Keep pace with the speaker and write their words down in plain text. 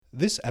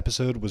This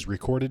episode was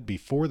recorded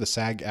before the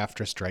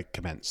SAG-AFTRA strike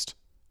commenced.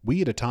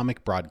 We at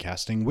Atomic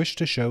Broadcasting wish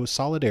to show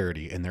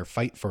solidarity in their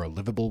fight for a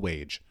livable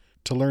wage.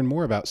 To learn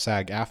more about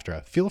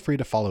SAG-AFTRA, feel free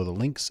to follow the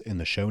links in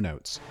the show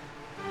notes.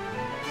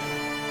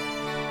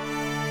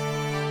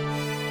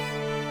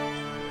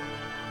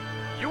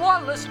 You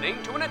are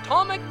listening to an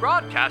Atomic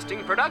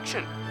Broadcasting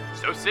production,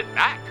 so sit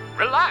back,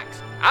 relax,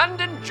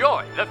 and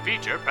enjoy the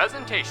feature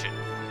presentation.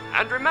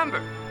 And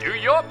remember, do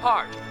your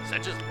part,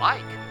 such as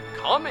like,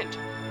 comment,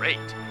 rate,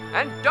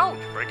 and don't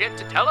forget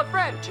to tell a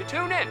friend to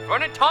tune in for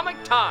an Atomic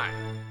Time.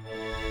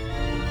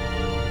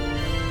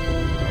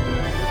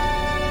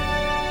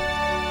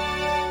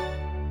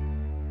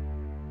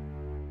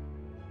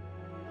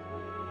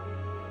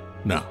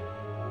 Now,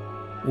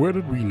 where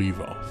did we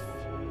leave off?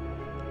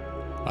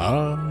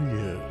 Ah,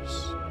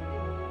 yes.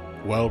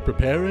 While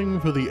preparing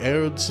for the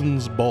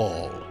Erdsons'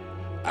 ball,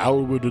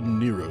 Alward and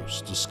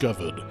Neros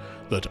discovered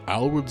that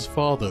Alward's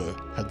father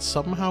had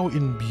somehow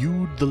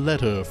imbued the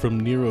letter from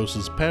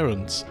Neros'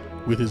 parents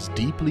with his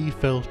deeply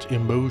felt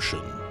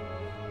emotion.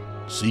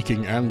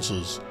 Seeking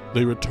answers,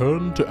 they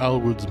returned to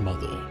Alward's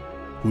mother,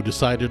 who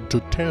decided to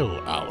tell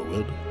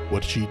Alward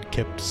what she'd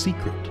kept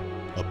secret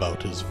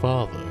about his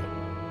father.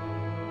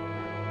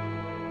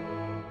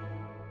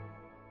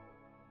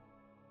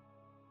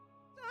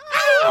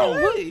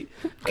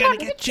 Gonna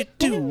get you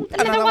too.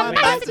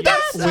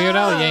 Weird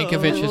Al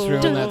Yankovic has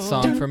ruined that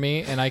song for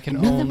me, and I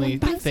can only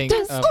think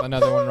of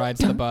Another One Rides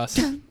the Bus.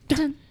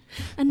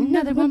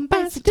 Another one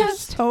bites the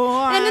dust.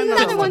 And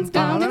another one's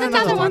gone. And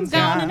another one's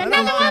gone. And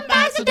another one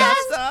bites the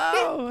dust.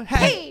 Oh,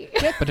 hey.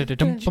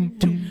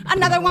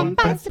 Another one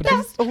bites the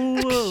dust.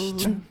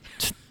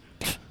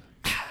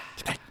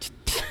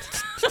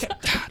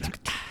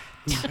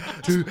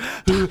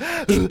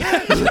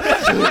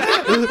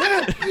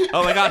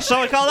 Oh my gosh,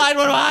 someone call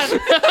 911!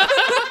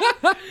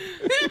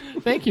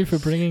 Thank you for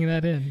bringing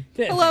that in.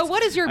 Hello,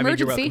 what is your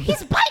emergency? welcome.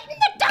 He's biting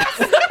the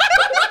dust.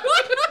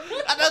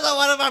 Another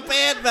one of our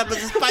band members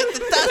is biting the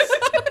dust.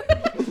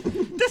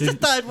 This is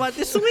third one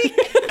this week.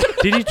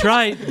 Did you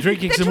try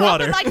drinking some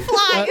water? Like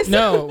flies.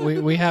 No,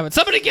 we haven't.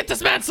 Somebody get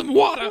this man some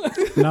water!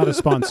 Not a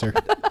sponsor.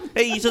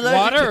 Hey, he's allergic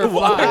Water to or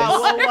flies?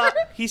 water.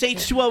 He's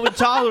H2O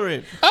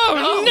intolerant.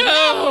 Oh,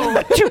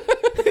 no!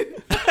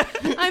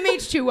 I'm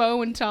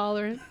H2O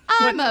intolerant.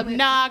 I'm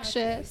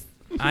obnoxious.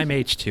 I'm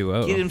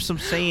H2O. Get him some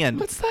sand.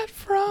 What's that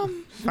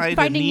from?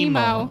 Finding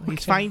Nemo.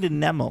 He's finding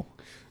Nemo.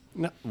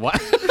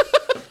 What?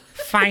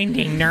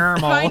 Finding Nemo.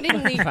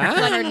 Finding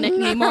Leonard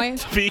Nimoy.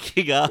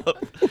 Speaking of,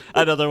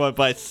 another one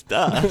bites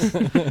dust.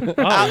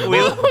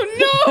 Oh,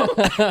 no!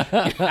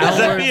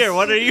 Zephyr,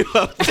 what are you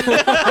up to?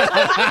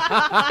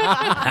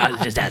 I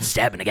was just out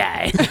stabbing a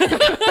guy.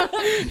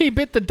 He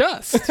bit the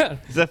dust.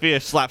 Zephyr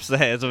slaps the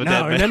hands of a dead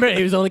No, man. remember?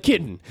 He was only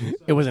kidding.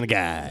 It wasn't a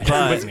guy.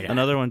 But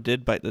another one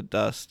did bite the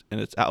dust,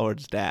 and it's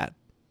Alward's dad.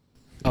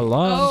 A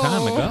long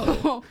time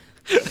ago.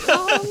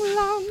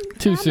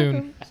 Too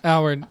soon.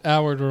 Howard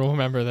will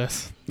remember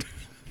this.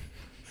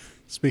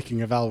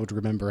 Speaking of Alwood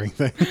remembering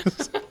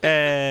things,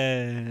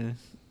 the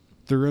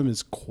room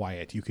is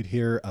quiet. You could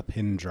hear a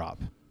pin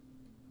drop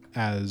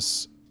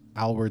as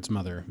Alward's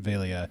mother,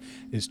 Velia,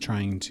 is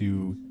trying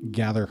to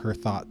gather her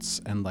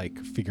thoughts and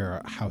figure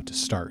out how to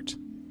start.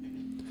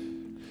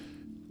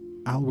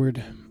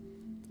 Alward,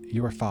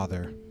 your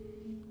father,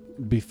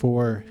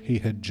 before he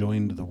had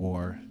joined the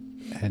war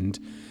and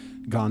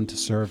gone to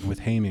serve with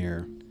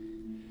Hamir,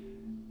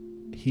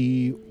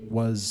 he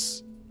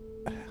was,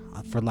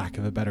 for lack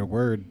of a better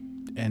word,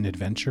 an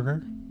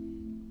adventurer.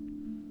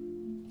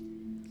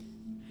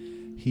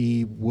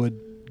 He would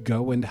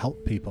go and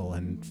help people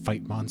and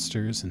fight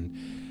monsters and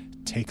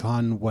take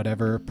on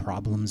whatever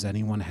problems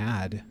anyone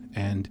had.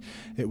 And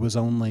it was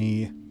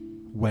only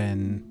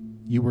when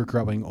you were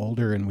growing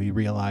older and we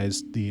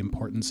realized the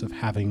importance of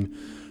having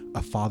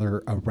a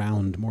father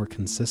around more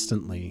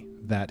consistently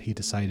that he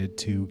decided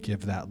to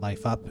give that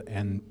life up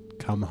and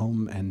come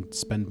home and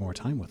spend more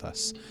time with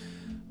us.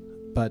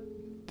 But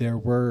there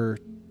were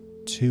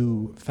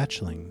 2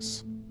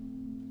 fetchlings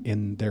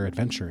in their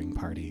adventuring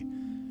party,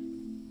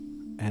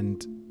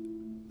 and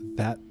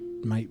that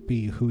might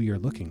be who you're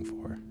looking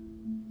for.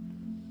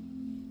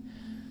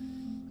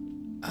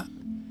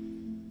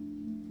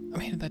 I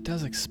mean, that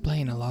does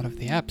explain a lot of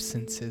the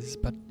absences,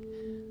 but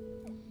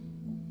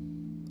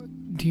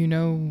do you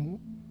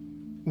know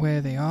where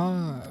they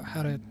are?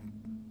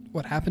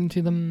 What happened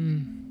to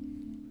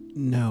them?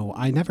 No,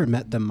 I never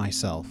met them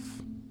myself.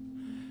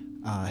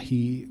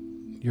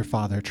 Your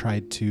father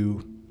tried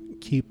to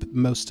keep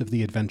most of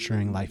the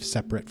adventuring life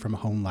separate from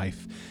home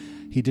life.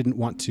 He didn't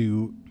want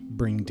to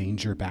bring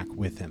danger back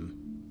with him.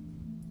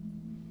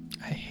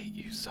 I hate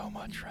you so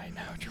much right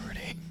now,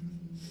 Jordy.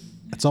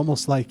 It's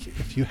almost like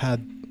if you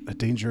had a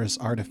dangerous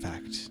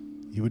artifact,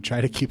 you would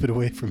try to keep it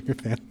away from your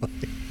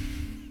family.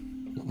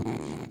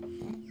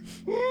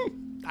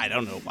 I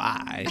don't know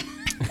why.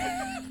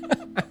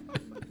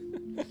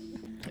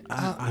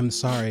 I'm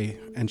sorry.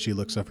 And she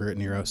looks over at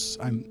Neros.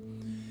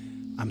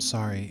 I'm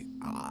sorry.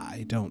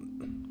 I don't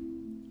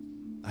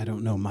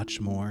know much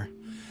more.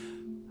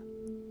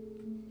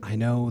 I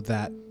know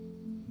that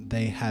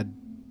they had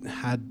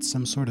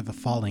some sort of a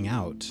falling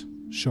out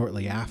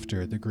shortly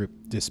after the group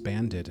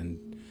disbanded,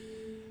 and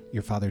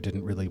your father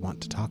didn't really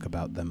want to talk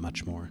about them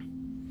much more.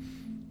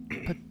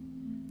 But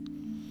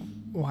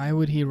why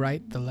would he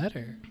write the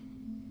letter?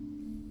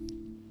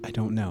 I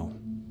don't know.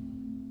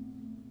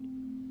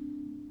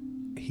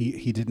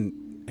 He didn't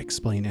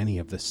explain any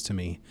of this to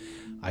me.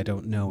 I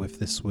don't know if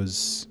this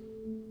was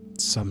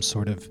some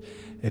sort of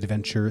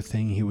adventure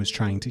thing he was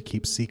trying to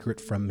keep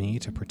secret from me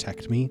to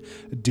protect me.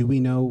 Do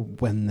we know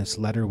when this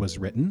letter was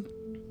written?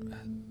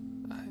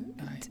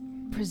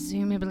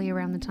 Presumably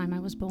around the time I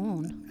was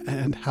born.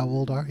 And how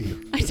old are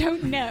you? I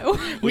don't know.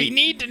 We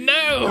need to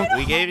know!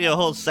 We gave you a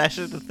whole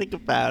session to think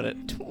about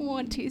it.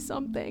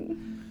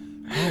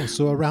 20-something. Oh,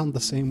 so around the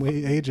same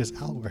age as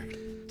Albert.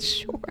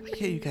 Sure. Why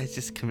can't you guys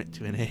just commit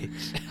to an age?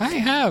 I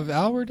have.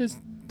 Albert is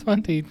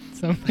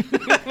 20-something.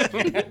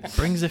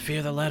 Bring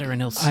Zephyr the letter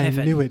and he'll I sniff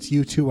it. knew it.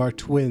 You two are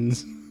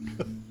twins.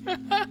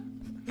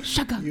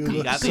 Sugar. You You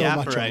look got so the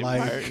much apparite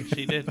alike. part.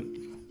 She didn't.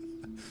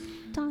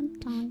 Dun,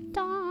 dun,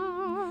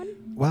 dun.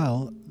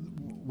 Well,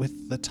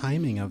 with the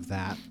timing of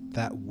that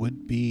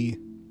would be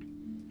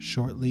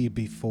shortly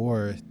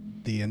before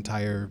the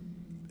entire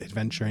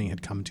adventuring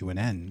had come to an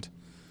end.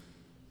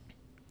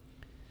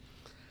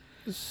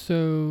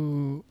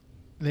 So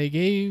they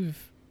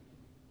gave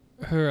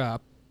her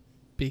up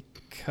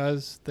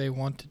because they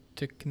wanted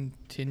to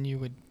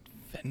continue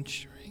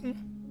adventuring?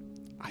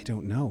 I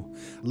don't know.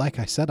 Like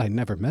I said, I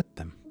never met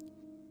them.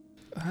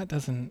 That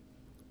doesn't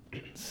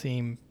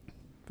seem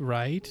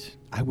right.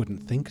 I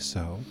wouldn't think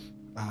so.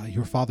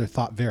 Your father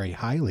thought very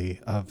highly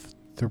of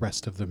the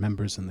rest of the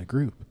members in the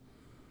group.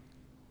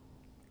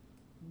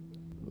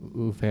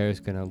 Ufair is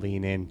going to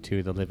lean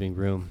into the living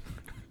room.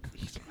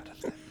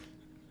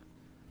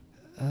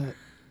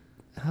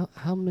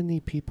 How many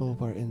people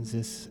were in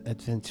this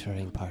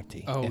adventuring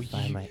party, if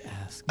I might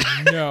ask?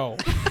 No.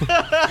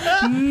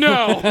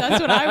 No.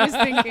 That's what I was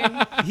thinking.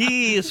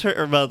 He is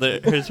her mother.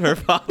 Is her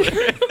father.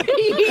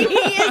 He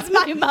is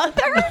my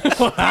mother?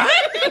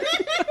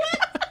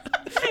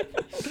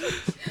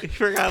 You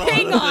forgot all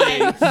Hang the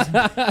on.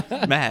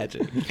 things.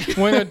 Magic.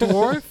 When a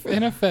dwarf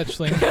and a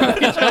fetchling know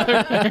each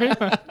other very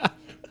much.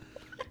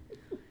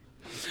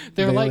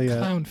 They're like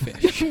Valia.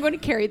 clownfish. I'm going to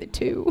carry the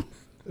two.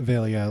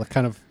 Valia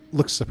kind of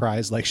looks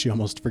surprised, like she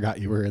almost forgot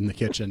you were in the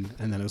kitchen,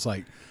 and then it was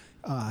like,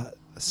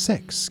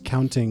 6,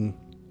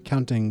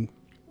 counting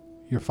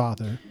your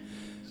father.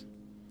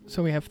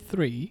 So we have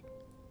 3.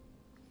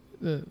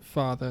 The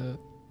father,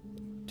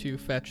 2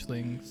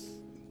 fetchlings.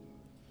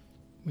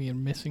 We are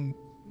missing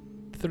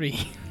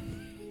 3.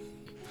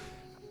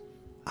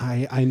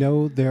 I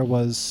know there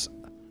was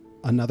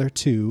another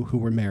 2 who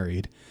were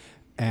married,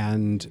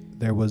 and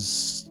there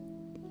was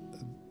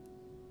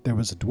a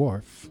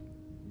dwarf.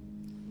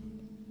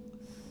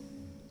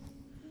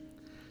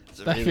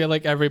 I feel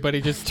like everybody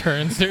just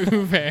turns to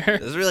Ufair.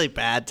 It's a really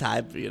bad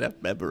time for you to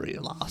have memory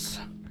loss.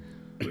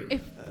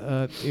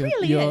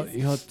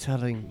 You're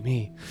telling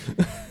me.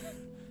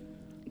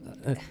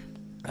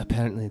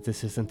 Apparently,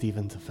 this isn't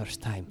even the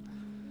first time.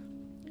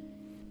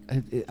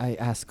 I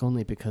ask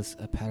only because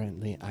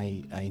apparently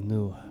I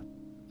knew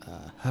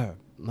her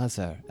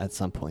mother at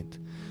some point.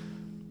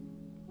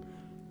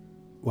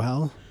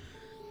 Well,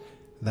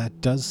 that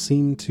does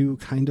seem to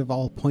kind of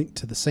all point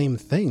to the same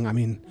thing. I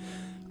mean,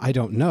 I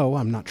don't know.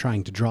 I'm not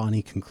trying to draw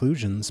any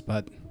conclusions,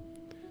 but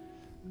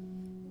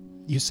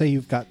you say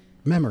you've got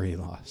memory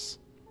loss.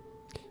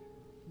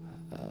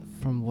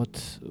 From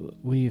what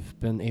we've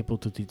been able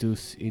to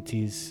deduce, it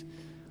is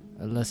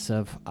less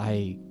of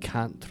I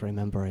can't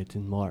remember it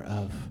and more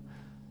of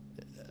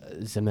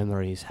the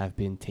memories have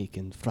been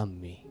taken from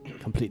me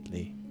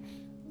completely.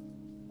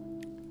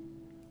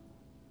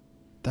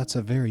 That's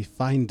a very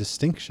fine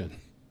distinction.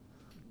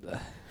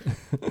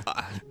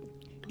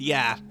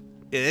 Yeah,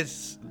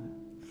 it's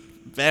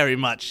very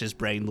much his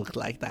brain looked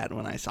like that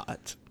when I saw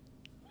it.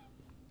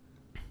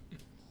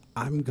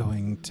 I'm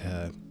going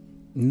to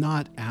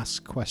not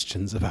ask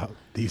questions about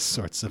these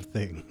sorts of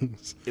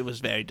things. It was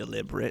very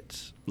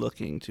deliberate,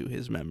 looking to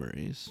his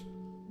memories.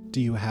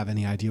 Do you have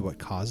any idea what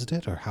caused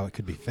it or how it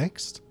could be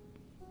fixed?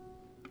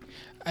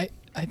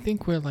 I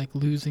think we're like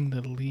losing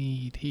the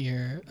lead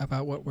here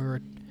about what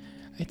we're...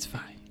 It's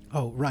fine.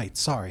 Oh, right.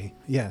 Sorry.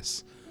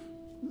 Yes.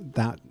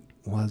 That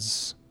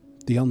was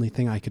the only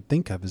thing I could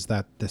think of, is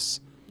that this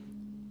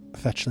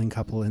fetchling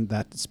couple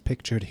that's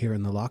pictured here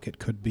in the locket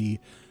could be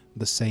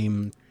the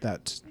same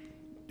that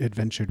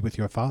adventured with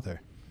your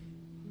father.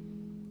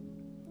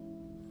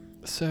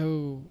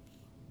 So,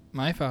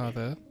 my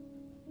father,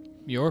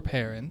 your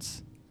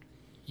parents,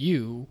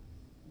 you,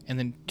 and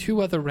then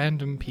 2 other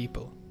random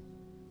people.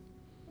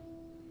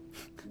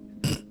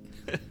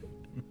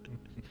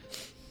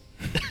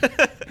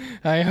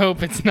 I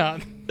hope it's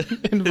not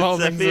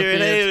involving Zephyr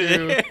and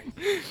Zephyr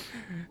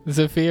too.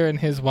 Zephyr and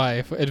his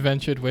wife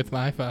adventured with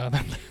my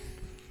father.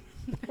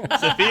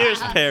 Zephyr's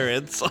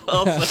parents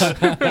also.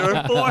 There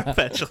were 4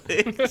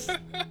 fetchlings.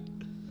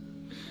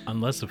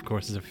 Unless, of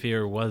course,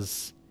 Zephyr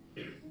was...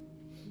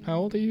 How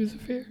old are you,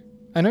 Zephyr?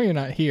 I know you're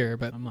not here,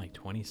 but I'm like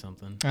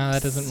 20-something.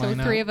 that doesn't So line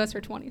up. 3 of us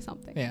are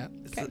 20-something. Yeah.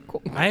 Okay,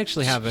 cool. I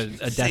actually have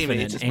a Same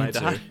age definite as my answer.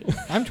 daughter.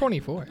 I'm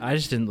 24, I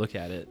just didn't look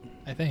at it.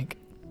 I think.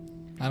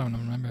 I don't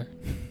remember.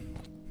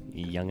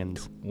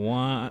 Youngins.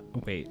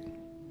 Wait.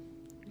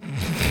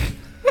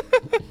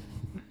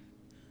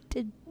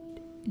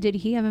 Did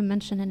he ever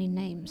mention any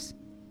names?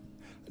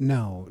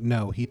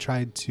 No, he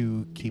tried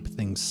to keep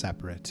things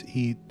separate.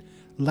 He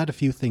let a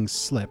few things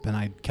slip, and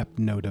I kept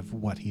note of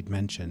what he'd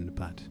mentioned,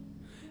 but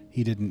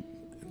he didn't.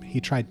 He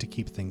tried to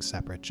keep things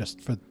separate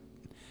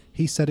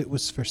he said it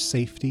was for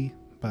safety,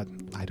 but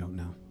I don't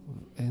know.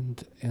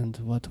 And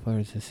what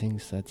were the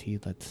things that he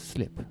let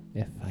slip,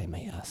 if I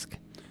may ask?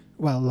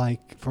 Well,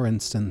 like, for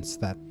instance,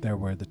 that there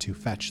were the 2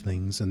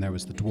 fetchlings and there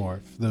was the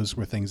dwarf. Those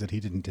were things that he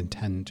didn't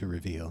intend to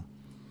reveal.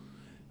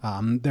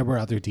 There were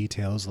other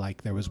details,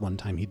 like there was one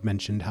time he'd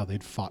mentioned how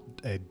they'd fought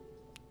a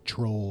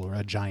troll or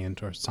a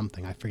giant or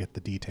something. I forget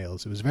the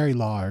details. It was very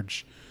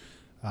large.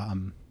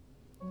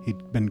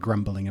 He'd been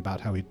grumbling about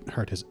how he'd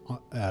hurt his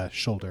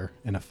shoulder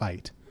in a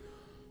fight.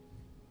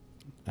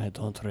 I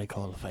don't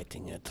recall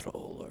fighting a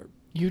troll or...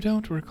 You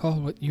don't recall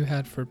what you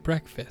had for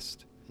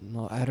breakfast.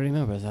 No, I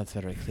remember that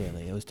very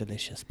clearly. It was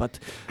delicious, but...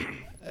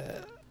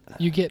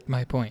 You get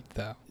my point,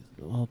 though.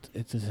 Well,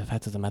 the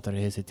fact of the matter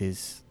is, it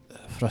is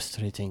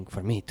frustrating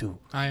for me, too.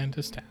 I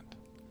understand.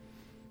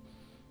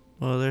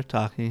 While they're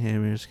talking,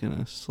 Hamir's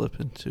gonna slip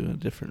into a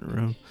different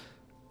room.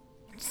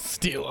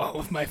 Steal all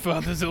of my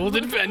father's old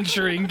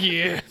adventuring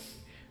gear.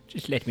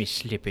 Just let me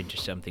slip into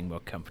something more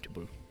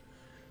comfortable.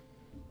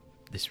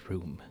 This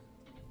room.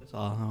 That's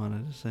all I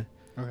wanted to say.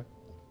 Okay.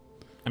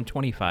 I'm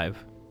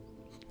 25.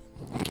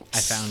 I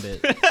found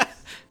it.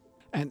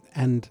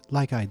 And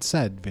like I'd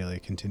said, Velia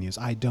continues,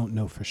 I don't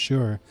know for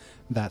sure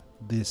that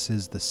this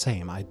is the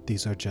same.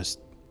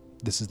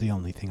 This is the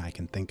only thing I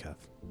can think of.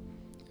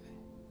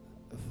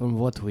 From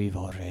what we've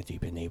already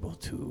been able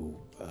to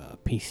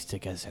piece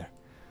together,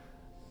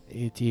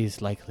 it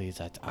is likely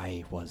that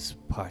I was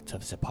part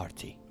of the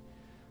party.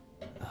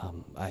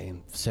 I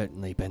have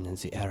certainly been in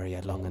the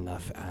area long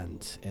enough,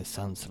 and it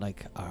sounds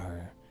like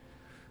our,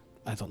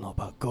 I don't know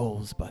about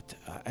goals, but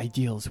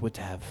ideals would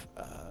have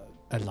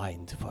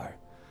aligned for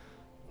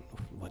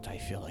what I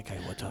feel like I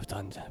would have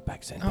done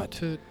back then. Not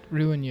to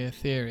ruin your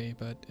theory,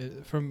 but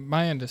from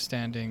my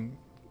understanding,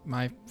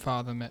 my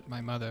father met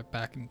my mother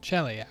back in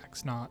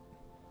Cheliax, not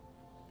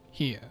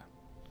here.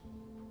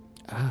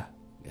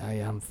 I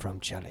am from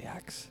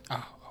Cheliax.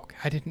 Oh, okay.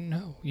 I didn't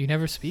know. You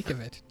never speak of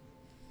it.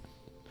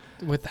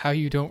 With how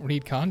you don't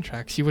read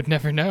contracts, you would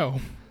never know.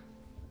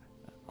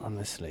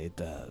 Honestly,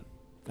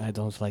 I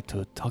don't like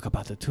to talk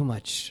about it too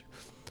much.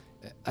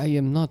 I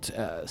am not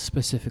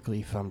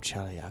specifically from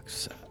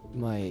Cheliax.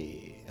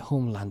 My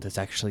homeland is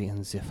actually in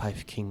the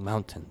Five King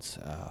Mountains,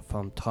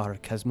 from Tar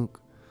Kazmuk.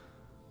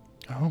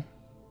 Oh.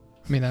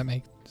 I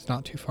mean, it's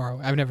not too far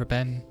away. I've never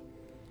been.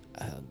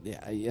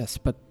 Yes,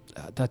 but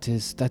that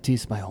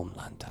is my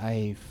homeland.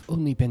 I've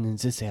only been in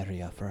this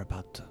area for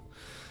about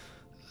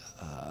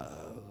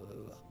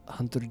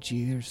 100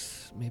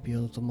 years, maybe a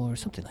little more,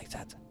 something like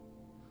that.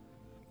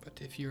 But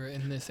if you were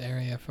in this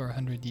area for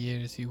 100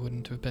 years, you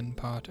wouldn't have been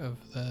part of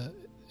the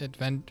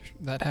event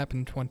that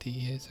happened 20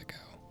 years ago.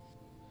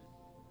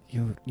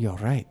 You're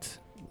right.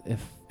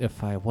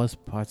 If I was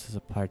part of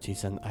the party,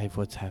 then I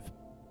would have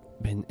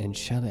been in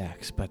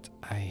Cheliax, but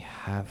I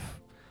have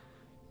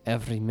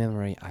every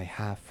memory I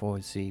have for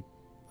the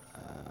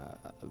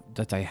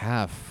that I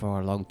have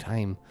for a long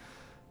time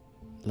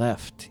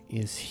left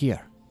is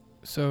here.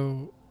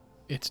 So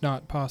it's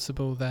not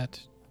possible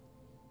that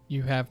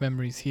you have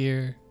memories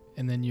here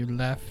and then you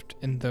left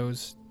and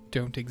those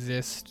don't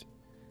exist,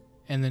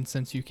 and then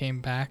since you came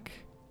back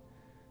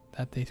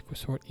that they were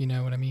sort, you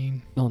know what I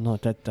mean? No,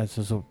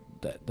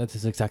 that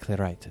is exactly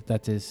right.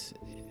 That is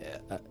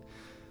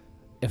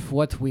if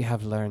what we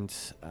have learned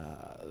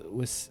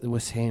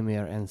with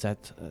Hamir and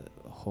that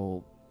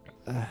whole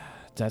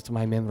that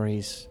my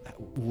memories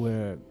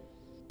were,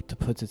 to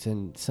put it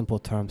in simple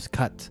terms,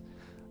 cut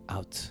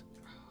out,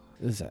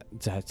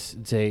 that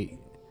they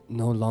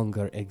no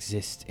longer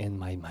exist in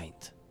my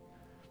mind,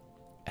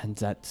 and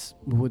that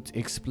would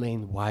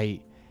explain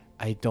why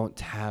I don't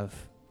have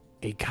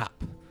a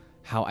gap,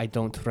 how I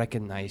don't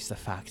recognize the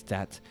fact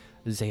that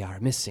they are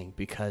missing,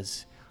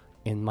 because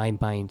in my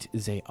mind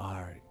they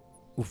are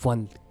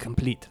one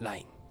complete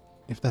line.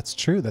 If that's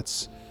true,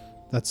 that's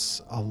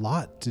a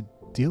lot to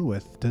deal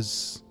with.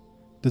 Does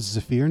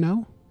Zephyr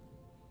know?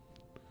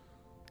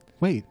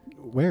 Wait,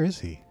 where is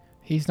he?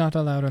 He's not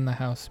allowed in the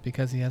house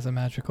because he has a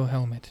magical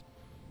helmet.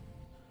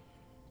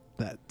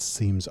 That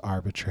seems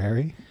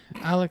arbitrary.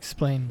 I'll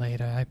explain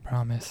later, I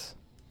promise.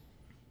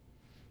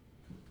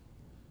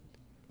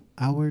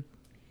 Alward,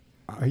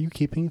 are you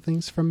keeping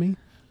things from me?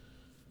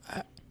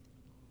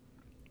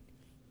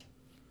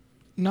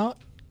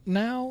 Not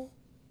now,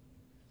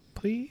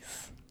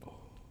 please.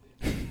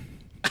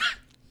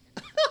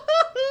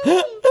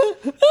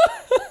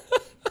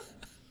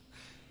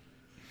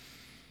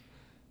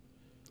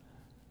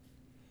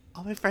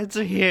 All my friends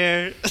are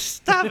here.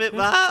 Stop it,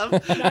 Mom.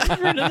 Not in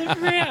front of the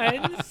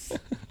friends.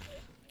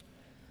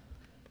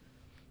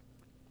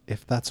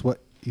 if that's what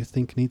you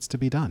think needs to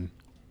be done.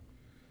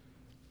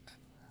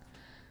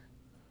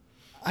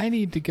 I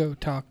need to go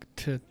talk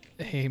to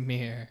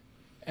Hamir,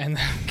 and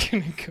I'm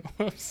gonna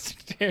go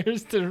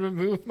upstairs to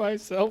remove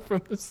myself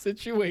from the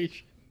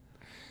situation.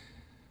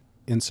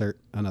 Insert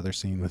another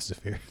scene with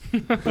Zephyr.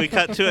 We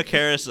cut to a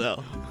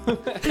carousel.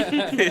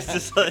 It's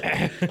just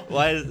like,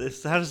 why is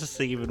this? How does this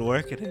thing even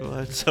work anymore?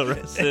 I'm so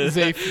rested.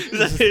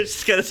 He's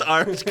just got his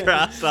arms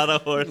crossed on a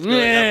horse going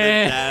up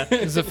and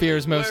down.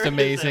 Zephyr's most Where is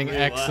amazing,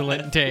 everyone?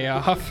 excellent day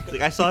off.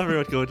 Like, I saw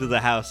everyone go into the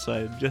house, so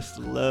I'm just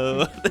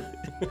alone.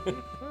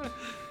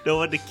 No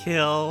one to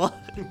kill.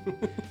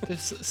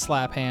 Just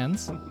slap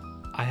hands.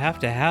 I have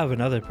to have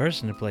another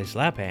person to play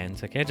slap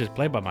hands. I can't just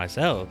play by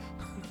myself.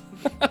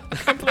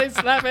 Come play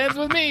slap hands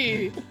with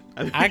me.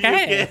 I mean,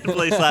 Okay. you can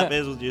play slap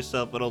hands with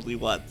yourself, but only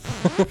once.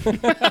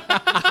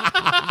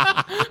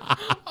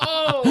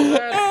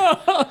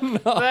 Oh,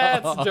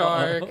 that's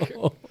dark.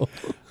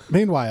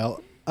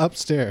 Meanwhile,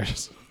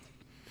 upstairs.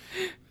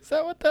 Is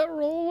that what that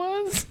roll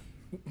was?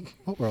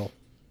 What roll?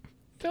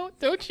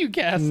 Don't you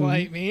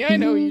gaslight me. I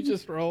know you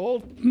just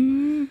rolled.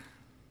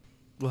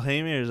 Well,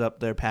 Hamir's up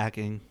there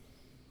packing.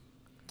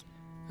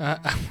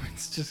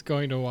 It's just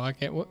going to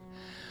walk in.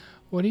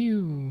 What are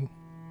you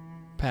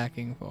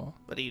packing for?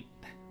 What do you...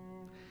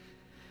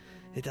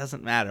 It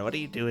doesn't matter. What are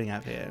you doing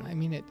up here? I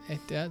mean, it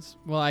does.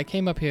 Well, I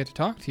came up here to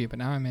talk to you, but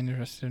now I'm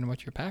interested in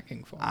what you're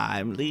packing for.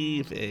 I'm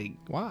leaving.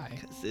 Why?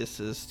 Because this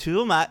is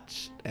too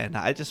much, and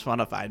I just want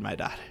to find my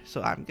daughter.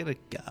 So I'm going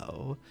to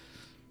go.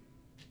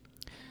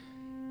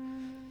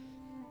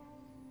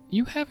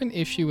 You have an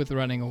issue with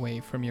running away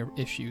from your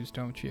issues,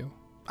 don't you?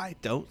 I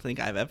don't think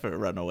I've ever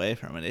run away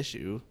from an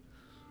issue.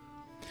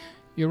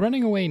 You're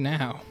running away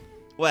now.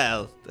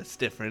 Well, that's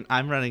different.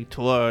 I'm running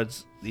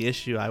towards the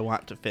issue I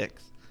want to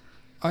fix.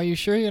 Are you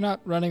sure you're not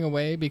running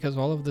away because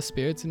all of the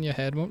spirits in your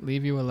head won't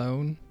leave you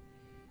alone?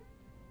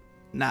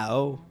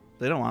 No,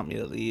 they don't want me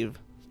to leave.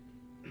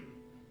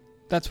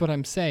 That's what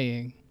I'm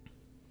saying.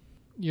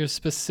 You're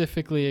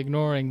specifically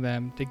ignoring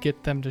them to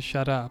get them to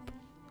shut up.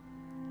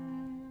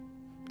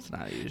 It's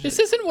not usually... This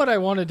isn't what I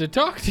wanted to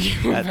talk to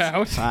you That's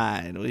about.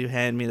 fine. Will you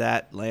hand me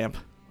that lamp?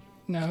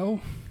 No.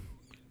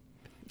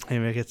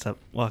 Hamir gets up,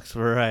 walks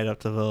right up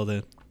to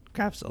Vilden,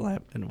 grabs the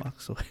lamp, and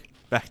walks away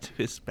back to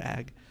his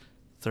bag.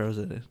 Throws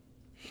it in.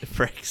 It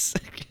breaks.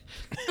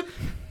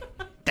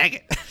 Dang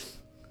it.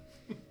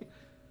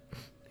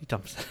 He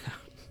dumps it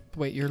out.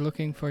 Wait, you're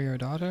looking for your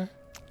daughter?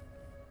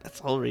 That's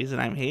the whole reason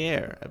I'm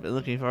here. I've been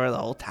looking for her the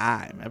whole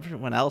time.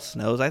 Everyone else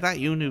knows. I thought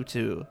you knew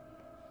too.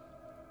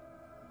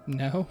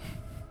 No.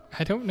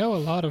 I don't know a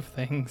lot of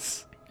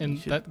things. And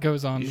that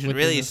goes on You should within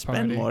really this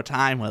spend party. more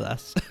time with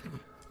us.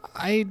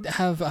 I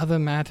have other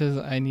matters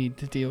I need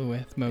to deal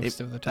with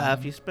most of the time.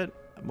 If you spent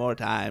more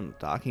time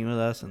talking with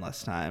us and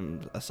less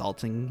time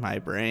assaulting my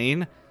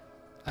brain,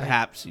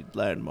 perhaps you'd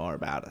learn more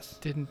about us.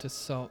 Didn't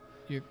assault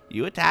you.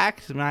 You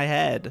attacked my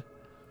head.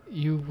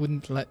 You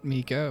wouldn't let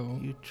me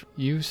go.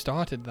 You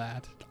started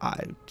that.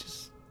 I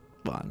just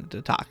wanted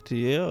to talk to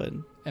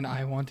you, and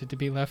I wanted to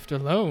be left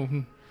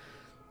alone.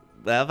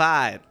 Well,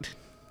 fine.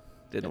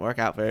 Didn't work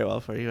out very well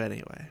for you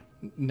anyway.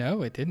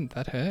 No, it didn't.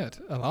 That hurt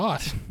a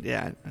lot.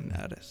 Yeah, I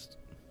noticed.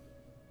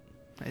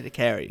 I had to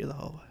carry you the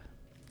whole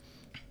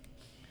way.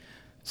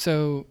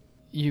 So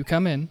you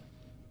come in,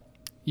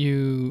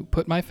 you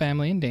put my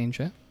family in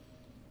danger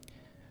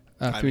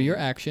through your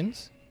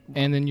actions,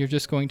 and then you're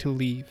just going to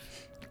leave.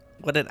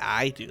 What did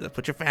I do that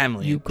put your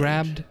family You in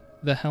grabbed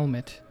the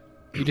helmet.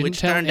 You didn't Which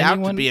tell turned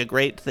anyone. out to be a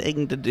great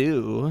thing to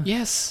do.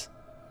 Yes,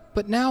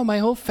 but now my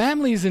whole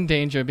family's in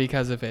danger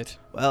because of it.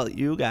 Well,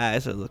 you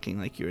guys are looking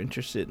like you're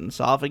interested in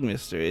solving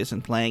mysteries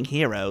and playing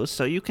heroes,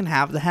 so you can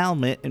have the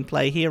helmet and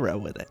play hero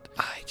with it.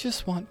 I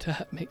just want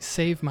to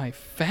save my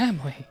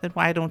family. Then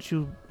why don't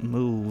you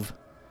move?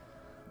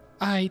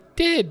 I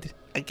did.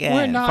 Again,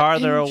 We're not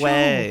farther in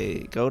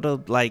away. Go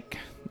to, like,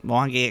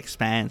 Mwangi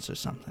Expanse or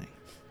something.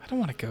 I don't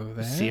want to go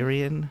there.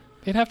 Syrian?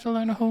 They'd have to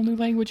learn a whole new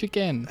language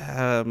again.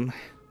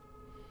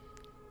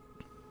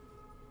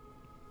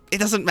 It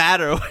doesn't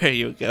matter where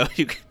you go.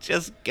 You can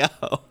just go.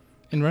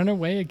 And run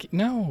away again?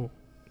 No.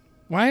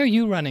 Why are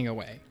you running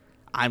away?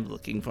 I'm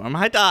looking for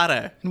my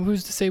daughter. And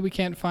who's to say we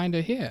can't find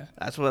her here?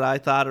 That's what I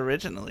thought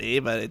originally,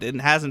 but it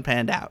hasn't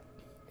panned out.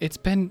 It's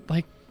been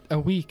like a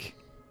week.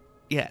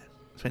 Yeah,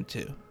 it's been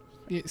 2.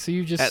 Yeah, so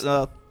you just...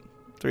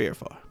 3 or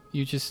 4.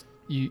 You just...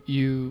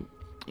 You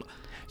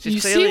She's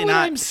you clearly see what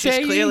not. I'm saying?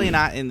 She's clearly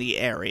not in the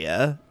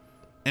area,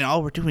 and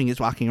all we're doing is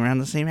walking around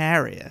the same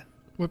area.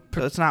 We're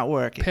So it's not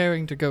working.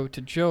 preparing to go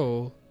to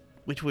Joel.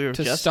 Which we were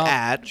to just stop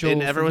at, Joel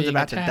and from everyone's being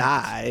about to attacked.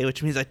 die,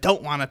 which means I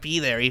don't want to be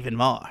there even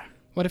more.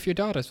 What if your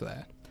daughter's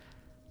there?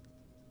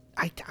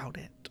 I doubt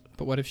it.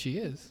 But what if she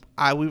is?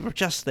 We were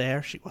just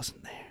there. She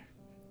wasn't there.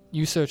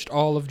 You searched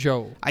all of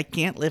Joel. I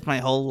can't live my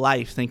whole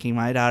life thinking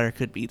my daughter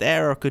could be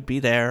there, or could be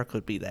there, or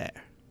could be there.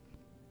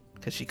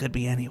 Because she could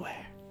be anywhere.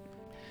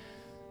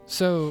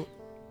 So,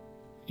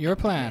 your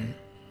plan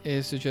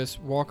is to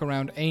just walk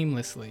around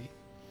aimlessly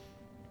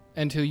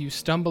until you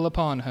stumble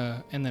upon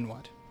her, and then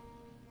what?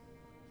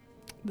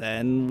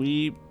 Then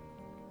we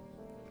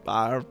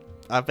are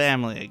a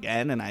family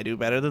again, and I do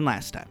better than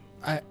last time.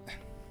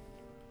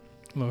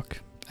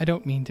 Look, I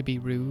don't mean to be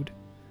rude.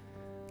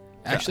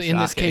 Actually, That's in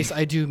this shocking. case,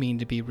 I do mean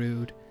to be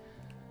rude.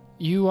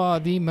 You are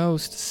the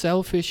most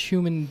selfish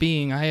human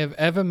being I have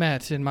ever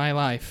met in my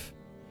life.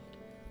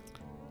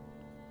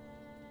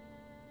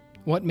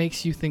 What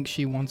makes you think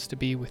she wants to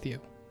be with you?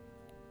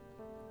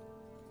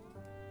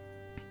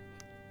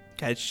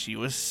 Because she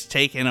was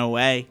taken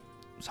away.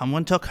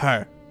 Someone took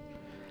her.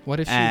 What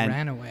if she And-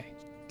 ran away?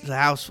 The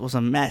house was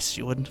a mess.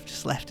 You wouldn't have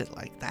just left it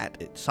like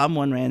that.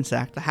 Someone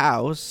ransacked the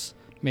house,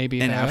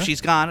 Maybe and her now she's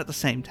gone at the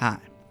same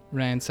time.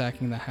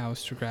 ransacking the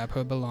house to grab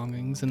her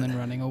belongings and then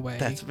running away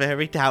That's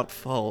very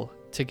doubtful.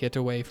 to get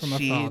away from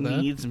She a father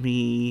needs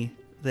me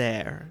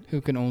there. who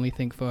can only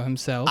think for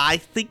himself. I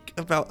think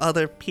about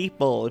other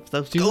people. If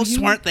those Do ghosts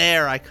you? weren't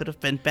there, I could have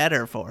been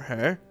better for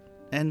her.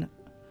 And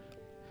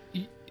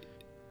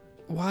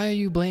Why are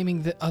you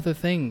blaming the other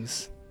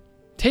things?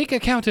 Take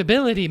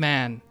accountability,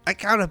 man.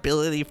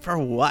 accountability for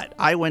what?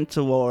 I went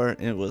to war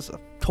and it was a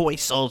toy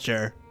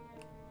soldier.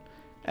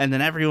 And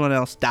then everyone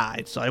else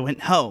died, so I went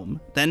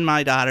home. Then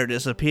my daughter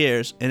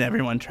disappears and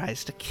everyone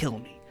tries to kill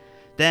me.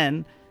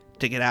 Then,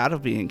 to get out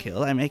of being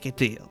killed, I make a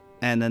deal.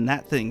 And then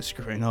that thing's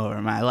screwing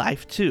over my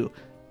life too.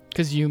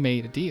 Because you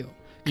made a deal. You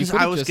Because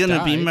could've I was just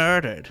gonna be died.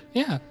 murdered.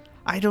 Yeah.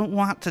 I don't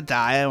want to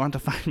die, I want to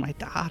find my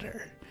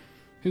daughter.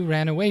 Who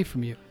ran away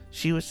from you?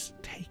 She was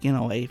taken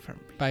away from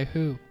me. By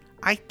who?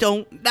 I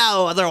don't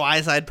know,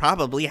 otherwise I'd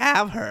probably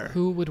have her.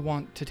 Who would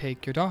want to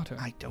take your daughter?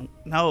 I don't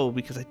know,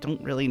 because I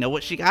don't really know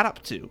what she got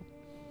up to.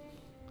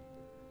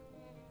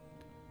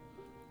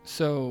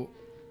 So,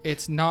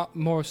 it's not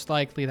most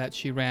likely that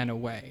she ran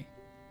away.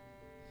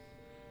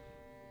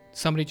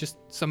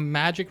 Some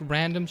magic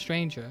random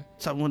stranger.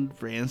 Someone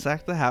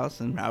ransacked the house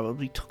and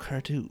probably took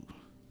her too.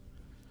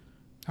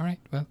 All right,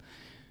 well,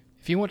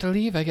 if you want to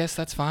leave, I guess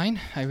that's fine.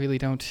 I really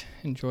don't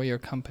enjoy your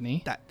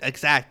company.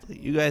 Exactly.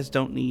 You guys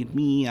don't need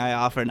me. I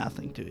offer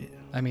nothing to you.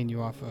 I mean,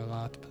 you offer a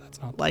lot, but that's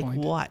not the Like point.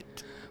 what?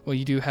 Well,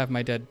 you do have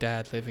my dead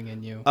dad living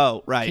in you.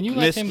 Oh, right. Can you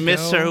let him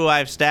Mr. go? who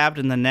I've stabbed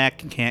in the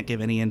neck and can't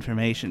give any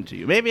information to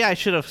you. Maybe I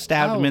should have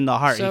stabbed him Oh, in the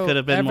heart. so He could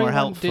have been more everyone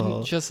helpful.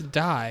 didn't just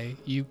die.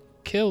 You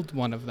killed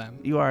one of them.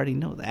 You already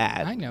know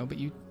that. I know, but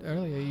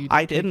earlier you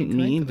I make a didn't claim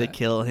mean to that.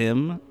 kill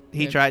him.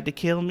 He Yeah. tried to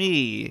kill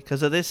me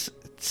because of this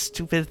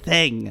stupid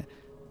thing.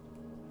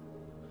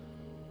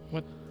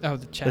 What? Oh,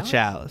 the chalice? The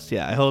chalice.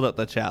 Yeah, I hold up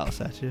the chalice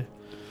at you.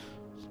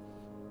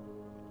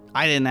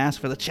 I didn't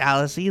ask for the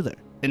chalice either,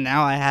 and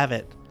now I have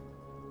it.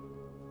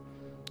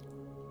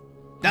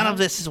 None of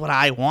this is what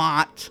I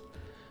want.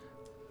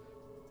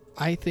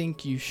 I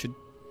think you should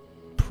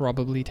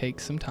probably take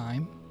some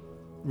time,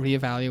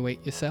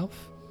 reevaluate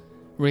yourself,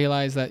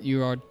 realize that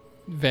you are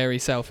very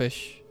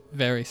selfish,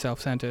 very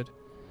self-centered,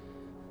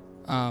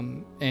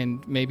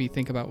 and maybe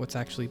think about what's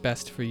actually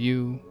best for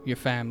you, your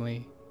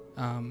family.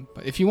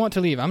 But if you want to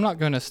leave, I'm not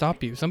going to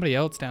stop you. Somebody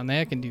else down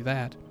there can do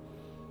that.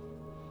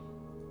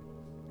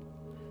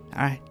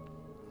 All right.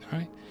 All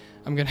right.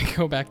 I'm going to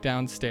go back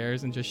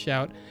downstairs and just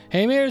shout,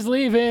 "Hamir's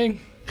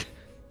leaving!"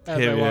 As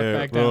I walk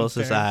back rolls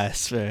his downstairs.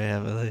 eyes very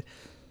heavily.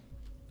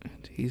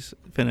 And he's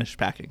finished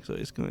packing, so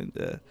he's going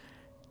to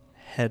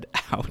head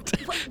out.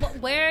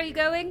 Where are you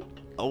going?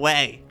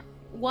 Away.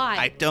 Why?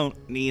 I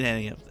don't need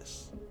any of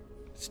this.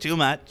 It's too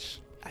much.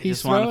 I He's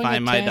just want to throwing a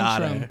find my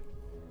tantrum. daughter.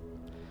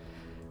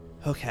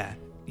 Okay.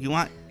 You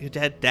want your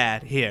dead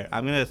dad? Here,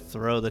 I'm going to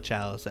throw the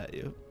chalice at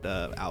you,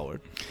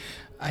 outward.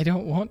 I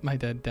don't want my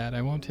dead dad.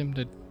 I want him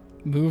to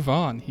move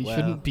on. He Well-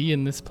 shouldn't be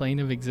in this plane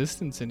of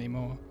existence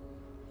anymore.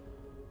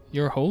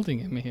 You're holding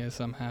him here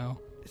somehow.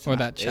 It's Or not-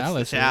 that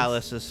chalice It's the is.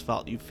 chalice's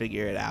fault. You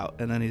figure it out.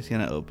 And then he's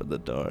going to open the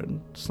door and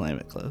slam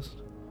it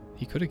closed.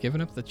 He could have given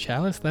up the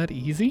chalice that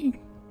easy?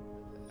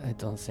 I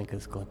don't think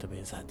it's going to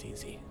be that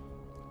easy.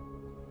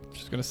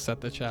 Just gonna set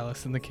the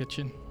chalice in the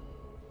kitchen.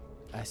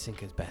 I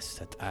think it's best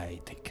that I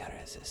take care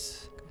of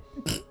this.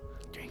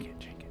 Drink it,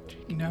 drink it,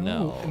 drink it.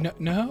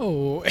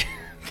 No.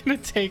 I'm gonna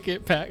take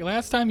it back.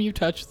 Last time you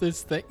touched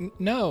this thing,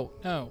 no.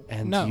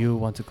 And no. you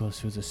want to go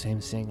through the same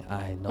thing?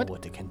 I know What?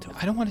 what it can do.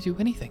 I don't want to do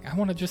anything. I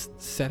want to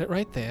just set it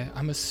right there.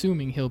 I'm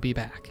assuming he'll be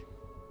back.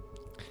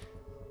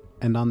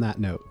 And on that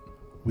note,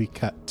 we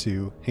cut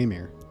to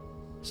Hamir.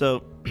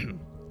 So,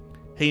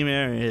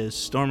 Hamir is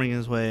storming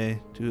his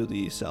way to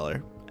the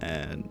cellar,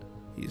 and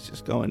he's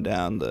just going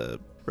down the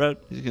road.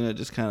 He's going to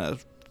just kind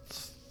of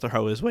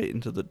throw his weight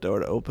into the door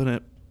to open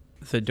it.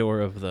 The door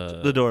of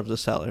the door of the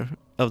cellar,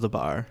 of the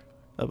bar,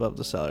 above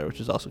the cellar, which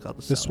is also called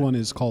the cellar. This one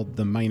is called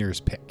the Miner's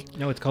Pick.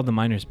 No, it's called the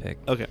Miner's Pick.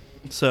 Okay,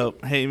 so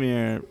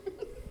Hamir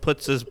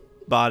puts his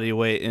body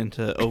weight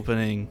into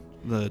opening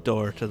the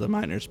door to the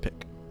Miner's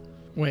Pick.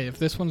 Wait, if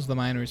this one's the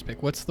miner's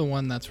pick, what's the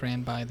one that's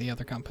ran by the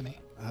other company?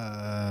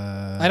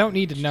 I I don't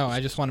need to know. I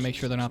just want to make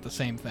sure they're not the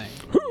same thing.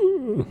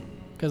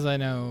 Because I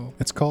know.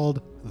 It's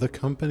called the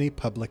Company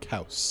Public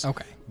House.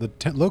 Okay. The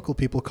local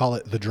people call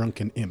it the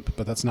Drunken Imp,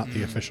 but that's not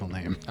the official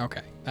name.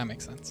 Okay, that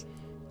makes sense.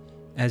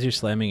 As you're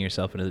slamming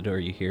yourself into the door,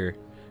 you hear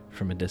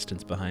from a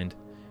distance behind,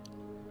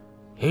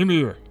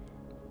 Hamir.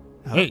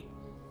 Hey,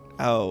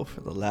 Oh, for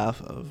the love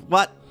of...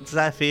 What,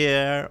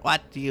 Zephyr?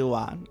 What do you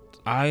want?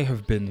 I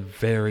have been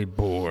very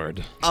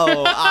bored.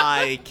 Oh,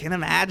 I can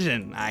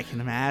imagine.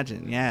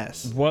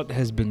 Yes. What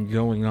has been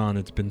going on?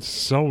 It's been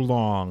so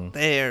long.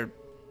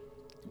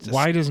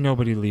 Why does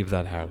nobody leave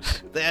that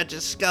house? They're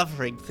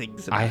discovering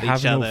things about I have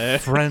each other. no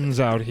friends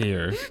out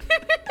here.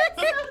 That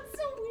sounds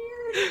so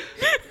weird.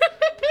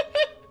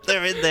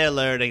 They're in there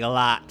learning a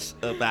lot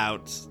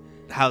about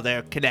how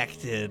they're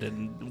connected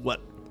and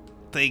what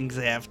things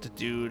they have to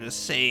do to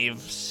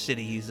save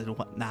cities and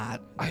whatnot.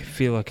 I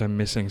feel like I'm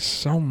missing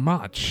so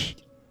much.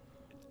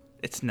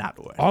 It's not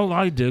worth it. All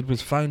I did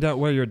was find out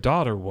where your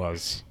daughter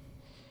was.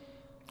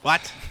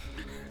 What?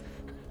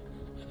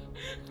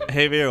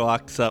 Javier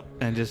walks up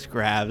and just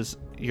grabs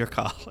your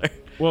collar.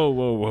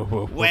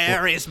 Whoa.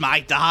 Where is my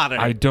daughter?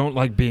 I don't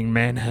like being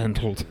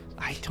manhandled.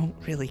 I don't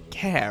really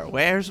care.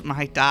 Where's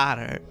my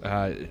daughter?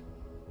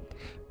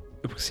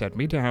 Set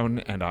me down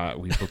and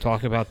we will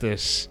talk about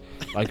this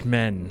like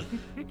men.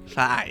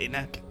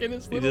 Fine. In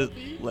his little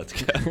feet.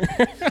 Let's go.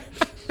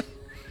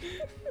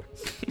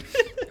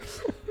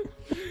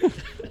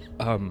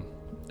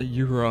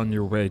 You were on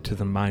your way to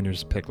the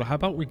Miner's Pick. How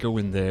about we go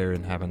in there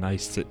and have a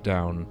nice sit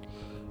down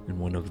in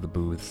one of the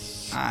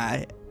booths?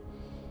 I'm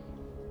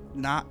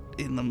not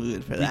in the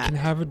mood for We that. can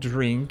have a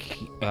drink.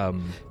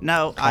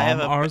 No, I have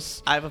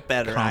calm a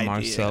better calm idea.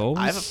 ourselves.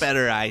 I have a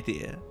better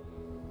idea.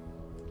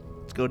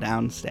 Let's go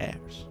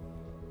downstairs.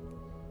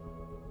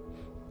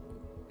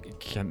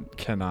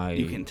 Can I?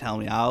 You can tell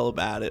me all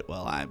about it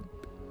while I'm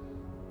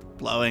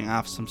blowing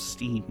off some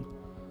steam.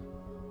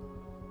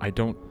 I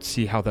don't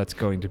see how that's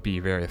going to be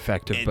very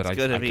effective, but I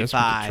gonna be guess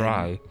fine. we could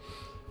try.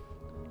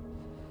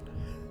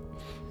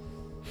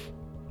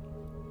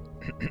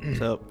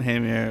 So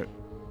Hamir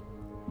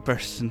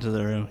bursts into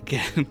the room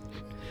again.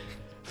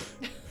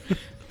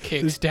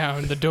 Kicks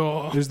down the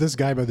door. There's this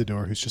guy by the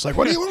door who's just like,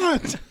 "What do you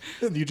want?"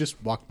 And you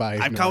just walk by.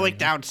 I'm ignoring going him.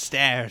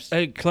 downstairs.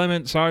 Hey,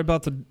 Clement, sorry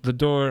about the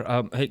door.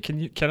 Hey,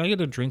 can I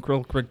get a drink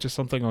real quick? Just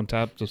something on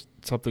tap. Just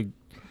something.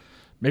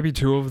 Maybe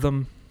 2 of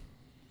them.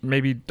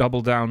 Maybe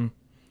double down.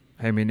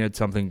 I mean, it's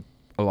something.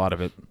 A lot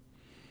of it.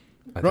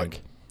 I Right.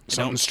 think.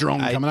 Something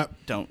strong I coming up.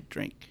 Don't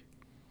drink.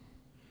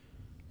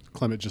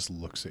 Clement just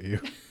looks at you.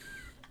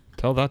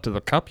 Tell that to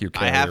the cup you I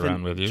carry haven't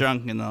around with you.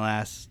 drunk in the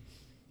last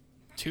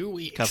 2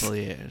 weeks. couple of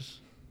years.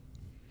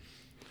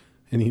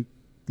 And he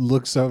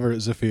looks over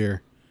at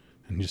Zephyr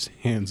and just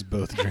hands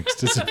both drinks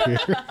to Zephyr.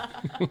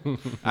 All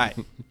right.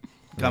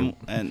 Come,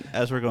 and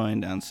as we're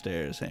going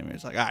downstairs,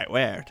 Hamir's like, all right,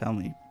 where? Tell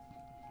me.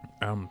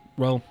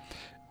 Well,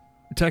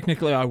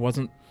 technically, I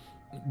wasn't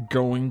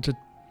going to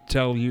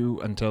tell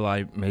you until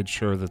I made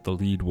sure that the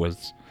lead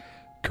was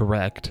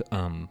correct.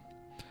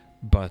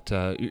 But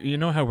you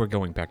know how we're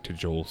going back to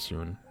Joel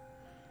soon.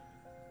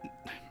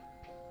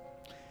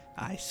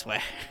 I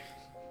swear.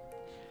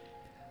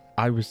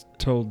 I was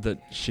told that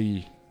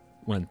she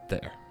went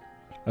there.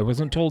 I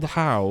wasn't told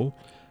how.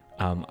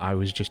 I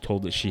was just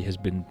told that she has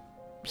been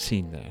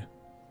seen there.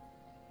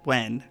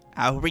 When?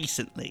 How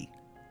recently?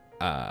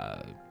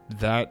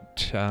 That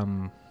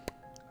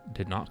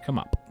did not come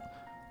up.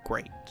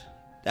 Great.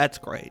 That's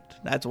great.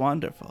 That's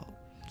wonderful.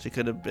 She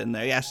could have been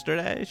there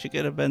yesterday. She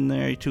could have been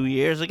there 2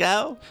 years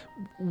ago.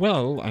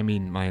 Well, I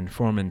mean, my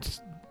informant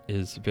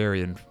is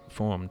very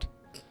informed.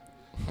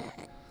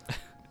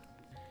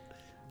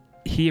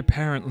 He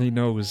apparently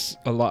knows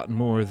a lot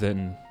more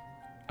than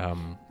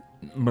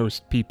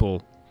most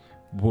people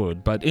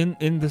would, but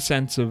in the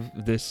sense of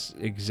this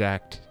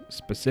exact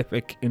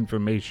specific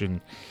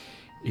information,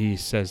 he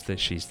says that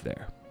she's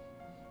there.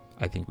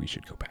 I think we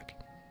should go back.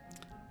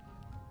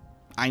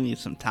 I need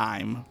some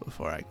time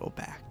before I go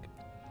back.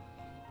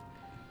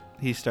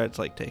 He starts,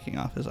 taking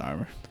off his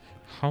armor.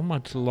 How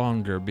much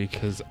longer?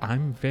 Because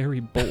I'm very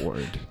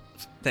bored.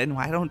 Then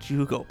why don't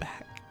you go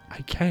back?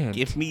 I can't.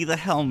 Give me the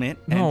helmet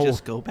No. and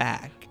just go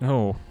back.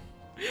 No.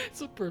 It's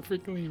a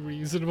perfectly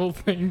reasonable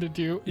thing to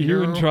do.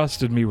 You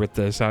entrusted me with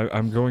this.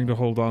 I'm going to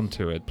hold on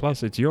to it.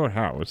 Plus, it's your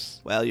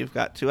house. Well, you've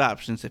got 2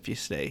 options if you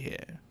stay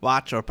here.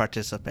 Watch or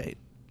participate.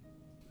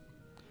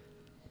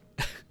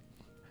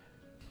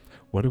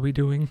 What are we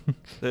doing?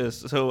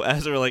 So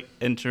as we're,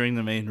 entering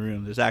the main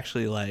room, there's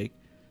actually,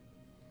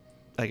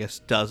 I guess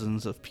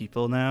dozens of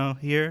people now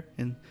here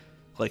in,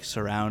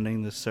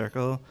 surrounding the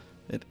circle.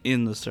 And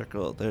in the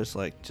circle, there's,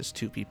 just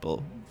 2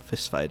 people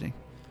fighting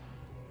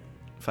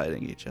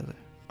each other.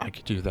 I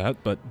could do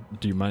that, but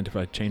do you mind if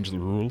I change the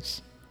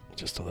rules?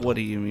 Just a little. What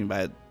do you mean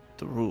by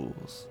the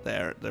rules?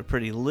 They're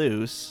pretty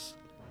loose.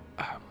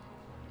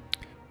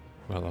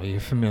 Well, are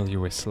you familiar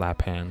with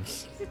slap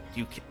hands?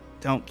 You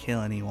don't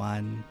kill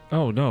anyone.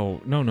 Oh,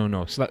 no.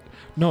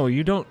 No,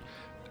 you don't.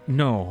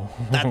 No.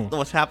 That's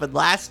what happened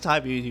last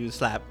time you used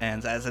slap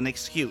hands as an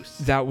excuse.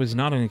 That was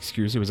not an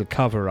excuse. It was a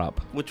cover-up.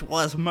 Which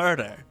was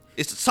murder.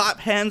 Is slap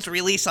hands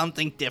really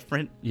something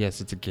different? Yes,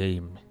 it's a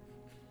game.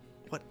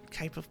 What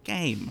type of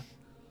game?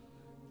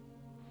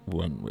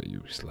 One where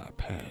you slap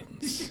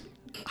hands.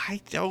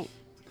 I don't...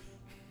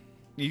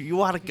 You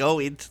want to go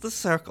into the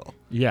circle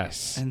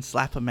Yes. and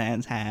slap a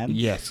man's hand?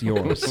 Yes,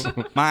 yours.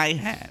 My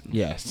hand.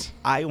 Yes.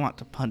 I want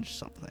to punch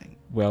something.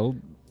 Well,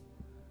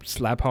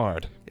 slap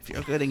hard. If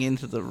you're getting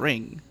into the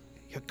ring,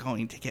 you're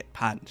going to get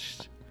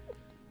punched.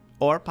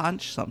 Or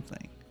punch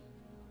something.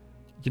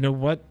 You know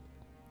what?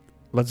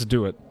 Let's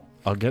do it.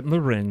 I'll get in the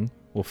ring.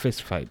 We'll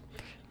fist fight.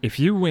 If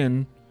you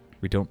win,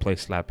 we don't play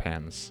slap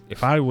hands.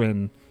 If I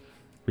win,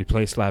 we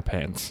play slap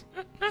hands.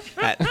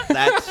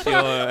 That's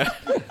your...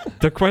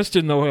 The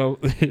question, though,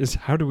 is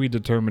how do we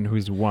determine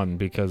who's won?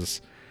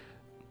 Because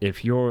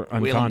if you're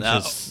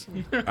unconscious,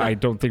 I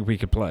don't think we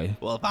could play.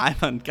 Well, if I'm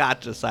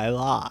unconscious, I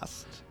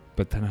lost.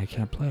 But then I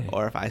can't play.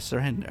 Or if I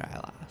surrender, I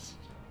lost.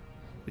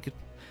 We could...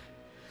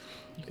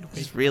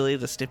 Is really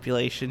the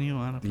stipulation you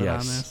want to put on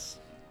Yes. this?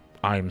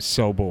 I'm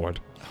so bored.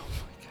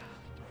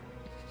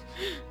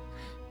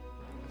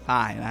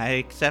 Fine, I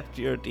accept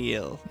your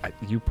deal.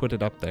 You put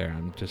it up there.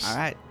 I'm just... All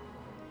right.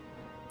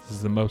 This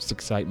is the most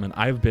excitement.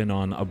 I've been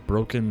on a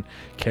broken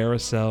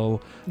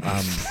carousel.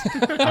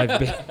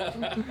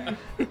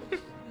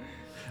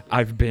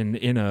 I've been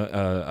in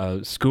a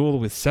school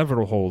with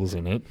several holes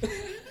in it.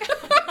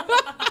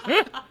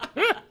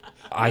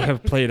 I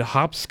have played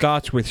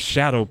hopscotch with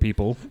shadow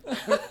people.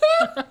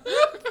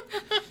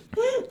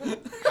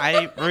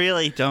 I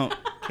really don't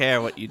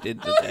care what you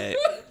did today.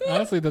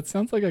 Honestly, that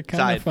sounds like a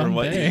kind of fun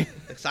day.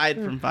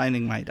 Aside from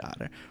finding my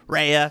daughter.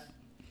 Rhea.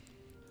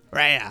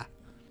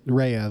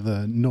 Rhea,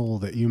 the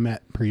gnoll that you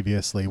met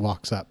previously,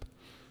 walks up.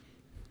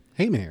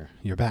 Hey, Mayor,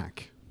 you're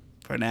back.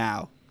 For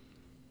now.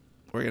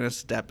 We're going to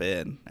step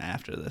in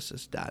after this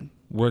is done.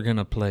 We're going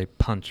to play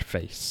punch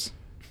face.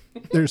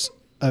 There's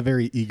a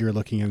very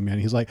eager-looking young man.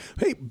 He's like,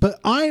 hey, but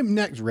I'm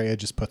next. Rhea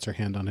just puts her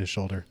hand on his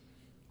shoulder.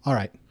 All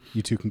right,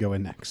 you two can go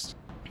in next.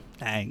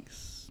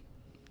 Thanks.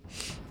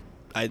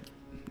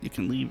 You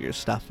can leave your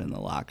stuff in the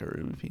locker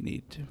room if you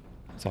need to.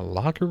 There's a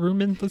locker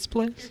room in this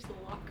place? There's the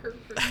locker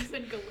rooms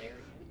in Galarian.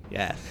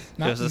 Yes.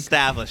 It was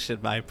established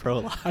in my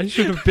prologue. I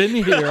should have been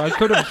here. I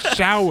could have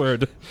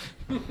showered.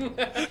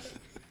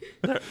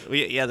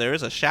 There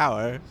is a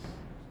shower.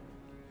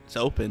 It's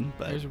open,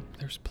 but...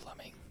 There's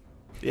plumbing.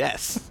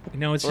 Yes.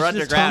 No, it's We're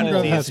just underground.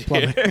 Tongrel It's has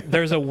plumbing. easier.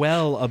 There's a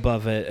well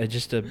above it,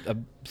 just a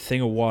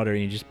thing of water,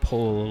 and you just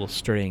pull a little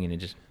string, and it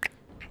just...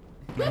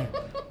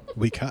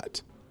 We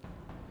cut.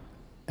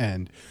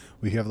 And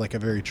we have like a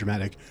very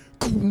dramatic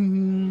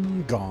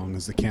gong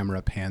as the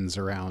camera pans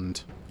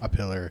around a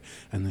pillar,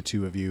 and the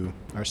two of you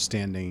are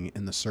standing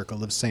in the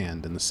circle of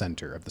sand in the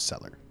center of the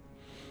cellar.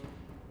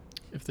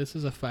 If this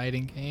is a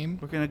fighting game,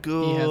 We're going to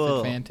go. he has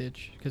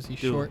advantage because he's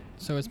Duel. short,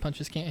 so his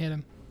punches can't hit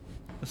him.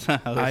 That's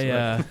not how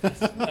this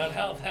works. Not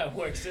how that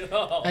works at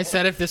all. I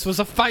said if this was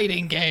a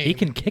fighting game. He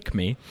can kick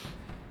me.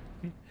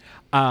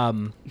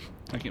 I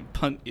can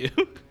punt you.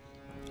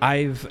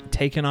 I've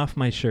taken off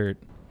my shirt,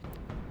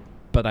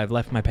 but I've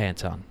left my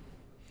pants on.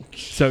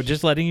 So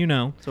just letting you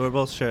know, So we're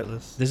both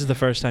shirtless. this is the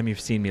first time you've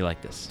seen me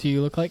like this. Do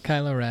you look like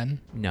Kylo Ren?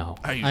 No.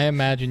 Are you, I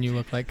imagine you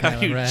look like are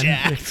Kylo you Ren.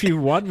 jacked? If you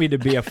want me to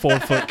be a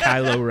 4-foot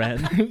Kylo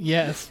Ren,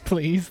 Yes,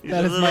 please. He's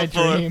That a is my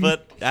little dream.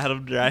 4-foot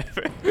Adam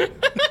Driver.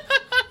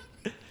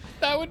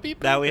 That would be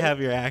perfect. Now we have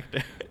your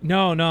actor.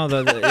 no,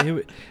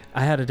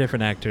 I had a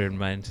different actor in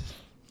mind.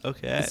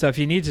 Okay. So if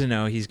you need to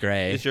know, he's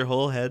gray. Is your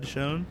whole head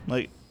shown?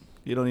 Like,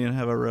 you don't even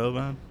have a robe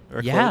on? Or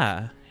a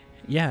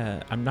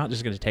Yeah, I'm not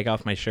just going to take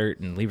off my shirt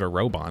and leave a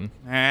robe on. cloak?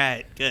 All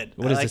right, good.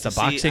 What is this, a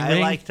boxing I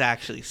ring? like to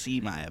actually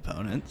see my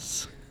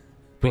opponents.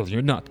 Well,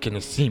 you're not going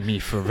to see me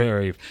for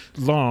very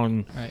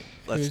long. Right.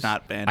 Let's Who's-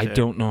 not banter. I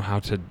don't know how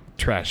to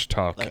trash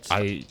talk. Let's-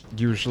 I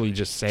usually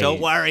just say Don't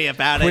worry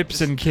about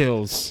quips it. and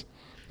kills.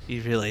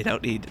 You really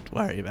don't need to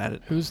worry about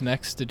it. Who's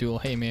next to duel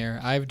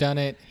Haymir? I've done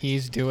it.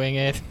 He's doing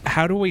it.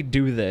 How do we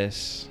do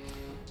this?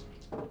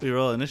 We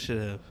roll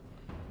initiative.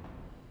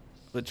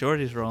 But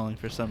Jordy's rolling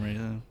for some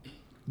reason.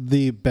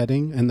 The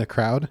betting in the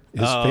crowd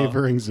is Oh.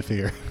 favoring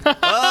Zephyr.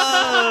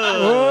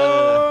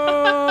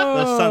 Oh!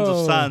 The Sons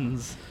of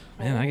Suns.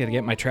 Man, I got to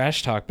get my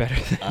trash talk better.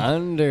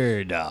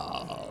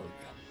 Underdog.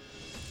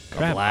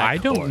 Crap, black I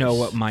don't know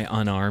horse. what my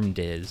unarmed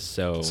is,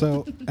 so...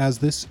 So, as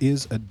this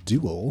is a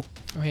duel,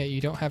 Oh yeah,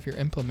 you don't have your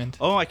implement.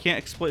 Oh, I can't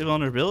exploit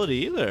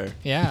vulnerability either.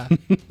 Yeah,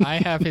 I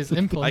have his I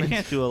implement.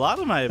 can't do a lot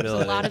of my There's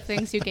ability. a lot of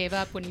things you gave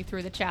up when you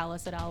threw the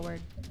chalice at Alward.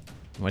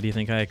 What do you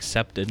think I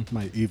accepted?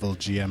 my evil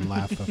GM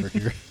laugh over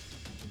here.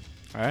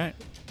 All right.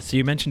 So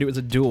you mentioned it was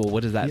a duel.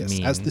 What does that Yes,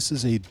 mean? as this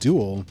is a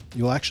duel,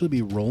 you'll actually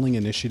be rolling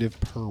initiative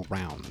per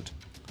round.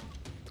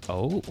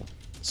 Oh.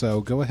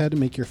 So go ahead and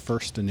make your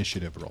first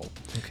initiative roll.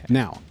 Okay.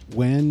 Now,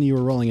 when you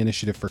are rolling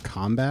initiative for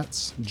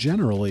combats,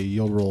 generally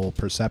you'll roll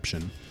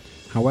perception.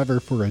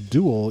 However, for a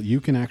duel, you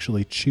can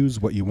actually choose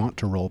what you want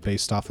to roll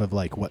based off of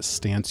like what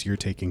stance you're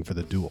taking for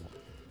the duel.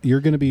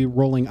 You're going to be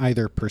rolling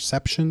either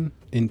perception,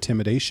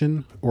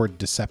 intimidation, or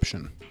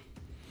deception.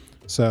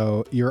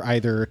 So you're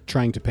either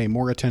trying to pay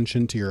more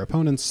attention to your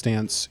opponent's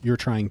stance, you're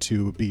trying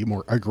to be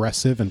more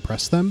aggressive and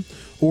press them,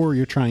 or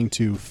you're trying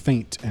to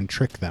feint and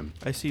trick them.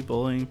 I see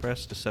bullying,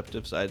 press,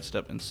 deceptive,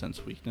 sidestep, and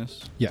sense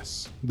weakness.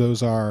 Yes,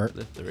 those are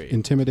The 3.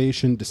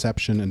 intimidation,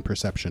 deception, and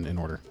perception in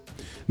order.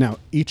 Now,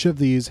 each of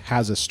these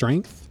has a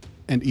strength,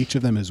 and each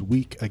of them is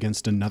weak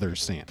against another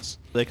stance.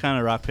 They kind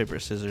of rock, paper,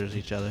 scissors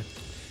each other.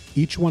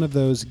 Each one of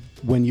those,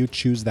 when you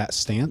choose that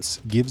stance,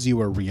 gives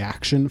you a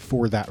reaction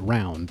for that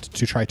round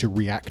to try to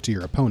react to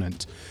your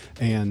opponent.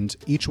 And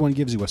each one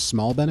gives you a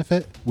small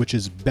benefit, which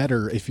is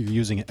better if you're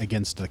using it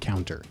against the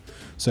counter.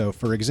 So,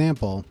 for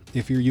example,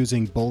 if you're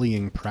using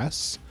bullying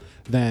press,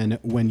 then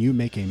when you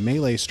make a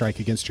melee strike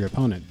against your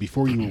opponent,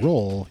 before you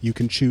roll, you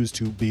can choose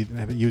to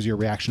use your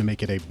reaction to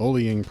make it a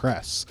bullying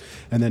press.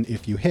 And then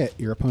if you hit,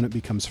 your opponent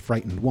becomes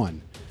frightened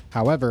 1.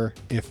 However,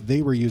 if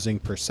they were using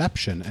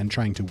perception and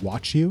trying to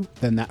watch you,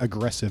 then that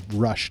aggressive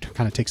rush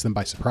kind of takes them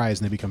by surprise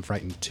and they become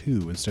frightened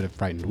 2 instead of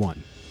frightened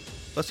 1.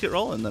 Let's get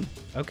rolling then.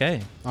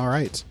 Okay. All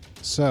right.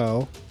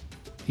 So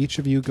each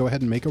of you go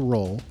ahead and make a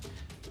roll.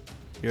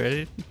 You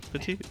ready,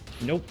 Petite?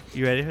 Nope.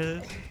 You ready for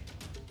this?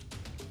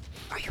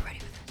 Are you ready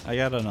for this? I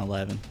got an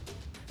 11.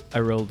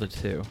 I rolled a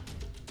 2.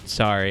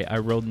 Sorry, I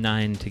rolled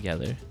 9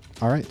 together.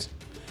 All right.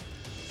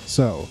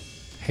 So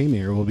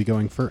Hamir will be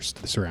going first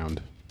this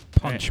round.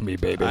 Punch me,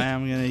 baby. I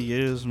am going to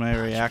use my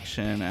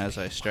reaction as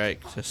I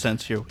strike to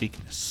sense your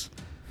weakness.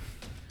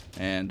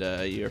 And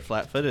you're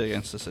flat-footed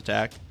against this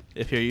attack.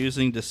 If you're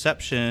using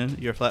deception,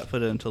 you're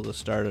flat-footed until the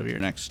start of your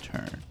next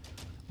turn.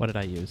 What did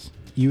I use?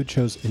 You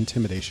chose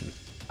intimidation.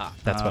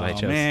 That's what I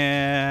chose.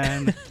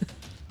 Man.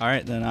 All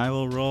right, then I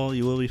will roll.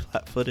 You will be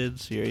flat-footed,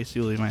 so your AC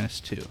will be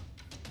 -2.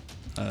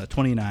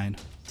 29.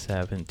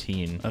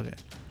 17. Okay.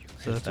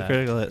 So that's a that.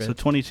 critical hit. So Crit.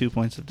 22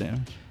 points of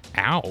damage.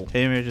 Ow.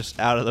 Hamir just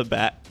out of the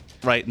bat,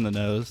 right in the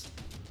nose.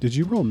 Did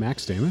you roll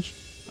max damage?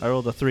 I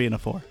rolled a 3 and a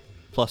 4.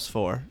 Plus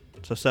 4.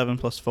 So 7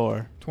 plus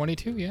 4.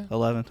 22, yeah.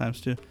 11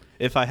 times 2.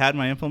 If I had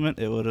my implement,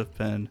 it would have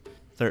been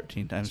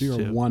 13 times So you're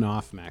 2. 1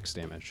 off max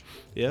damage.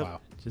 Yep.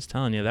 Wow. Just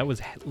telling you, that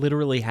was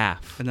literally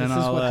half. And then This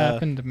is I'll, what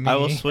happened to I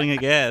will me. swing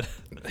again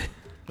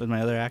with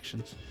my other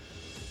actions.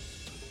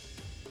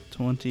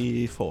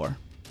 24.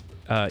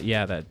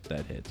 Yeah, that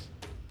hits.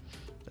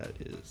 That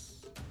is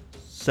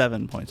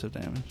 7 points of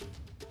damage.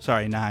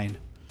 Sorry, 9.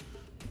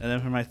 And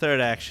then for my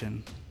third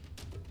action,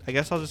 I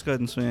guess I'll just go ahead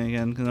and swing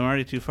again because I'm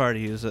already too far to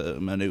use a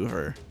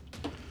maneuver.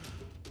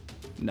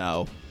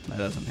 No, that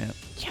doesn't hit.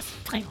 Yes,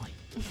 finally.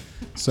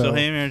 So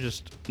Hamir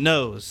just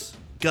nose,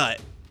 gut,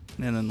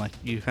 and then like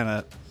you kind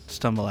of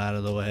stumble out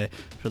of the way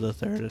for the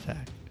third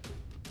attack.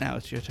 Now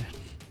it's your turn.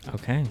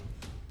 Okay.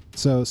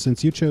 So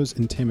since you chose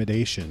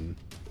intimidation,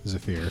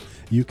 Zephyr,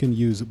 you can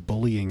use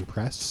bullying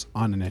press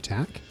on an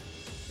attack,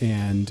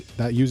 and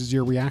that uses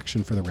your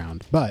reaction for the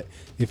round. But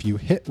if you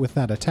hit with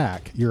that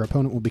attack, your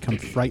opponent will become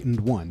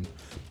frightened 1.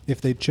 If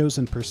they'd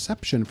chosen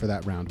perception for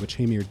that round, which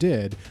Hamir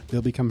did,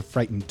 they'll become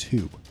frightened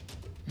 2.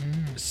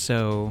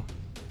 So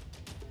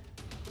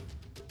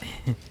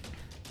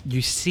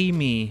you see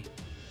me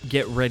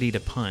get ready to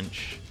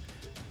punch,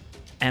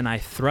 and I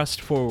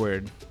thrust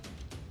forward,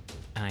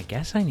 and I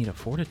guess I need a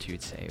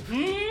fortitude save.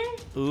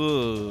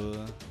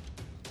 Ooh.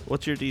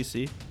 What's your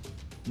DC?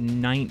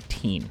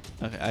 19.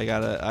 Okay,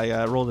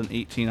 I rolled an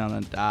 18 on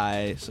a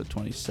die, so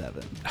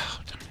 27. Oh,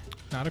 darn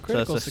Not a So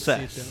critical that's a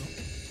succeed,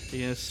 success.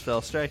 You gonna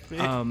spell strike me?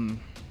 it.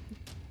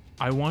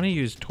 I want to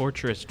use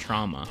torturous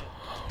trauma.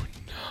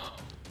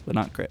 But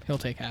not crit. He'll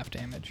take half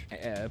damage.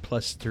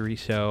 Plus 3,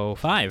 so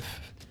 5.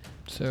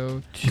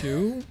 So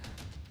 2.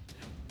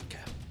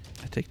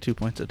 I take 2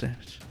 points of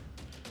damage.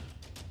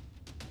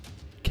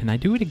 Can I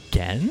do it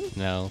again?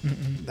 No.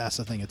 That's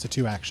the thing. It's a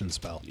 2-action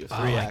spell. You have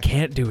Oh, 3 I actions.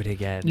 can't do it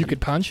again. You could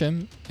punch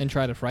him and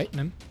try to frighten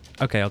him.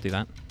 Okay, I'll do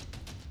that.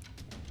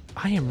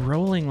 I am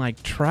rolling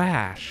like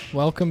trash.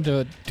 Welcome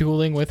to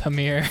dueling with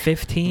Hamir.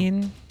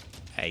 15.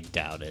 I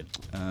doubt it.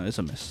 It's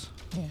a miss.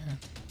 Yeah.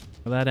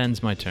 Well, that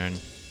ends my turn.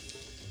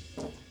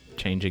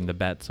 Changing the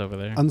bets over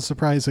there.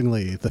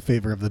 Unsurprisingly, the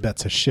favor of the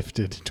bets has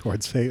shifted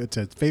towards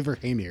to favor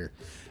Hamir.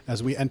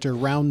 As we enter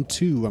round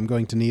 2, I'm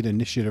going to need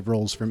initiative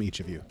rolls from each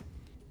of you.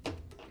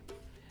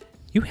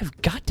 You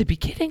have got to be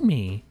kidding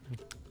me.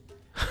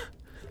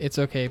 It's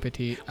okay,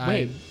 Petite.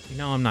 Wait,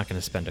 no, I'm not going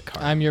to spend a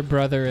card. I'm your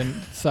brother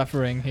in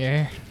suffering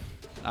here.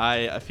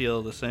 I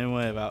feel the same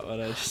way about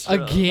what I just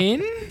rolled.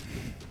 Again?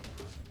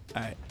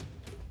 Alright.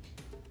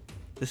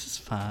 This is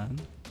fun.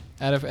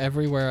 Out of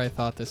everywhere I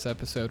thought this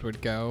episode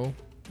would go,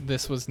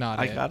 this was not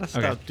I it. gotta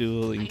stop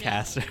dueling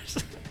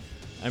casters.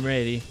 I'm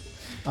ready.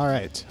 All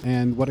right.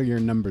 And what are your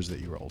numbers that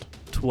you rolled?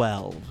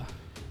 12.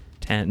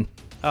 10.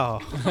 Oh.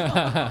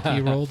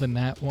 He rolled a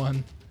nat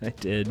 1. I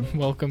did.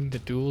 Welcome to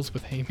Duels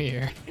with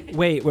Hamir.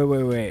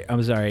 Wait.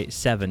 I'm sorry.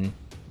 7.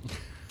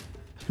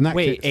 In that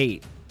Wait,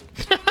 case-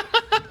 8.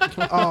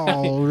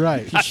 All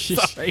right.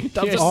 Sorry,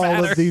 doesn't All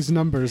matter. of these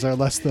numbers are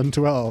less than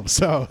 12.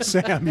 So,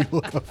 Sam, you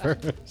will go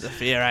first.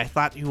 Zephyr, I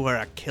thought you were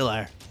a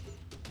killer.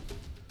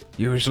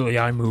 Usually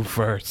I move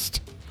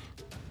first.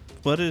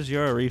 What is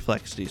your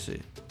reflex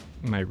DC?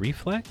 My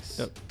reflex?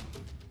 Yep.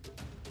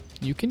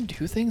 You can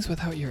do things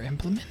without your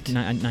implement?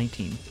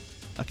 19.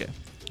 Okay.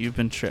 You've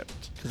been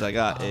tripped because I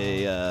got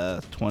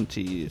a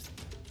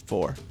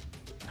 24.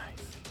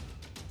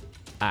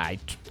 I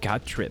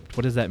got tripped.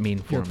 What does that mean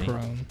for You're me?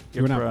 prone.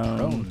 You're not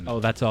prone. Oh,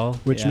 that's all?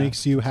 Which Yeah.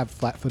 makes you have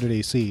flat-footed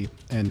AC,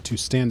 and to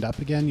stand up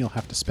again, you'll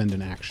have to spend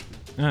an action.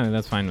 Oh,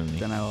 that's fine with me.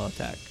 Then I will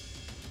attack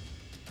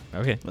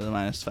Okay. with a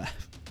 -5.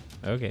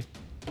 Okay.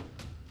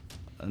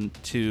 And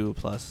 2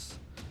 plus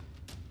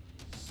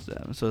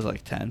 7, so it's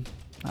like 10.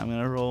 I'm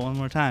gonna roll one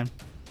more time.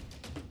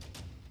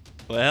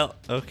 Well,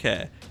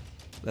 okay.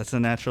 That's a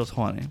natural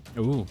 20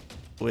 Ooh.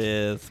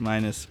 with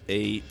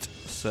 -8,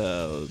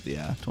 so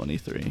yeah,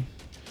 23.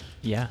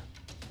 Yeah.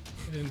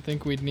 I didn't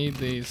think we'd need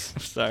these.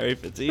 Sorry,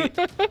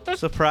 Fitzy.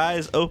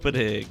 Surprise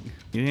opening.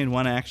 You need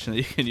one action that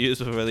you can use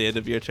before the end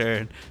of your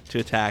turn to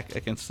attack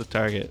against the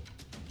target.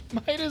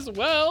 Might as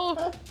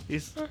well.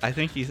 I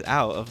think he's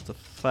out of the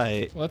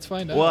fight. Let's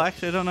find out. Well,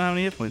 actually, I don't know how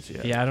many hit points you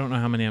have. Yeah, I don't know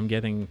how many I'm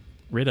getting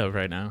rid of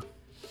right now.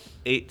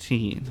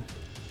 18.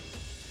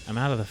 I'm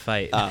out of the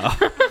fight. Oh.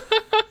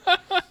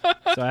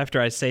 So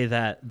after I say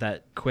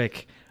that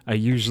quick, I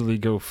usually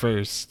go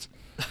first.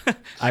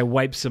 I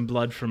wipe some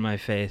blood from my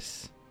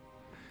face.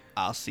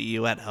 I'll see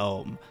you at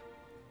home.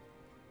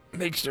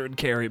 Make sure and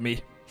carry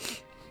me.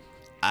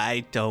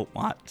 I don't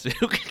want to.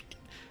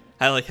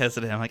 I like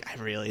hesitate. I'm like,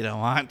 I really don't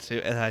want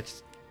to. And I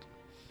just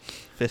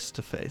fist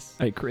to face.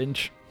 I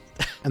cringe.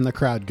 And the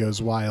crowd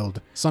goes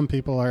wild. Some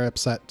people are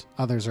upset,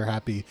 others are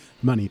happy.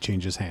 Money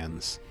changes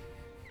hands.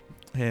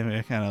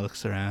 Hamir kind of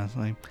looks around.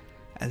 Like,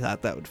 I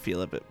thought that would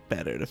feel a bit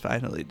better to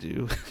finally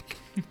do.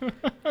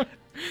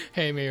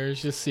 Hamir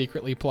is just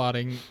secretly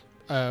plotting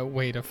a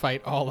way to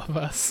fight all of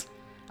us.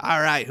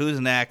 All right, who's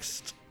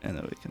next? And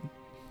then we can.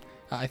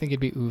 I think it'd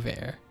be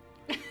Uver.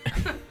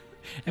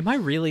 Am I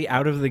really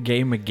out of the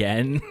game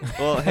again?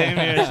 Well,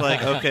 Hamir's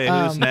like, okay,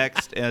 who's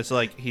next? And it's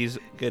like he's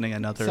getting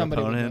another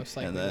Somebody would opponent. most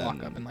likely And then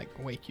walk up and like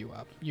wake you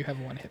up. You have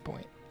 1 hit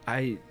point.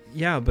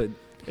 Yeah, but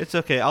it's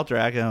okay. I'll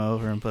drag him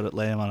over and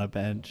lay him on a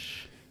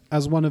bench.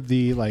 As one of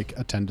the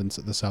attendants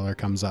at the cellar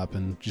comes up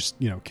and just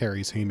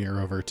carries Hamir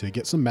over to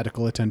get some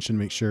medical attention,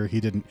 make sure he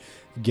didn't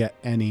get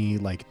any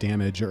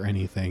damage or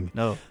anything.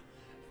 No.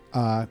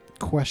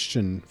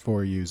 Question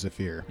for you,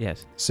 Zephyr.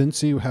 yes.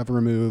 Since you have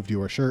removed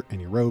your shirt and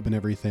your robe and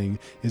everything,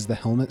 is the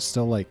helmet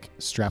still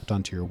strapped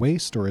onto your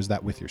waist, or is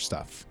that with your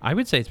stuff? I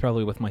would say it's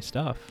probably with my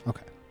stuff.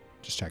 Okay,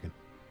 just checking.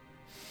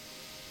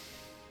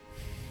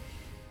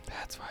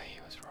 That's why he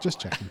was wrong. Just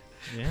checking.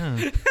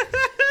 Yeah.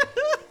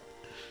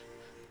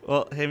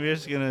 Well,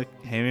 Hamir's gonna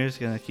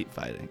keep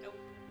fighting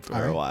for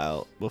All a right.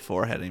 while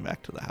before heading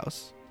back to the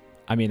house.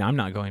 I mean, I'm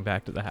not going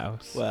back to the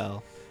house.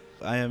 Well,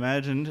 I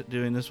imagined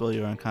doing this while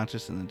you were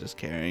unconscious and then just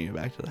carrying you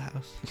back to the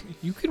house.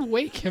 You could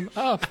wake him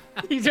up.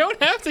 You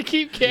don't have to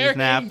keep He's carrying.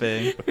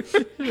 napping.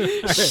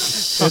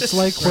 It's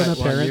like when a Right,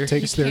 parent Wonder.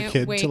 takes You their can't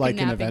kid wake to a an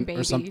napping event or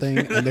baby. something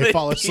and they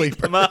fall asleep.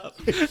 Keep him up.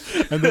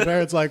 And the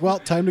parent's like, well,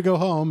 time to go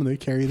home. And they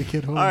carry the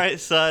kid home. All right,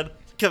 son,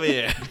 come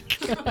here.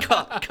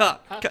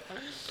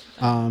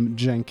 Come.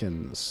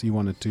 Jenkins, you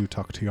wanted to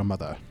talk to your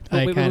mother.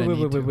 I wait, kinda wait,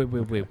 need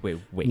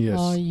to. wait. Yes.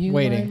 Are you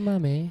Waiting. my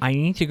mummy? I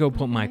need to go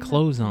put my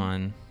clothes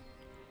on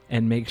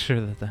and make sure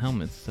that the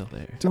helmet's still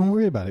there. Don't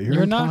worry about it.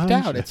 You're knocked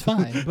out. unconscious. It's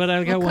fine. But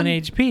I got We'll 1 come-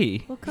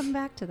 HP. We'll come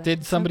back to that.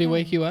 Did somebody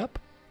wake you up?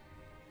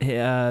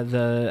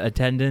 The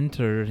attendant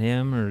or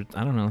him or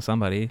I don't know,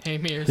 somebody.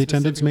 Hamir. The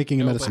attendant's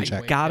making a medicine nobody check.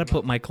 waked Gotta him put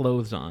up. my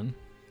clothes on.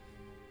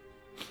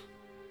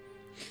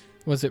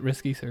 Was it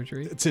risky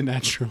surgery? It's a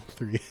natural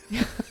 3.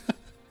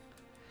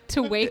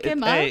 To wake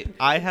him Hey, up?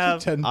 I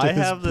have Tend to I his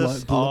have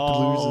this blood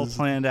all loses.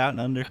 planned out and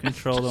under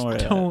control. Don't worry.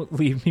 about it. Don't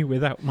leave me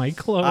without my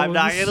clothes. I'm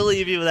not gonna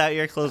leave you without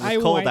your clothes. It's I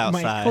cold wipe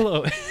outside. my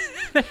clothes.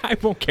 I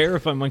won't care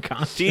if I'm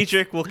unconscious.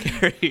 Diedrich will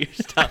carry your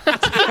stuff.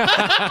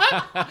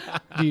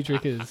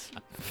 Diedrich is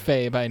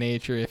fey by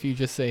nature. If you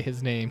just say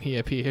his name, he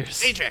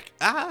appears. Diedrich.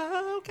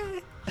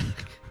 Okay.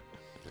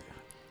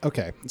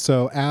 Okay,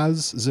 so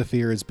as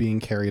Zephyr is being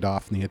carried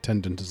off and the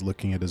attendant is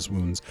looking at his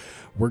wounds,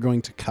 we're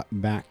going to cut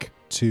back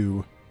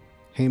to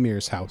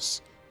Hamir's house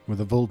where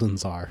the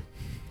Voldens are.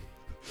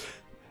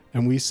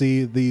 And we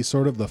see the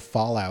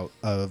fallout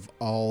of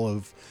all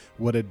of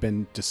what had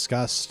been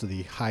discussed,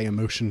 the high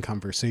emotion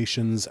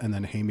conversations, and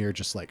then Hamir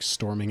just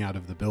storming out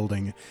of the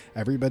building.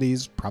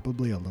 Everybody's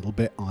probably a little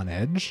bit on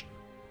edge.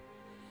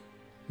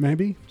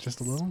 Maybe?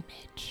 Just a little?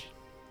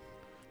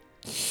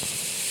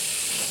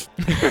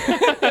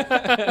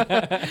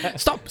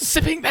 Stop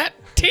sipping that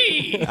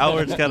tea!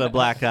 Howard's got a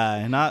black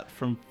eye, not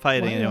from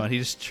fighting anyone. He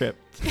just tripped.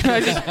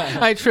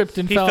 I tripped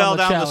and He fell, fell on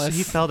the down chalice.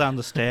 he fell down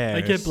the stairs.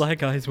 I get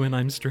black eyes when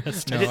I'm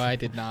stressed. No, I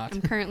did not.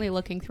 I'm currently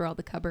looking through all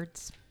the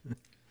cupboards.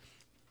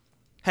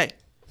 Hey,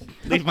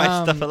 leave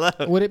my stuff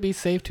alone. Would it be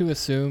safe to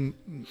assume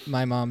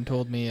my mom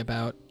told me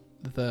about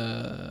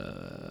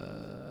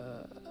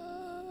the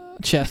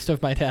chest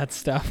of my dad's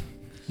stuff?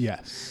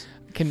 Yes.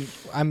 Can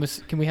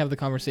we have the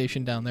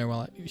conversation down there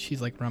while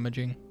she's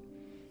rummaging?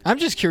 I'm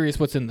just curious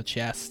what's in the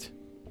chest.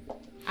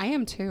 I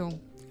am too.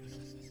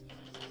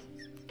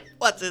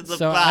 What's in the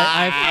So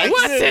box?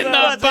 what's in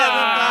the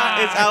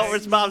box? It's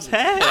Outward's mom's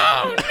head.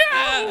 Oh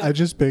no! I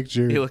just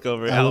pictured. You look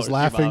over at I was Outward, your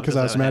laughing mom because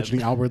does I was have a head.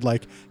 imagining Outward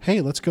like,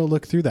 "Hey, let's go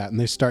look through that," and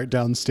they start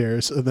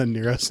downstairs, and then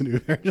Neros and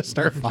Uber just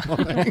start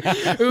following.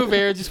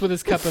 Uber just with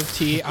his cup of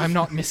tea. I'm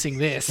not missing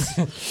this.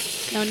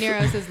 No,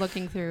 Neros is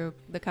looking through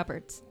the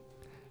cupboards.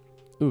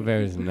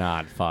 Uver is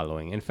not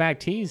following. In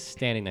fact, he's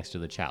standing next to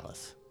the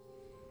chalice.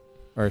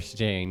 Or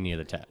staying near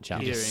the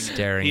chalice.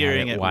 Staring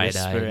Hearing at it it wide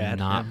whisper eyed, at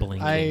not him.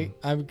 blinking.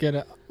 I'm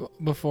gonna,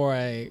 before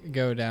I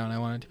go down, I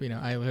wanted to be,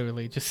 I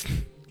literally just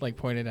like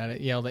pointed at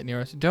it, yelled at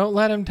Neros, "Don't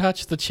let him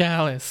touch the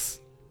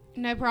chalice."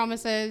 No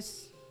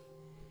promises.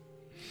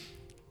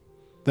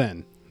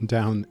 Then,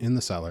 down in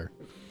the cellar,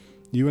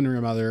 you and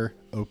your mother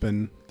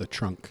open the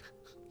trunk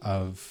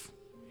of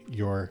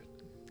your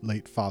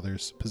late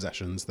father's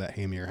possessions that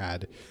Hamir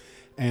had,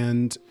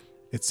 and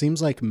it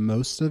seems like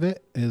most of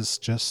it is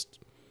just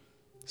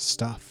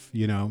stuff,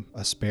 you know,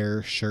 a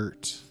spare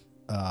shirt,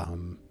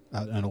 an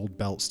old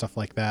belt, stuff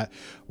like that,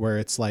 where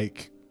it's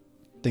like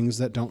things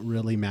that don't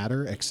really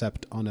matter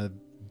except on a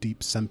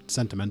deep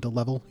sentimental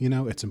level. You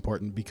know, it's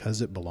important because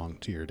it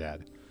belonged to your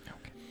dad.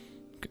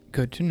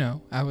 Good to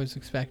know. I was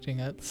expecting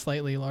a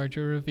slightly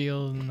larger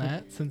reveal than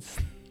that, since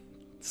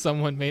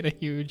someone made a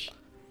huge.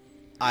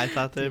 I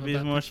thought there'd be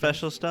About more the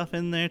special stuff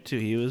in there too.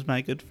 He was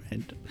my good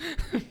friend.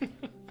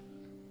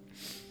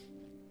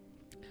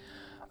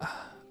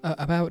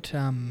 About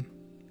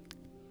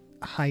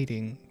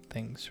hiding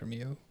things from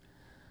you.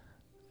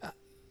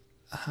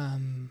 I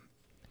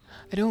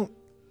don't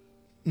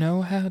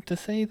know how to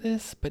say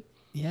this, but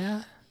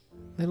yeah,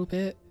 a little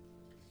bit,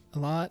 a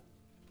lot,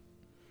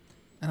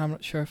 and I'm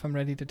not sure if I'm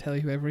ready to tell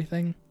you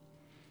everything.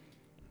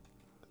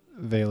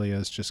 Valia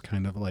is just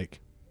kind of like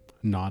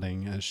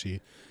nodding as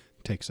she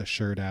takes a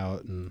shirt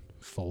out and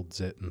folds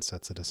it and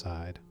sets it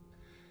aside.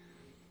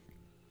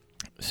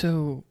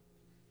 So,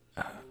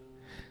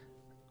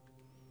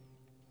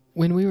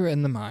 when we were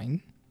in the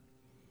mine,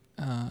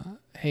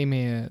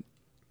 Hamir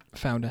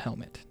found a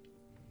helmet.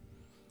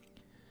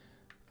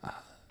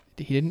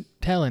 He didn't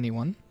tell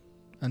anyone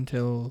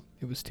until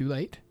it was too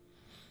late.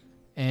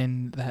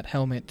 And that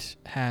helmet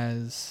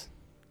has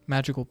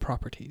magical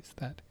properties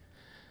that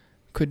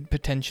could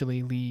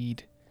potentially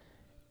lead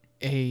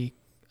a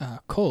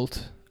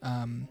cult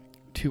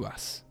to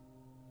us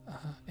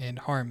and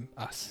harm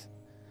us.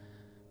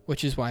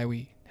 Which is why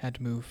we had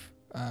to move,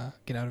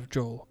 get out of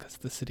Joel, because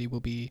the city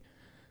will be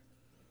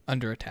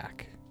under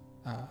attack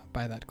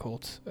by that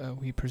cult,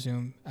 we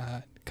presume,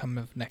 come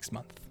of next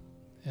month,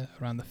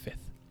 around the 5th.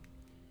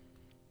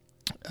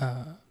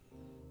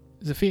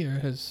 Zephyr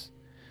has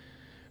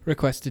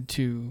requested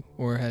to,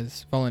 or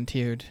has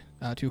volunteered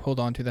to hold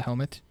on to the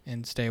helmet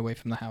and stay away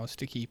from the house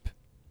to keep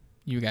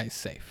you guys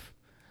safe.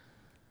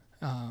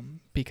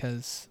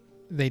 Because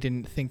they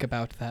didn't think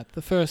about that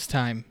the first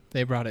time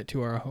they brought it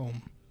to our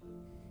home.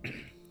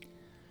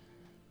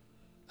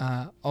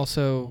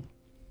 Also,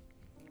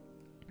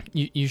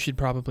 you should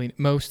probably,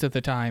 most of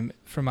the time,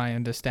 from my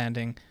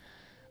understanding,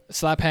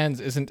 Slap Hands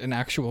isn't an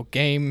actual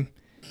game.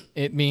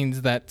 It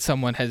means that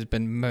someone has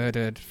been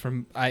murdered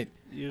from,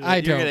 You're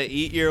gonna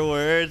eat your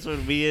words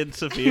when me and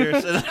Saphir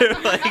sit there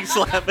playing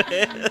Slap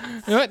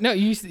Hands. You know what? No,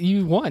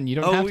 you won. You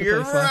don't have to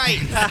you're play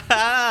Slap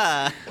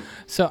Hands. right.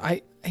 So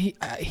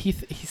he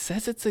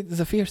says it's a,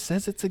 Zephyr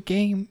says it's a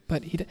game,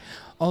 but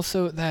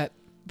also that,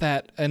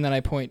 and then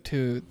I point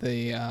to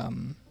the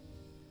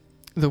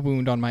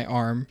wound on my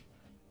arm.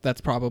 That's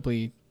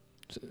probably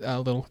a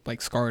little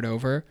like scarred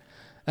over.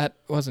 That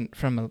wasn't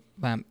from a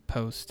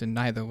lamppost, and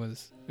neither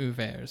was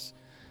Uver's.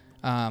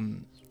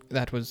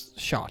 That was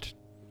shot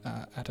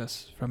at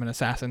us from an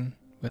assassin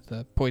with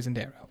a poisoned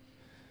arrow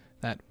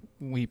that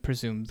we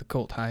presume the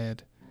cult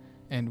hired,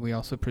 and we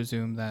also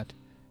presume that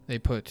they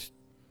put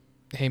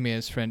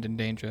Hamir's friend in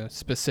danger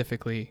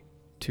specifically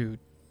to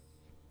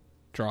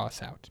draw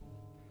us out.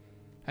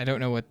 I don't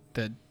know what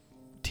the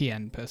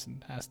TN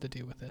person has to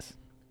do with this.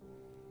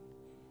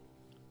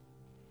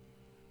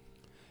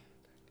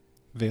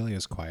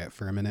 Valia's quiet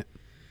for a minute.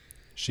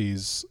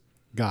 She's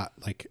got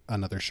like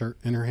another shirt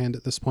in her hand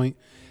at this point,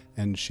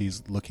 and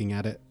she's looking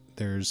at it.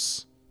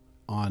 There's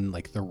on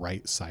like the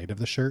right side of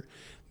the shirt,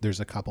 there's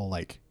a couple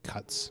like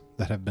cuts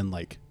that have been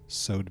like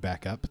sewed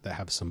back up that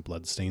have some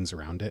blood stains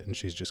around it, and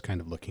she's just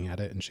kind of looking at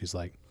it, and she's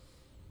like,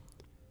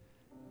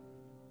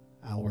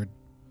 Alward,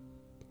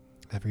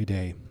 every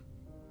day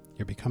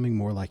you're becoming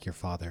more like your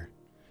father,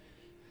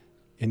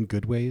 in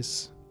good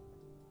ways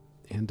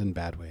and in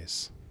bad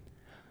ways.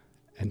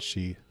 And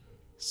she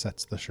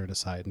sets the shirt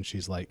aside and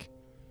she's like,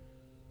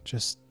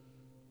 just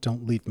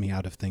don't leave me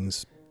out of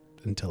things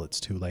until it's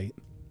too late.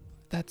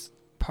 That's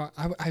part.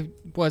 I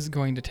was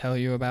going to tell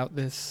you about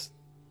this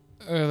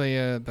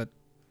earlier, but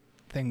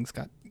things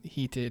got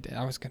heated.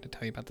 I was going to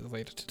tell you about this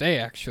later today,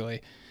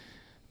 actually.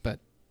 But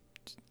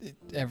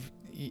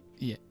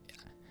yeah.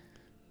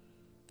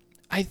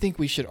 I think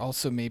we should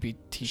also maybe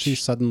teach. She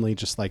suddenly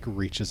just like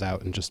reaches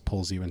out and just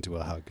pulls you into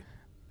a hug.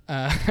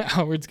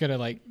 Howard's gonna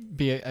like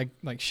be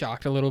like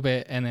shocked a little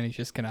bit, and then he's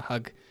just gonna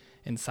hug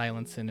in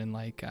silence and in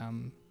like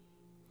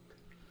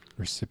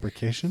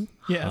Reciprocation?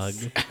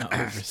 Yes.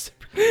 Hug.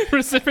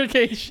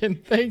 Reciprocation.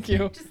 Thank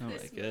you. Oh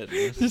my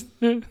goodness.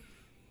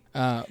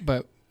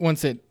 But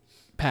once it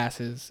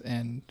passes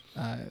and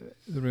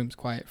the room's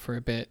quiet for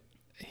a bit,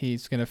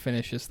 he's gonna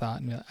finish his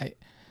thought and be like,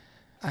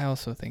 I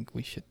also think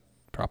we should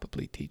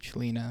probably teach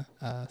Lena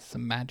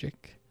some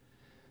magic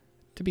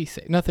to be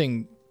safe.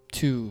 Nothing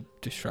too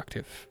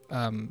destructive,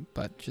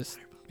 but just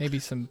maybe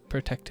some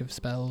protective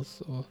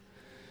spells or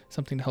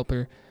something to help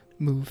her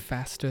move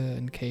faster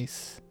in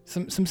case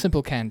some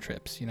simple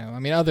cantrips. I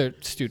mean, other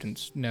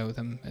students know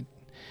them,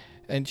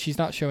 and she's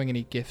not showing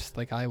any gifts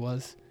like I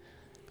was.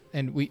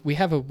 And we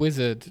have a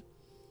wizard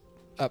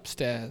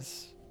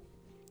upstairs.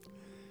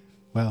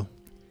 Well,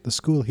 the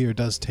school here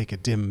does take a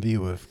dim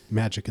view of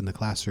magic in the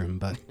classroom,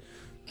 but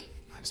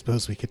I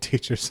suppose we could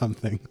teach her some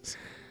things.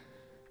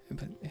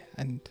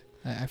 And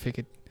I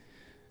figured,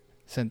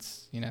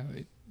 since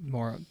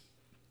more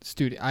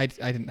student, I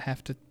didn't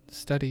have to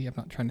study. I'm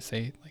not trying to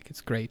say like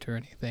it's great or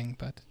anything,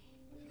 but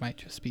it might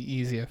just be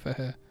easier for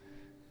her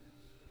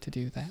to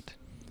do that.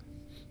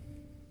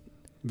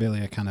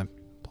 Velia kind of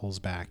pulls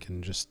back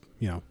and just,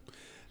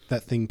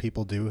 that thing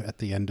people do at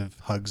the end of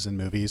hugs in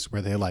movies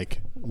where they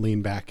like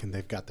lean back and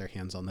they've got their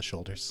hands on the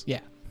shoulders. Yeah.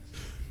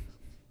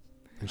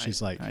 And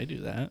she's like, I do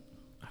that.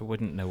 I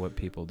wouldn't know what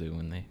people do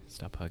when they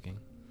stop hugging.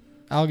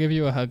 I'll give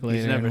you a hug He's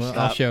later. never And stopped.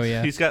 I'll show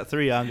you. He's got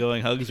 3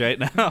 ongoing hugs right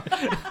now.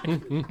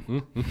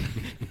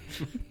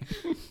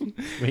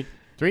 Wait,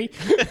 3?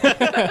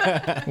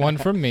 One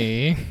from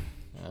me.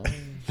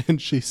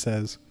 and she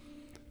says,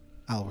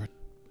 Albert,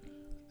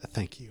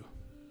 thank you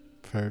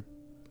for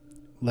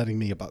letting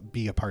me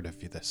be a part of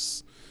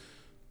this,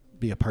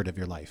 be a part of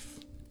your life.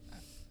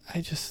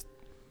 I just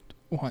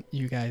want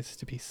you guys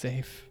to be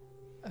safe.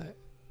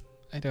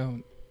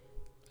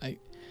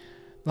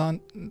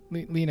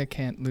 Lena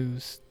can't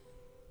lose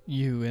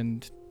you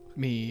and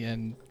me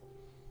and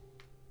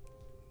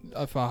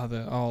a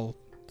father all.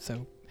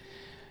 So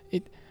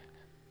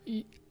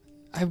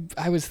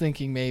I was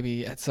thinking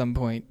maybe at some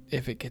point,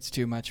 if it gets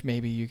too much,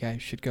 maybe you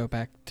guys should go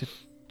back to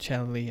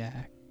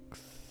Cheliax.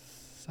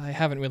 I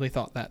haven't really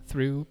thought that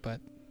through, but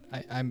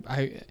I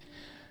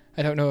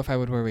don't know if I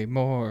would worry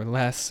more or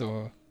less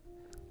or.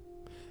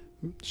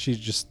 She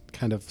just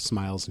kind of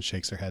smiles and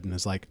shakes her head and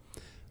is like,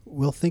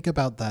 we'll think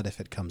about that if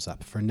it comes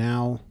up. For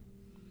now,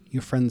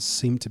 your friends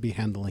seem to be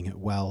handling it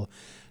well,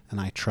 and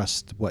I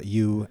trust what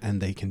you and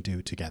they can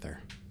do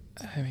together.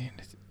 I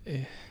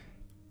mean,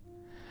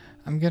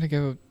 I'm gonna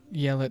go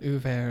yell at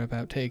Uver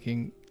about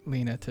taking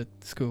Lena to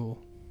school.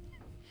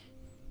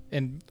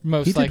 And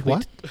most He did likely,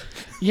 what?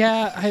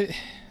 Yeah,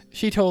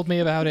 she told me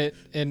about it,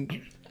 and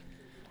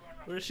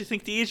Where does she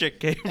think the Egypt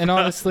came and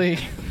honestly,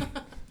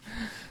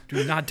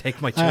 Do not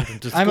take my children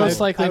to school. I most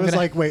likely I was gonna,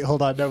 like, wait,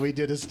 hold on. No, we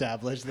did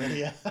establish that,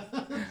 yeah.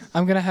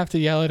 I'm gonna have to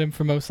yell at him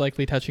for most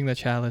likely touching the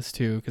chalice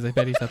too, because I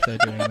bet he's up there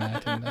doing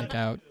that, and I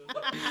doubt.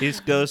 He's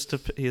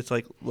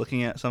like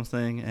looking at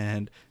something,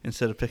 and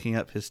instead of picking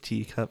up his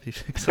teacup, he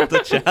picks up the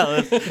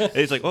chalice. And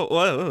he's like,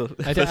 whoa.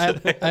 I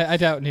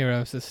doubt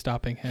Neros is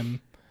stopping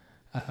him.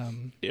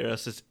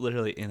 Eros is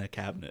literally in a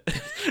cabinet.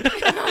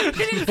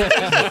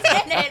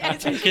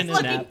 She's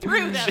looking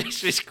through them.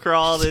 She's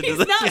crawled into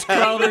the not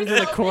crawled into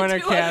the corner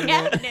into a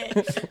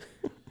cabinet.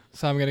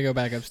 So I'm gonna go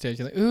back upstairs.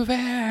 You're like,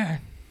 Uver!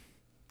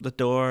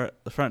 The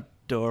front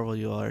door while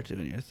you all are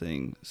doing your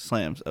thing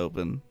slams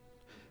open,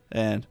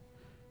 and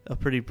a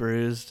pretty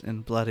bruised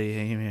and bloody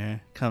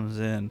Amir comes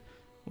in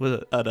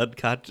with an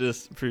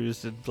unconscious,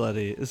 bruised and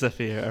bloody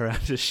Zephyr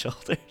around his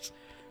shoulders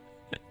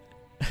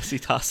as he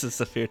tosses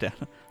Zephyr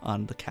down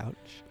on the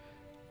couch.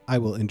 I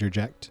will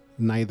interject.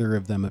 Neither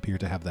of them appear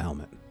to have the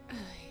helmet.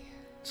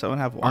 Someone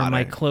have water. Are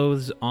my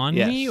clothes on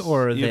me, Yes,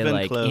 or are you've they been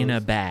like in a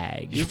clothed.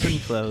 bag? You've been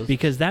clothed.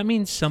 Because that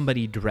means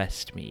somebody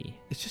dressed me.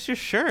 It's just your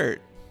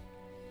shirt.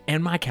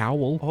 And my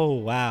cowl. Oh,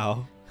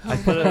 wow. I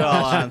put it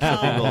all on so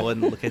people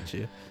wouldn't look at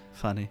you.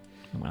 Funny.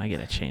 When I get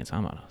a chance,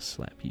 I'm gonna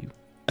slap you.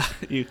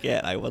 You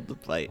can't. I won the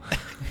fight.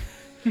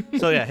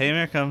 So yeah,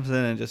 Hamir comes in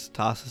and just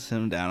tosses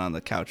him down on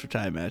the couch, which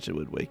I imagine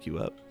would wake you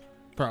up.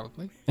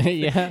 Probably.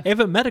 Yeah. If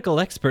a medical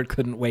expert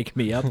couldn't wake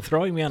me up,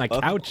 throwing me on a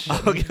couch.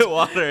 I'll get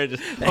water and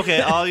just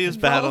okay. I'll use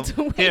battle.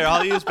 to wake Here,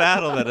 I'll use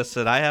battle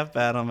medicine. I have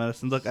battle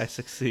medicine. Look, I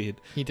succeed.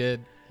 He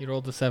did. He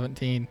rolled a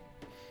 17.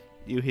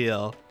 You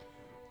heal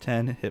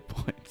 10 hit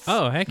points.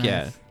 Oh, heck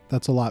yeah. Nice.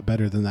 That's a lot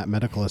better than that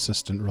medical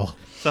assistant roll.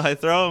 So I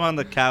throw him on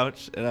the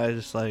couch and I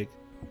just like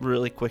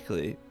really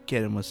quickly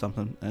get him with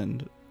something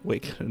and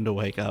wake him to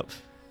wake up.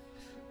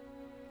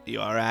 You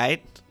all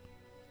right?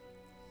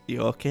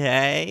 You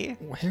okay?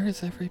 Where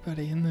is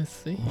everybody in this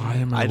scene? Why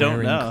am I, I don't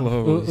wearing know.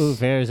 clothes?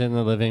 Uver's in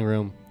the living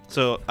room.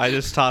 So I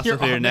just toss You're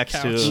him here on the next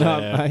to couch. him.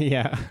 No,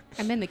 yeah.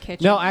 I'm in the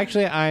kitchen. No,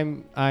 actually,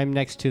 I'm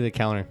next to the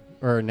counter,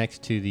 or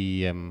next to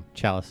the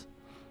chalice.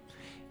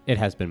 It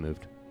has been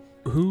moved.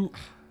 Who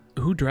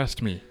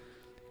dressed me?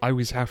 I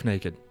was half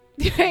naked.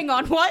 Hang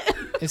on, what?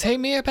 Is Hey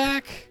Mia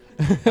back?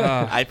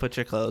 I put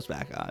your clothes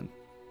back on.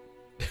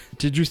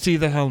 Did you see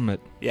the helmet?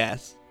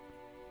 Yes.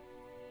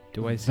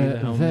 Do I see the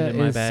helmet in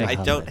my There is bag? I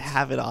a don't helmet.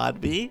 have it on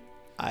me.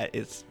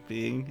 It's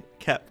being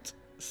kept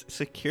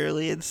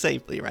securely and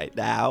safely right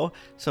now,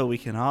 so we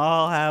can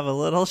all have a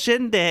little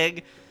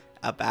shindig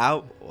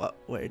about what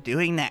we're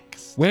doing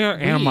next. Where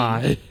am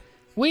I?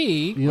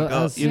 You're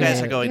at You guys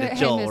the- are going to You're at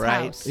Joel, Hami's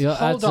right? house. You're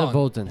Hold at the on.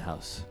 Voden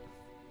house.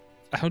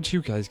 How'd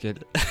you guys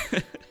get?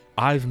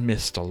 I've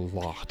missed a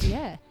lot.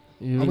 Yeah.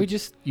 You, Are we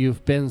just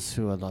You've been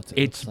through a lot.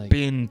 It's like,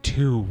 been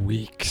 2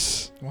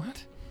 weeks.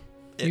 what?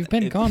 You've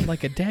been gone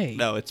like a day.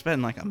 No, it's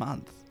been like a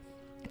month.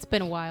 It's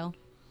been a while.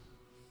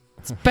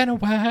 It's been a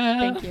while.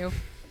 Thank you.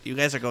 You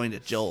guys are going to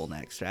Joel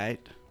next, right?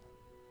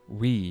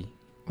 What do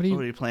Or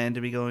you? you plan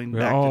to be going We're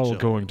back to all Joel?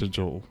 going to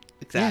Joel.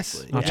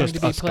 Exactly. Not Yes, just going to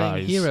be us playing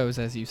guys. heroes,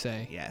 as you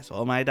say. Yes.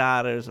 Well, my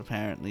daughter's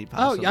apparently Oh,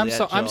 possibly I'm at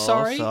so- I'm Joel,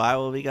 sorry? So I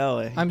will be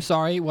going. I'm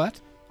sorry.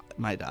 What?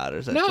 My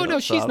daughter's at No, Joel. no, so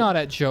she's I'm- not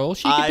at Joel.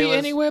 She could I be was-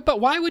 anywhere. But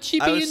why would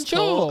she I be was in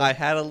told Joel? I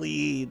had a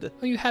lead.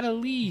 Oh, you had a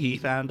He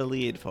lead. found a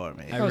lead for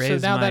me. I Oh, so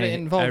raise now that my- it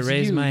involves I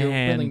raise you, my you're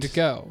willing hand. to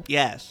go.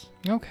 Yes.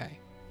 Okay.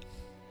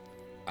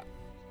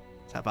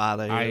 Does that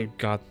bother you? I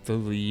got the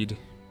lead.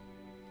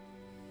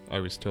 I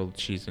was told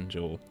she's in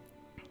Joel.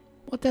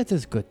 Well, that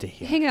is good to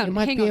hear. Hang on, You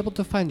might hang be on. able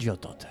to find your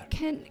daughter.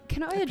 Can I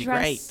That'd be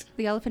address great.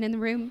 the elephant in the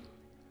room?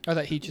 Oh,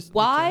 that he just.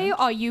 Why returned?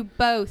 are you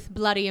both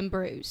bloody and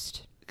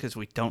bruised? Because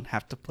we don't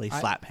have to play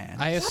slap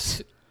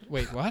hands.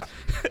 Wait, what?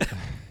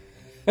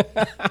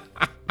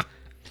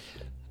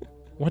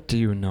 What do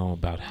you know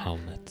about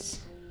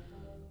helmets?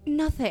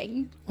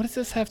 Nothing. What does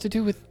this have to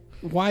do with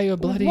why you're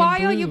bloody? Why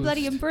and are you bruised?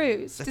 bloody and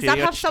bruised? Does Your- that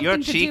have your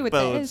something to do with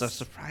cheekbones are this?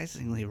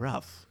 surprisingly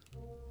rough.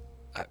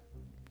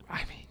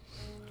 I mean,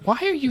 Why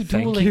are you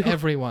Thank dueling you.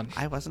 everyone?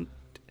 I wasn't.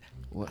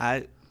 What? I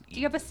Do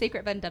you have a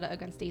secret vendetta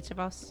against each of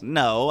us?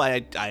 no.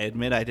 I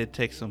admit I did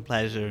take some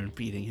pleasure in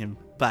beating him,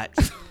 but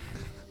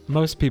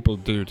most people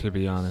do, to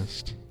be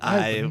honest.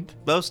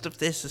 most of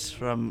this is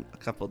from a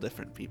couple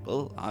different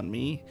people on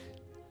me.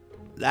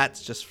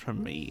 That's just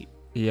from me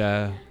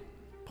Yeah,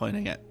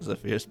 pointing at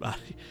Zephyr's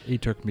body. he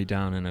took me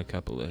down in a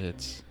couple of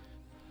hits.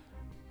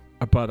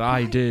 But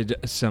I did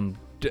some.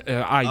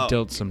 I Oh.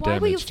 dealt some Why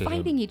were you damage to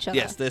fighting him. each other?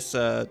 Yes, this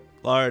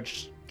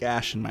large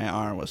gash in my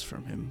arm was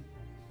from him.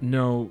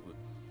 No,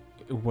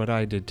 what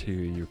I did to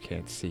you, you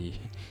can't see.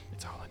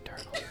 It's all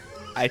internal.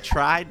 I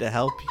tried to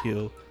help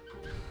you.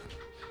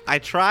 I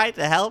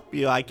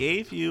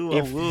gave you a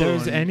If wound.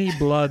 there's any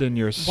blood in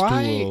your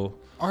Why stool,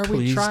 Are we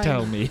please trying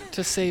tell me.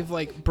 to save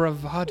like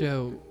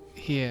bravado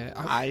here?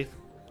 I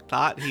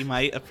thought he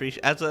might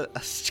appreciate, as a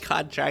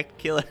contract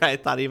killer, I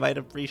thought he might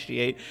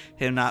appreciate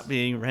him not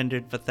being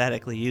rendered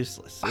pathetically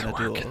useless in I a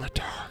duel. work in the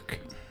dark.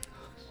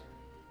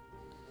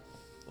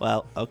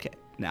 Well, okay.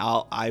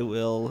 Now I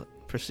will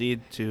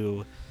proceed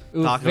to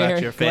Uthver talk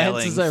about your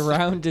glances failings.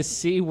 around to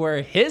see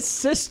where his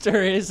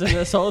sister is in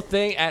this whole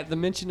thing at the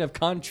mention of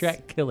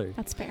contract killer.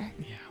 That's fair.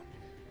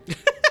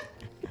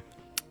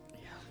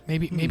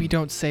 Maybe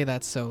don't say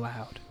that so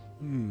loud.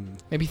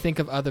 Maybe think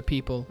of other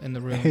people in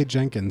the room. Hey,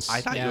 Jenkins.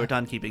 I thought Yeah. you were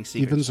done keeping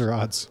secrets. Evens or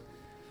odds?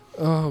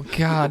 Oh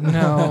God,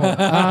 no.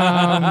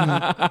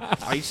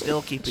 Are you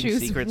still keeping Choose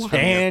secrets one. from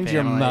And your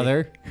your family?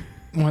 mother.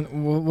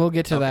 We'll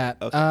get to Okay, that.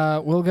 okay.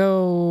 We'll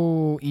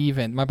go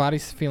even. My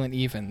body's feeling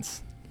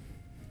evens.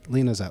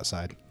 Lena's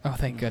outside. Oh,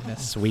 thank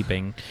goodness.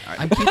 Sweeping.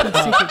 I'm keeping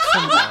secrets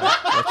from.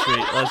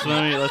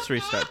 Let's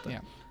restart them. Yeah.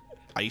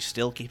 Are you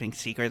still keeping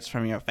secrets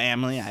from your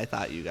family? I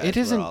thought you guys It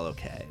were isn't all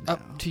okay. now.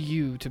 Up to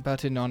you to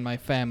button on my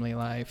family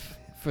life,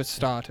 for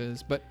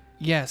starters. But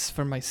yes,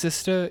 for my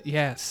sister,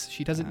 yes.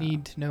 She doesn't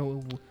need to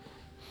know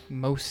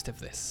most of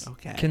this.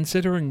 Okay.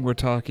 Considering we're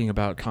talking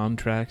about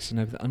contracts and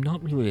everything, I'm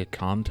not really a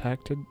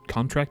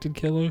contracted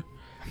killer.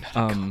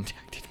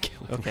 Contacted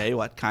killer. Okay,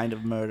 what kind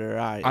of murder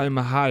are you? I'm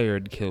a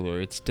hired killer.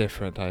 It's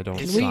different. I don't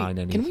sign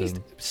Can we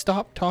anything.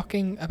 stop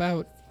talking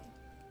about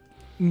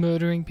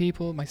murdering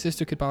people? My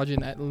sister could barge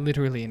in at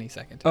literally any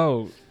second.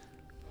 Oh.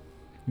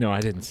 No, I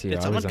didn't see her.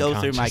 Did I was someone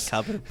go through my unconscious.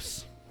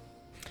 cupboards?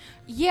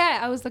 Yeah,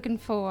 I was looking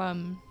for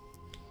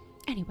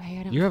Anyway,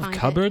 I don't. You have find it.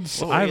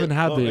 cupboards? What were I you- haven't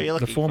had what were you the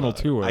looking formal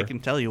for? tour. I can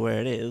tell you where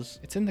it is.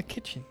 It's in the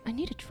kitchen. I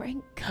need a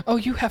drink. Oh,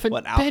 you haven't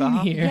What, been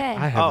alcohol? here. Yeah.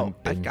 I haven't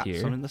I've been got here.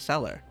 some in the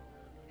cellar.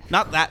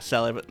 Not that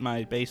cellar, but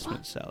my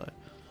basement cellar.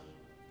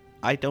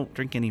 I don't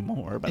drink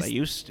anymore, but I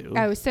used to.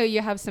 Oh, so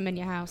you have some in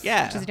your house?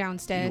 Yeah. Which is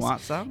downstairs. You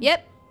want some?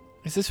 Yep.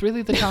 Is this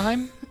really the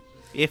time?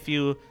 If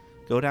you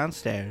go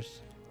downstairs,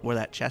 where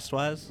that chest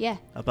was, Yeah.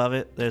 above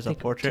it, there's a Think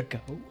portrait to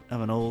go?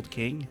 of an old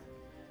king.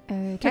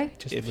 Okay.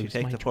 Just If you lose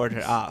take my the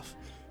portrait choice. off,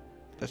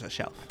 there's a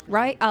shelf.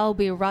 Right. I'll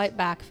be right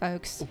back,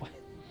 folks.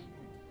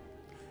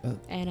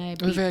 And I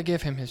beat, Uthver,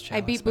 give him his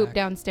chalice I beat Boop back.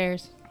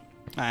 downstairs.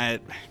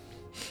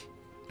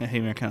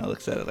 Hemir kind of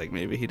looks at it like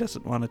maybe he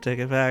doesn't want to take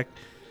it back.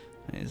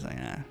 And he's like,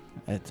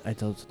 I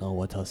don't know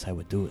what else I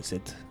would do with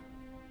it.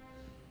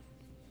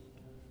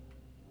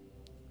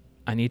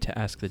 I need to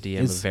ask the DM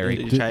a Is- very,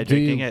 Did you try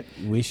drinking you it?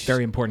 Wish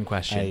very important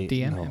question. I,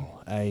 DM no, him.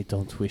 I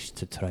don't wish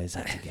to try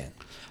that again.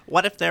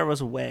 What if there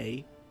was a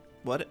way?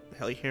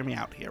 Hell, hear me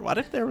out here. What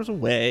if there was a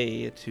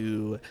way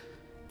to,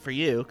 for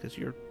you, because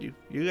you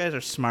guys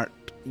are smart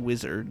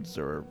wizards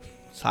or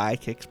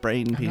psychics,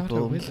 brain I'm people.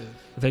 not a wizard.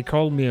 They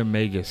called me a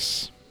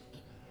magus.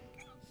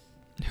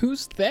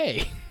 Who's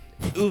they?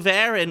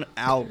 Uver and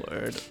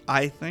Alward.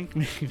 I think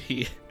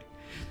maybe.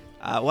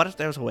 What if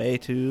there's a way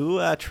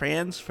to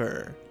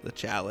transfer the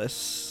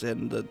chalice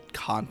and the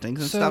hauntings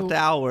and stuff to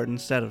Alward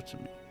instead of to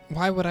me?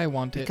 Why would I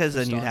want it? Because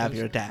then you'd have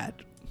your dad.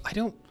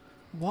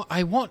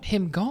 I want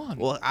him gone.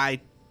 Well,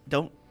 I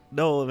don't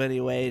know of any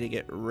way to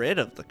get rid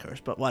of the curse,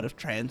 but what if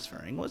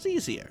transferring was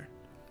easier?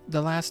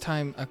 The last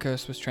time a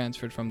curse was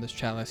transferred from this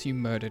chalice, you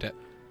murdered it.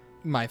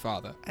 My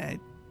father. I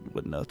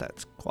wouldn't know if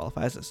that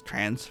qualifies as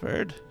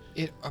transferred.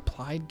 It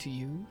applied to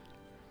you?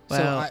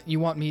 Well, so you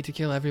want me to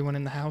kill everyone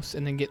in the house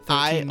and then get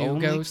 13 new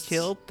ghosts? I only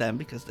killed them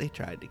because they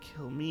tried to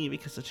kill me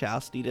because the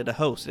chalice needed a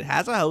host. It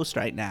has a host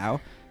right now,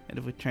 and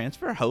if we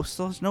transfer a host,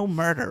 there's no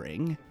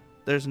murdering.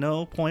 There's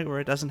no point where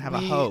it doesn't have a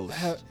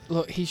host.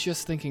 Look, he's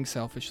just thinking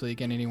selfishly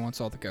again, and he wants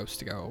all the ghosts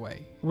to go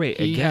away. Wait,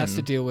 he again? has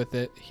to deal with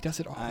it. He does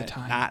it all the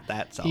time. Not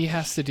that selfish. He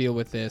has to deal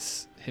with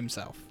this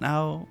himself.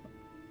 No.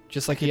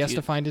 Just like he has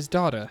to find his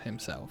daughter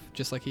himself.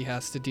 Just like he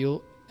has to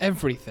deal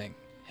everything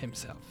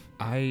himself.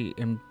 I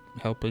am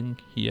helping.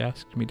 He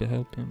asked me to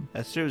help him.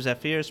 That's true.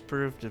 Zephyr's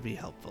proved to be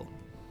helpful.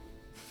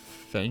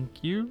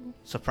 Thank you.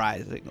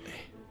 Surprisingly.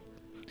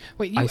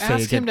 Wait, you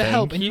asked him to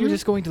help, and you were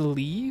just going to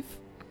leave?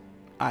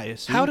 I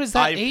assumed. How does that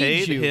I aid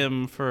paid you?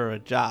 him for a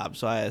job,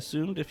 so I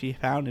assumed if he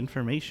found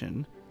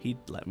information, he'd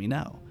let me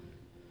know.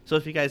 So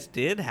if you guys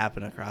did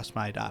happen across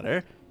my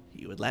daughter,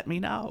 he would let me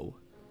know.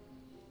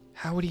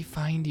 How would he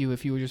find you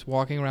if you were just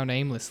walking around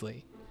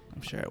aimlessly?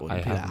 I'm sure it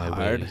wouldn't I be have that my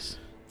hard. ways.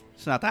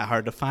 It's not that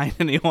hard to find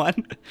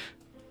anyone.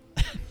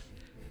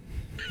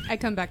 I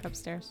come back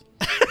upstairs.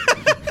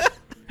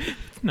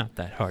 It's not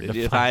that hard Did to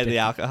you find find it. the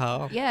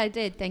alcohol? Yeah, I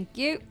did. Thank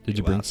you. Did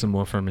you bring some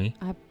more for me?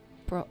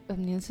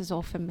 This is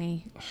all for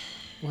me.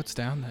 What's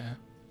down there?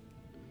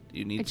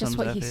 You need It's just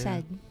some what he Zephyr?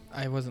 said.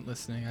 I wasn't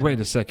listening. I Wait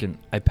don't a second.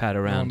 I pat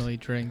around. normally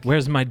drink.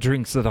 Where's my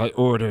drinks that I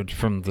ordered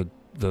from the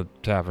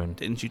tavern?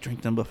 Didn't you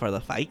drink them before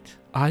the fight?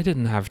 I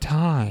didn't have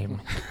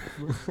time.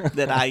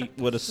 Then I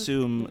would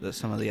assume that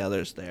some of the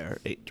others there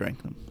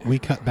drank them. We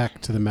cut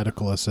back to the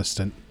medical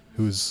assistant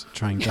who's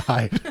trying to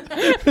hide.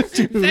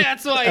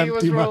 That's why he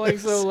was empty rolling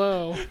mugs. so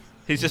low.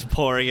 He's just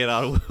pouring it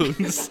on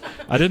wounds.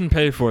 I didn't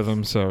pay for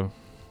them, so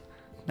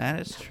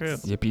That is true.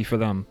 yippee for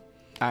them.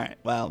 All right.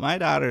 Well, my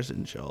daughter's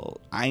in Joel.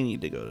 I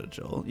need to go to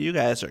Joel. You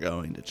guys are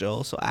going to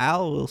Joel, so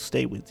Al will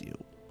stay with you.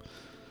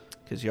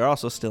 Because you're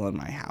also still in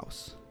my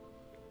house.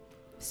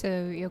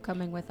 So you're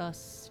coming with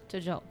us to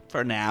Joel.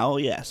 For now,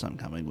 yes, I'm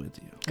coming with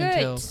you. Good.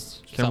 Until Can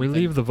we something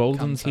leave the Voldens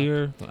comes up.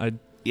 here?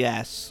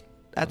 Yes,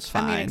 that's I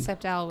fine. mean,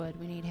 except Alwood.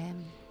 We need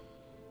him.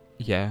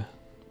 Yeah.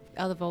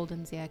 Other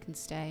Voldens, yeah, can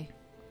stay.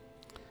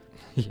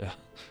 Yeah.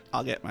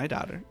 I'll get my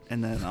daughter,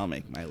 and then I'll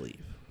make my leave.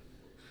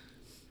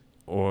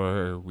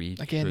 Or we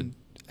Again,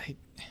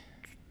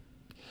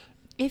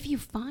 If you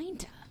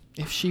find her.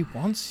 if she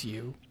wants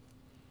you,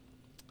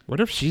 what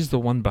if she's the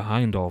one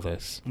behind all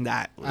this?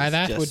 That would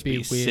that just would be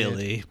weird.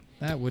 silly.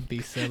 that would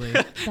be silly.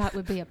 That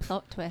would be a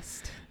plot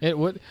twist. It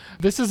would.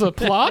 This is a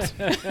plot?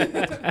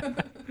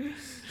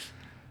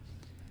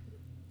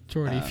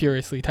 Jordy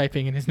furiously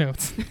typing in his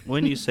notes.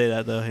 When you say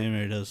that, though,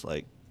 Hammer does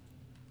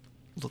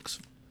looks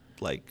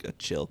like a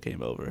chill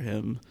came over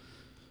him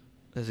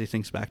as he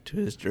thinks back to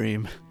his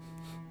dream.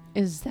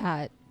 Is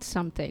that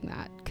something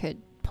that could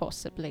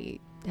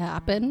possibly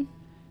happen?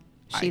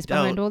 I She's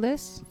behind don't all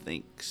this?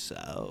 think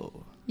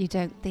so. You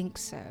don't think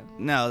so?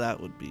 No, that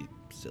would be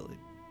silly.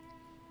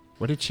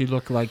 What did she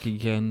look like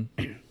again?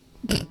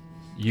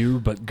 You,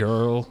 but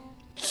girl.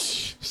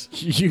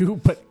 You,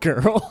 but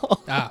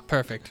girl. Ah,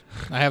 perfect.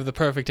 I have the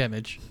perfect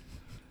image.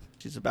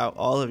 She's about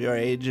all of your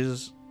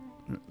ages,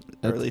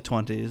 early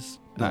 20s.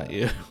 Not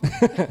you.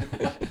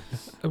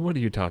 What are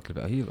you talking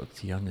about? He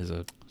looks young as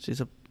a...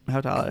 How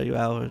tall are you,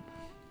 Albert?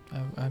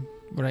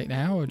 Right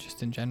now or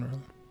just in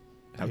general?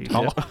 How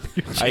tall are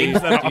you? Shade?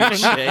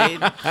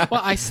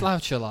 Well, I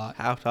slouch a lot.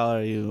 How tall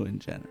are you in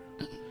general?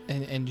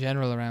 In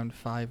general, around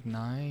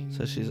 5'9".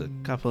 So she's a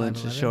couple 5'11".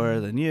 inches shorter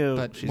than you.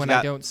 But She's when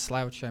I don't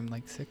slouch, I'm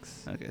like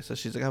 6. Okay, so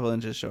she's a couple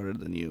inches shorter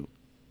than you.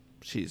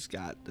 She's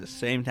got the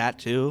same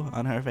tattoo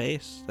on her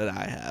face that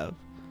I have.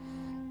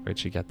 Where'd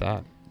she get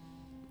that?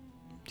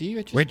 Do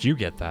you just, Where'd you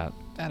get that?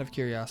 out of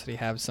curiosity,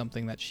 have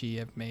something that she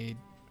have made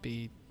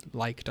be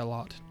liked a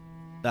lot?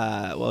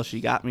 Well,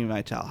 she got me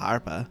my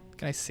Talharpa.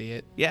 Can I see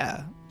it?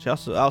 Yeah. She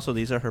also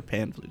these are her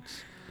pan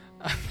flutes.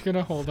 I'm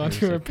gonna hold on Where's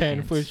to her her pan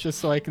pants? flute just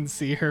so I can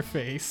see her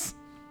face.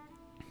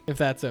 If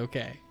that's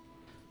okay.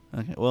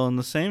 Okay. Well, in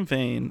the same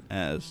vein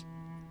as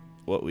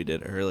what we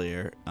did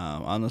earlier,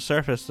 on the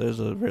surface there's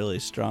a really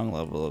strong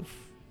level of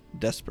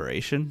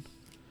desperation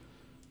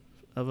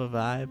of a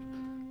vibe,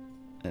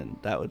 and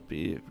that would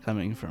be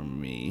coming from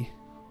me.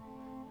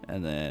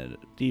 And then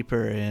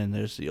deeper in,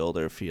 there's the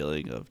older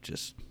feeling of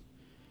just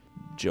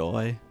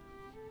joy,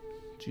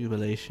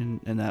 jubilation,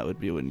 and that would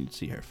be when you'd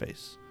see her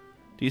face.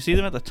 Do you see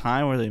them at the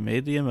time where they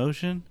made the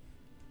emotion?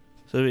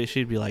 So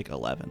she'd be like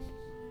 11,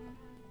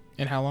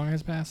 And how long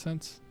has passed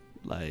since?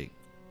 like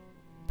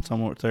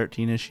somewhere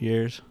 13ish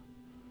years.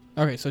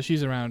 Okay, so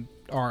she's around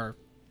our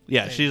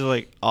Yeah, she's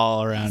like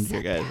all around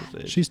your guys'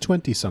 age. She's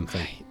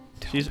 20-something.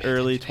 She's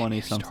early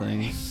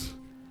 20-somethings.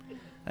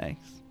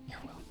 Thanks. You're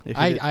welcome. If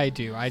you did- I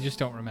do. I just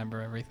don't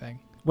remember everything.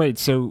 Wait,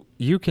 so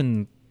you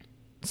can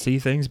see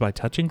things by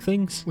touching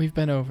things? We've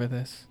been over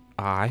this.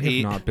 I have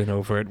He- not been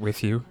over it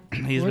with you.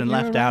 He's Were been you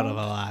left out of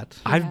around? a lot.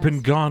 I've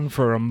been gone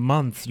for a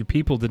month. You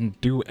people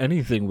didn't do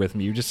anything with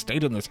me. You just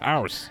stayed in this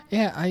house.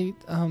 Yeah, I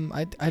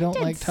don't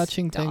did like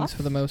touching things stuff.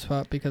 for the most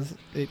part because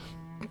it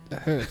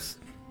hurts.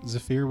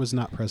 Zephyr was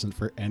not present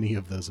for any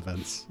of those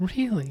events.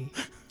 Really?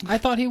 I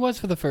thought he was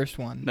for the first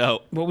one. No.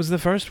 What was the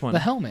first one? The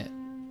helmet.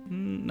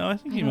 No, I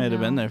think I he don't might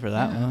have been know. there for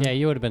that Yeah. one. Yeah,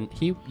 you would have been.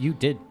 You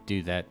did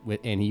do that,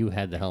 and you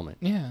had the helmet.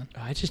 Yeah.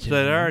 I just So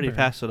didn't they'd already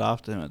remember. passed it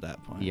off to him at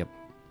that point. Yep.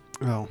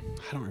 Oh,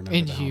 I don't remember.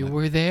 And the you helmet.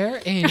 were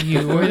there, and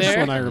you The were first there.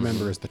 one I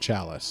remember is the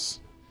chalice.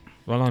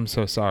 Well, I'm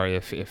so sorry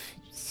if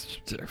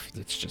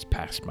it's just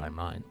past my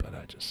mind, but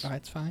I just Oh,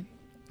 it's fine.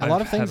 A I've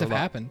lot of things had have a lot-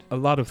 happened. a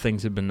lot of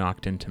things have been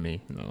knocked into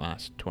me in the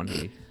last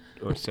 20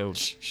 or so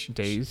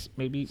days,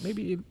 maybe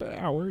an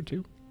hour or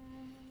two.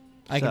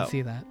 I can So,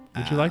 see that.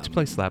 Would you like to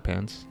play slap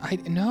hands? I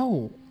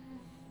no.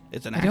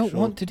 It's an I actual, don't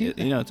want to do You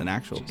that. know, it's an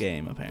actual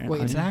game, apparently.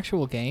 Wait, it's an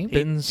actual game.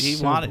 Been He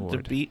so wanted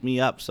bored. to beat me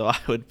up so I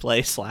would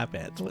play slap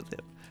hands with him.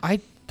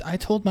 I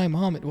told my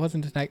mom it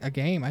wasn't a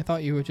game. I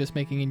thought you were just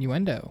making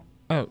innuendo.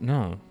 Oh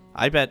no,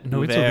 I bet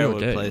No, it's a Uver real would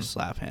game. play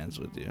slap hands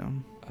with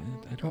you.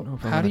 I don't know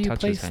if I How want do to you touch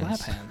play his slap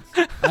hands.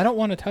 hands? I don't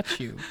want to touch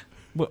you.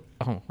 Well,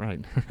 oh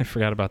right, I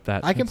forgot about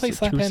that. I can It's play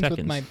slap 2 hands seconds.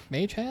 with my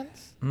mage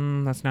hands.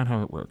 That's not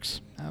how it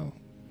works. Oh,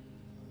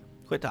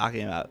 Quit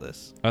talking about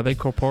this. Are they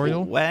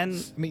corporeal? When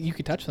I mean you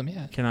could touch them,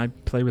 yeah. Can I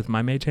play with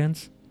my mage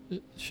hands?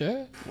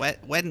 Sure.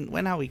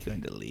 when are we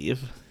going to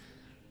leave?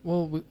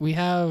 Well, we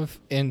have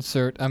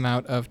insert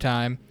amount of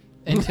time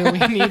until we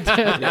need You to.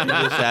 can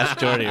just ask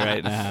Jordy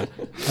right now.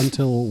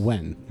 Until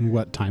when?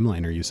 What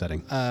timeline are you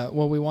setting?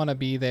 Well, we want to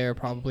be there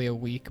probably a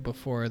week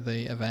before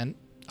the event.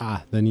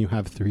 Then you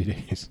have 3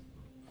 days.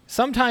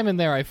 Sometime in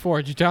there, I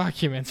forge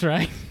documents,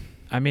 right?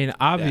 I mean,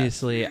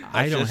 obviously, I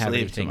Let's don't just have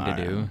leave anything to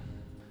tomorrow. do.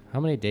 How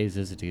many days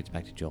is it to get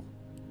back to Joel?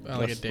 Well,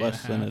 like a day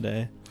Less and a than half. a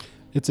day.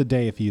 It's a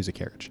day if you use a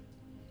carriage.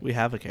 We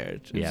have a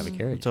carriage. We have a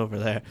carriage. It's over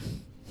there.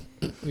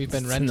 We've been It's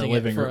in the renting it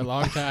living for a room.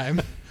 long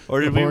time. Or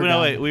did we? Before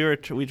No, done.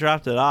 wait. We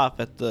dropped it off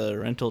at the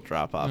rental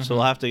drop off, so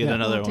we'll have to get Yeah.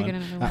 another We'll have to one.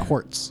 get another At one.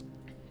 Hort's.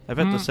 I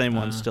bet the same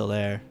one's still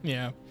there.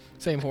 Yeah,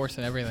 same horse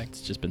and everything.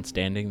 It's just been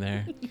standing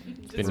there.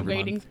 Just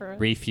waiting for us.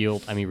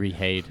 Refueled. I mean,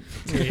 rehaid.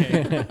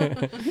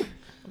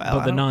 Well,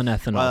 But the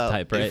non-ethanol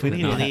type, right? If we The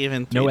need to non- leave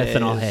in no 3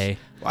 ethanol days, hay.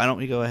 why don't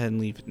we go ahead and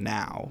leave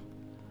now?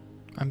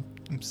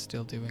 I'm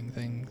still doing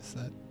things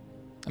that.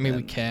 I mean, we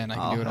Then can. I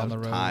can I'll do it on have the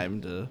road.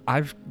 Time to.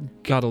 I've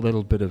got a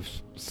little bit of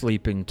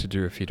sleeping to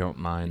do if you don't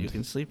mind. You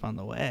can sleep on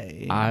the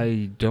way.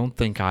 I don't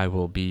think I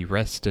will be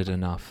rested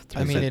enough to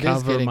I mean, it is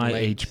recover getting my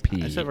late.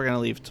 HP. I said we're gonna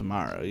leave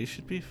tomorrow. You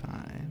should be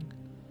fine.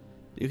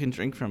 You can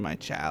drink from my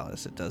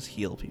chalice. It does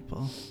heal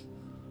people.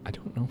 I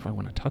don't know if I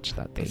want to touch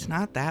that thing. It's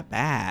not that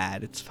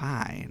bad. It's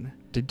fine.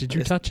 Did you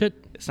it's- touch it?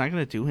 It's not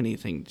gonna do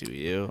anything to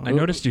you. I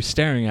noticed you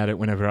staring at it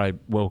whenever I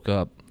woke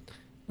up.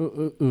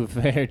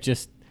 Uver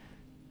just,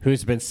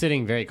 who's been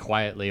sitting very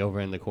quietly over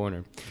in the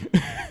corner.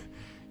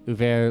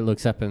 Uver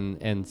looks up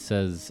and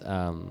says,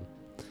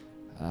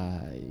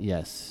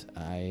 yes,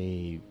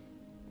 I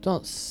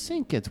don't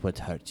think it would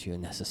hurt you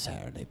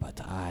necessarily,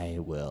 but I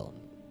will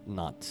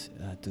not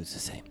do the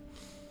same.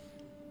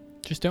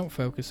 Just don't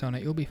focus on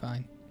it. You'll be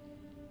fine.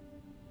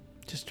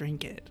 Just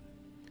drink it.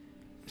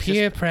 It's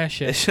Peer just-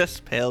 pressure. It's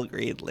just pale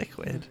green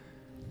liquid.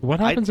 What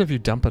happens if you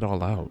dump it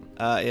all out?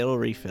 It'll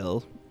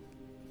refill.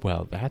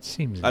 Well, that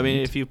seems. I mean,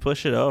 neat. if you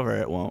push it over,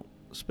 it won't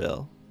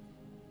spill.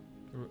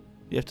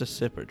 You have to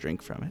sip or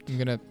drink from it. I'm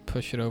gonna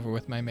push it over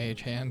with my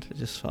mage hand. It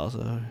just falls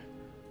over.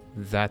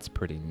 That's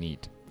pretty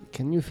neat.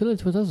 Can you fill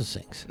it with other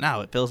things?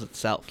 No, it fills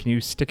itself. Can you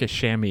stick a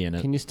chamois in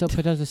it? Can you still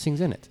put other things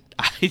in it?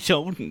 I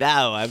don't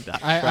know. I'm not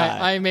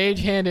trying. I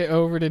mage hand it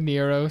over to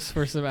Neros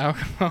for some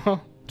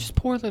alcohol. Just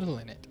pour a little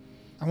in it.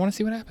 I want to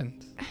see what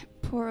happens.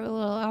 Pour a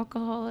little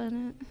alcohol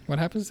in it. What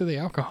happens to the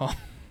alcohol?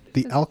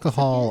 The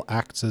alcohol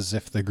acts as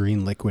if the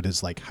green liquid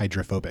is like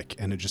hydrophobic,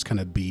 and it just kind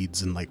of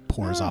beads and like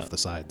pours off the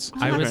sides.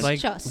 I was It's like,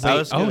 just- I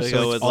was wait, gonna so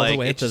go it's with all the like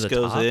way it up to just the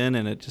goes top? in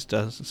and it just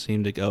doesn't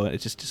seem to go. It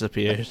just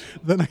disappears.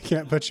 Then I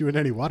can't put you in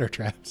any water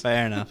traps.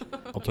 Fair enough.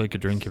 I'll take a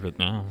drink of it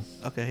now.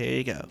 Okay, here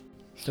you go.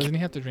 Doesn't he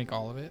have to drink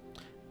all of it?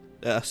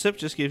 A sip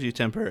just gives you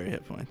temporary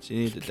hit points.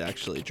 You need to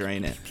actually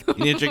drain it. You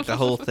need to drink the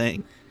whole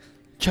thing.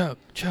 Chug,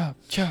 chug,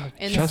 chug.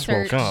 Just woke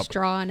Insert up.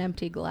 straw and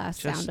empty glass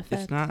Just, sound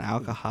effect. it's not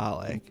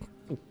alcoholic.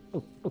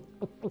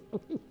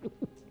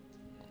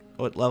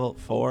 What level?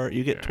 4?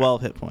 You get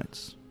 12 hit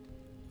points.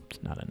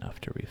 it's not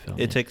enough to refill.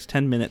 It takes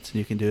 10 minutes and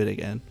you can do it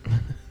again.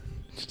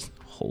 Just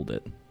hold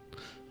it.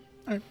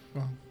 Alright,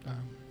 well,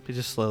 It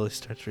just slowly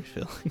starts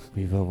refilling.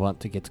 We will want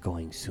to get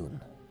going soon.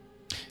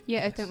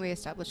 Yeah, I think we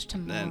established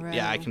tomorrow. Then,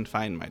 yeah, I can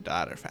find my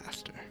daughter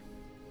faster.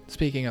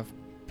 speaking of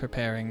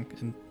preparing,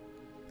 and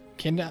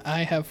can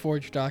I have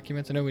forged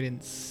documents? I know we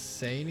didn't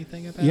say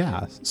anything about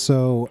Yeah. it.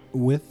 So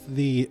with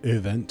the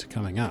event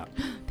coming up,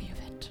 The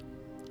event.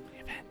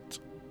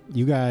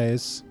 you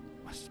guys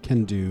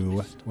can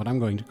do what I'm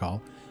going to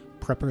call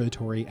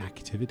preparatory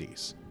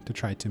activities to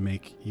try to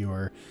make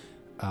your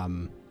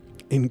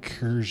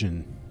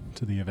incursion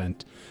to the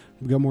event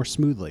go more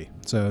smoothly.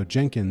 So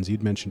Jenkins,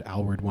 you'd mentioned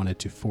Alward wanted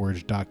to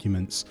forge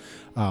documents.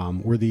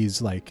 Were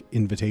these like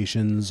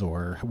invitations,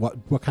 or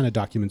what kind of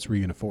documents were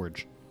you going to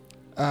forge?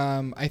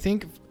 I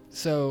think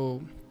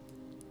so.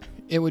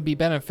 It would be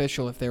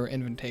beneficial if they were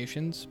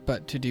invitations,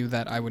 but to do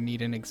that, I would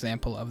need an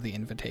example of the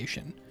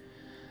invitation.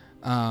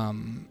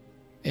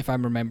 If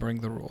I'm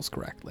remembering the rules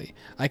correctly,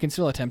 I can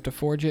still attempt to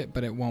forge it,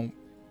 but it won't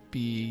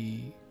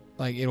be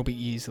like it'll be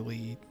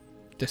easily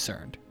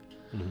discerned.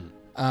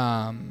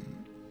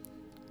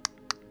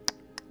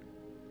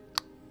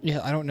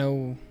 Yeah, I don't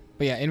know,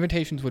 but yeah,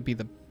 invitations would be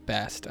the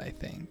best, I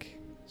think.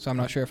 So I'm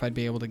not sure if I'd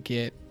be able to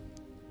get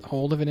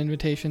hold of an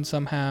invitation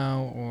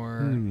somehow,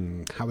 or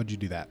how would you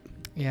do that?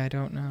 Yeah, I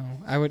don't know.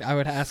 I would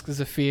ask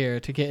Zephyr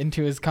to get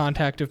into his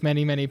contact of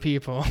many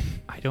people.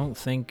 I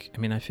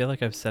feel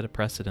like I've set a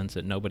precedence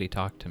that nobody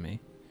talked to me.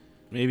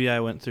 Maybe I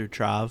went through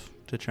Trav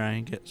to try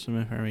and get some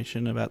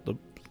information about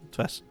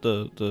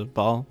the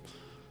ball.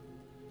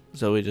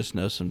 So we just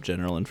know some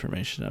general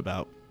information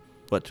about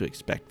what to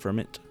expect from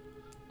it,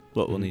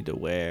 what we'll need to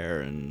wear,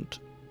 and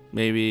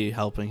maybe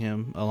helping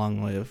him along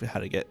the way of how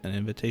to get an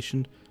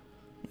invitation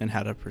and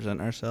how to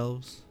present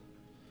ourselves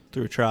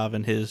through Trav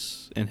and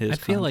his. I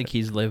feel like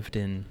he's lived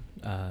in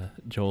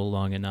Joel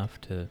long enough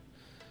to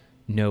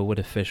know what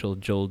official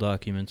Joel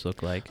documents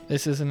look like.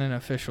 This isn't an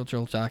official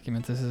Joel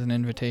document. This is an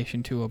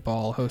invitation to a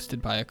ball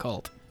hosted by a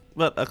cult.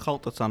 But a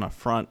cult that's on a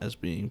front as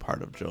being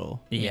part of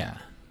Joel. Yeah.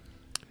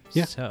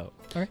 Yeah. So,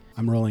 okay.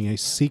 I'm rolling a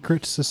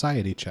secret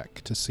society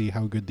check to see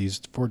how good these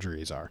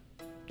forgeries are.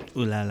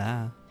 Ooh la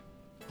la.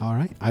 All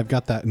right. I've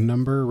got that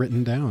number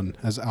written down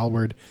as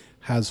Alward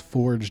has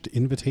forged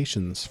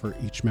invitations for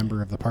each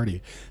member of the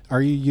party.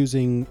 Are you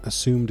using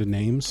assumed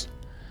names?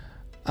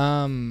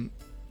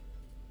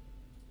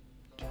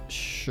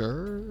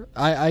 Sure.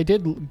 I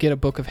did get a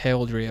book of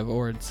heraldry of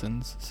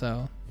Oridson's,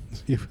 so.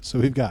 So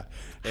we've got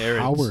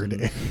Howard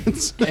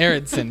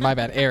Aridson. My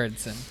bad,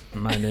 Aridson.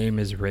 My name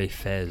is Ray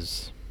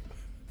Fez.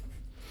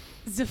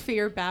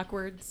 Zephyr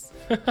backwards.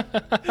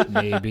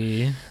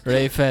 Maybe.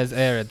 Ray Fez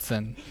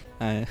Aridson.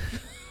 Yeah,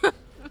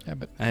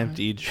 but I have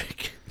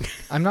Diedrich.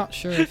 I'm not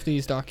sure if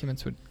these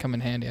documents would come in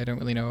handy. I don't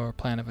really know our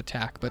plan of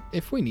attack, but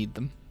if we need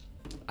them.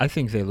 I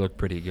think they look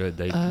pretty good.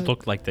 They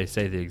look like they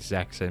say the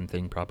exact same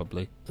thing,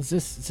 probably.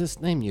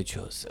 This name you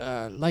chose,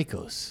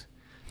 Lycos.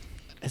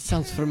 It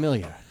sounds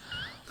familiar.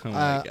 Oh my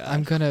God.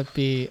 I'm gonna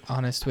be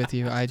honest with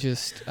you. I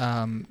just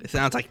it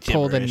sounds like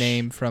pulled a gibberish.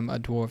 name from a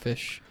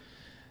dwarvish.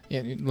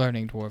 Yeah,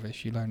 learning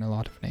dwarvish, you learn a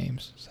lot of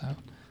names. So,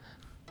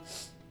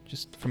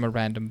 just from a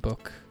random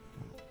book.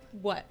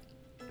 What?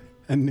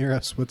 And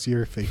Neros, what's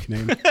your fake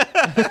name?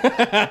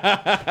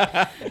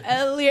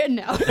 Elliot,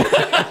 no.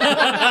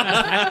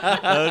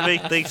 That would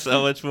make things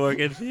so much more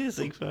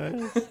confusing for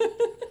us.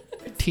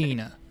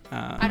 Tina.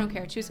 I don't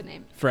care. Choose a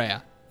name.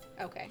 Freya.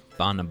 Okay.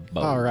 Bonabo.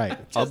 All right.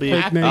 I'll be.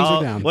 Fake names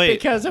are down. Wait,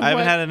 Because of I haven't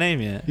what- had a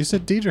name yet. You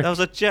said Diedrich. That was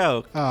a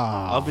joke.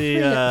 I'll be.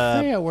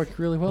 Freya worked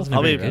really well.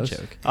 I'll be. Good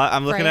joke.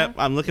 I'm looking Freya? at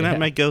Yeah.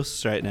 my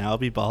ghosts right now. I'll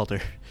be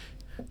Balder.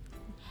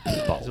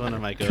 He's one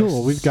of my ghosts.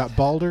 Cool. We've got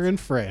Balder and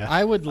Freya.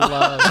 I would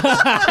love.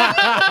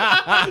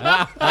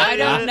 I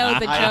don't know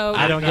the joke.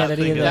 I don't get it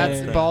either.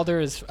 That's Balder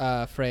is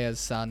Freya's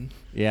son.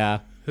 Yeah.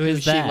 Who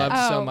is she that? loved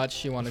so Oh. much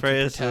she wanted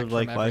Freya's to the protect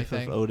like from wife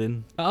everything. of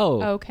Odin.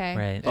 Oh. Okay.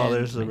 Right. Oh,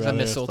 there's the And brother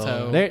the of mistletoe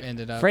Thor. There-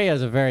 ended up.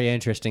 Freya's a very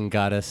interesting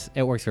goddess.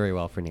 It works very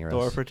well for Neros.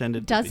 Thor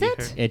pretended to Does be it?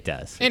 her. It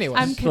does. Anyway,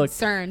 I'm Look-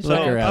 concerned. look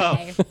but her up.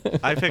 okay.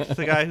 I picked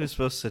the guy who's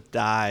supposed to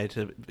die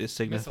to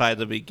signify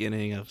the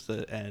beginning of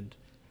the end.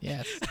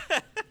 yes.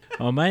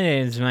 Well, my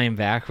name's mine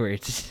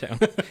backwards, so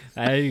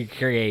I'm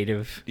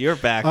creative. You're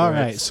backwards. All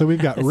right. So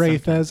we've got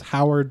Raythez,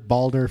 Howard,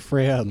 Balder,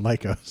 Freya, and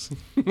Lycos.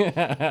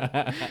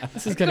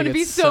 This is gonna get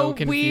be so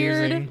confusing.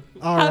 weird.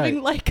 All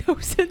Having right.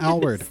 Lycos in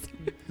Alward, this.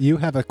 you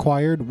have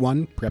acquired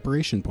 1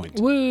 preparation point.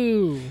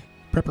 Woo!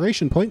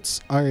 Preparation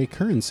points are a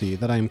currency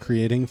that I'm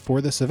creating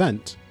for this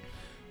event,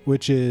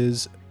 which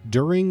is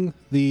during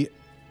the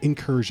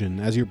incursion,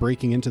 as you're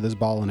breaking into this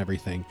ball and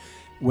everything,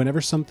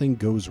 whenever something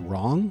goes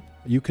wrong,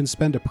 you can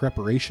spend a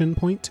preparation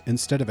point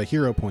instead of a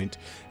hero point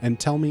and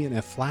tell me in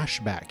a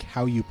flashback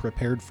how you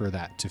prepared for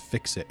that to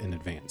fix it in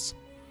advance.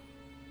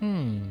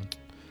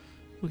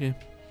 Okay.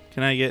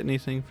 Can I get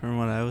anything from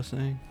what I was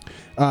saying?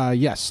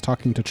 Yes,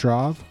 talking to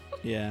Trav.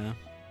 Yeah.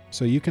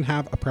 So you can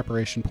have a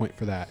preparation point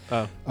for that.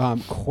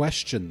 Oh.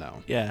 Question,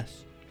 though.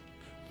 Yes.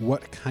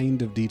 What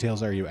kind of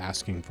details are you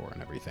asking for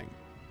and everything?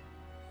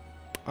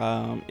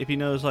 If he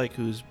knows like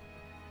who's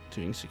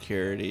doing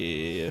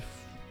security, if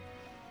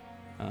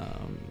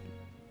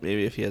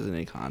maybe if he has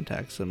any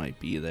contacts that might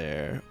be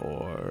there,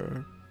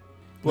 or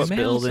what may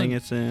building also-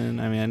 it's in.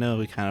 I mean, I know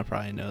we kind of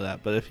probably know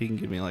that, but if he can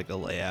give me like a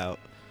layout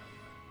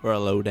or a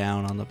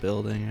lowdown on the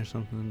building or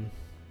something.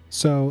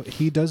 So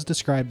he does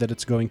describe that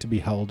it's going to be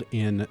held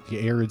in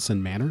the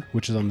Aridson Manor,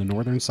 which is on the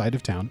northern side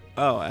of town.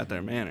 Oh, at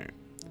their manor.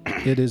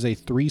 It is a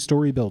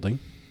 3-story building,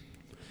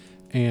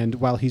 And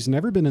while he's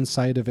never been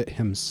inside of it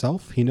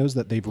himself, he knows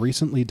that they've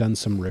recently done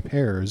some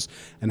repairs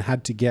and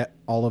had to get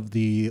all of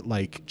the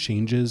like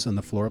changes in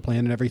the floor plan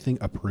and everything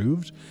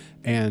approved.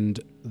 And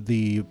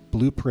the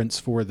blueprints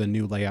for the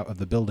new layout of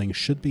the building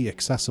should be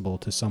accessible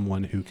to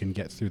someone who can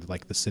get through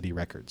like the city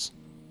records.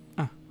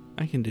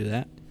 I can do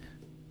that.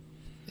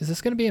 Is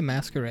this going to be a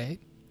masquerade?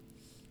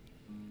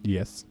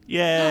 Yes.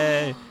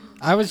 Yay!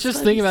 I was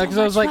just thinking about it because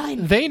I was like,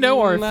 they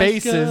know our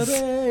faces.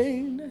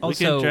 We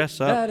Also, can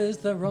dress up.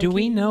 do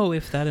we know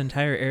if that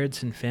entire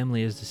Erickson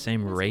family is the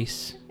same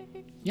race?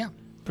 Yeah,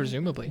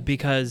 presumably.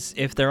 Because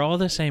if they're all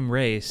the same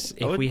race,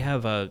 if we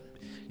have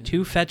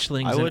two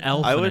fetchlings, an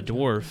elf, and a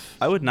dwarf.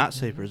 I would not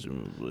say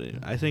presumably.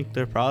 I think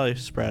they're probably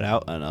spread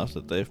out enough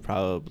that they've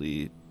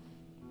probably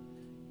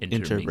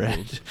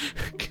interbred.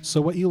 So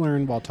what you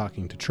learn while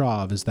talking to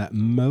Trav is that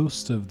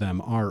most of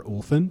them are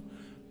Ulfin,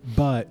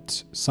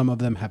 but some of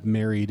them have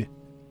married,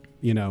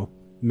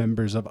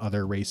 members of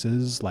other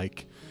races.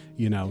 Like,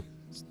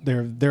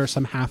 there are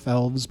some half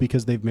elves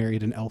because they've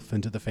married an elf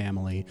into the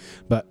family,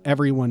 but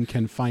everyone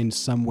can find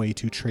some way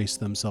to trace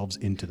themselves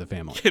into the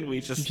family. Can we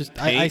just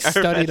I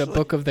studied a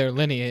book of their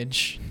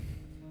lineage.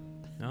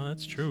 No,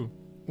 that's true.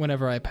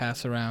 Whenever I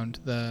pass around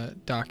the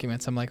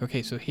documents, I'm like,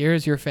 okay, so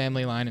here's your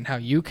family line and how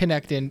you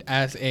connected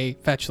as a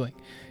fetchling.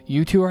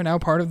 You two are now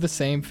part of the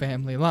same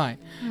family line.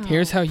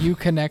 Here's how you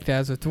connect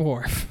as a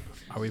dwarf.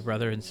 Are we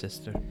brother and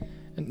sister?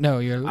 No,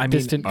 you're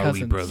distant are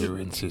cousins. we brother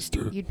and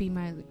sister? You'd be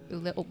my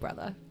little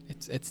brother.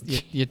 It's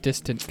your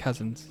distant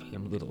cousins.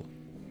 I'm little.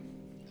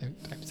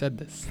 I've said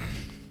this.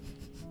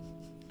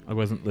 I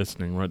wasn't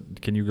listening.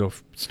 What? Can you go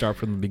start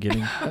from the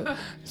beginning?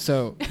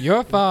 So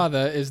your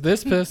father is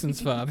this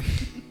person's father.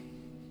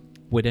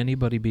 Would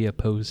anybody be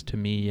opposed to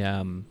me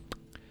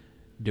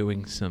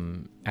doing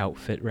some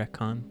outfit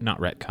recon? Not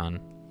retcon.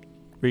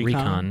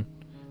 Recon.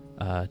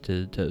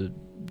 To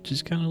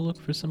just kind of look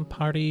for some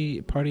party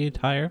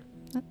attire.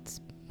 That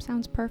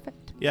sounds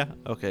perfect. Yeah,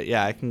 okay.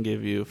 Yeah, I can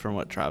give you, from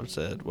what Trav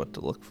said, what to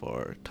look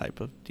for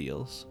type of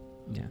deals.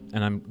 Yeah,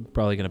 and I'm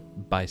probably going to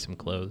buy some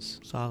clothes.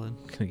 Solid.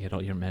 Going to get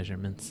all your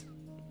measurements.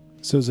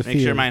 So Zephyr, Make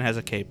sure mine has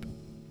a cape.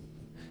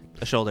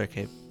 A shoulder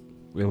cape.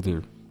 Will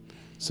do.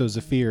 So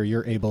Zephyr,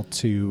 you're able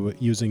to,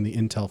 using the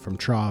intel from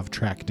Trav,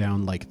 track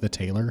down like the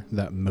tailor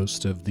that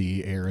most of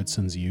the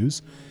Eridsons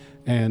use.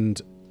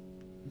 And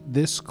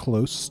this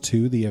close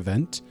to the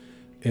event,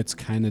 it's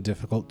kind of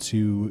difficult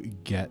to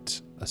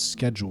get a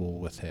schedule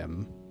with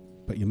him,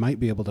 but you might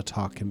be able to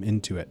talk him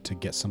into it to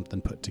get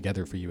something put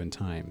together for you in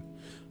time.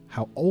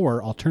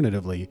 Or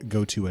alternatively,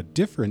 go to a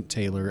different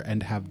tailor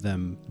and have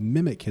them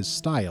mimic his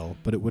style,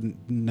 but it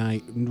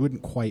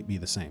wouldn't quite be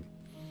the same.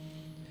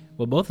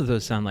 Well, both of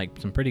those sound like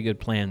some pretty good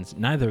plans.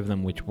 Neither of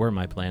them which were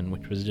my plan,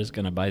 which was just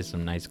going to buy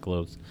some nice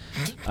clothes.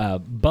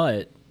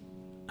 But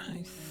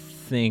I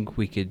think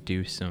we could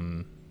do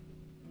some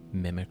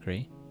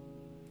mimicry.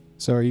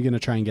 So are you going to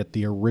try and get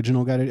the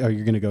original guy, or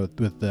you're going to go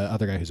with the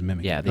other guy who's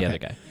mimicking? Yeah, the other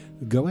guy.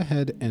 Go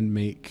ahead and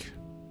make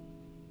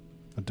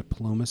a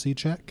diplomacy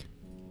check.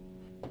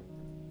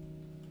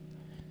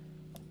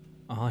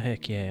 Oh,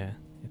 heck yeah.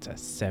 It's a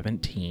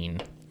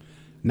 17.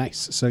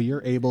 Nice. So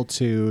you're able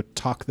to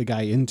talk the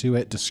guy into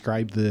it,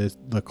 describe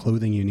the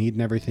clothing you need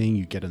and everything.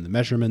 You get in the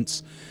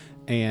measurements,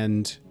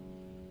 and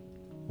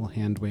we'll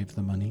hand wave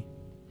the money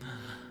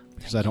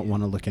because I don't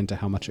want to look into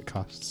how much it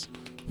costs.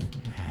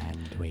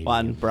 Hand wave.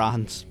 1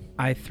 bronze.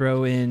 I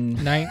throw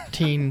in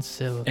 19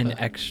 silver. an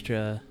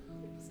extra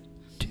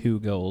 2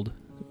 gold.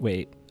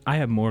 Wait, I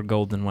have more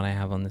gold than what I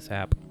have on this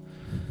app.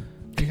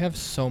 You have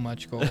so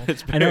much gold. I know,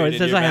 it buried in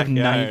says your I have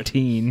backyard.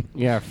 19.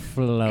 Yeah,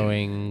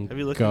 flowing Have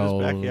you looked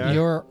gold. at his backyard?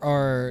 You're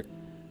our...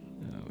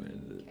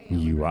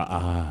 You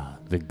are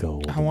the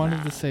gold. I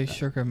wanted to say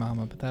sugar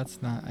mama, but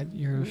that's not...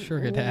 You're a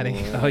sugar daddy.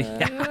 Oh,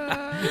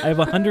 yeah. I have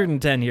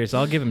 110 here, so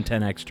I'll give him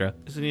 10 extra.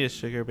 Isn't he a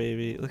sugar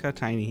baby? Look how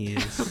tiny he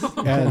is.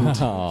 And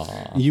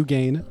Aw. you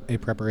gain a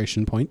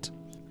preparation point,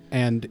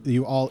 and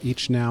you all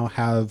each now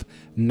have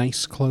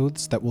nice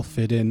clothes that will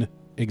fit in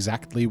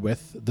exactly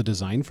with the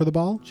design for the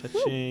ball.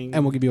 Cha-ching.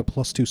 And we'll give you a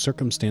 +2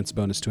 circumstance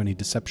bonus to any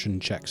deception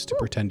checks to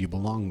pretend you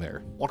belong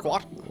there.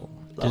 What?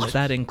 Does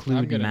that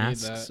include gonna need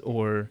masks that.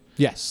 or...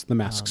 Yes, the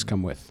masks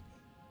come with.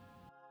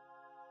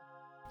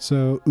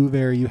 So,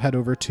 Uver, you head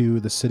over to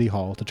the city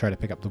hall to try to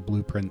pick up the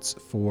blueprints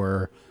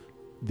for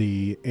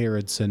the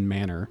Aridson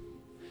Manor.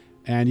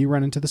 And you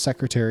run into the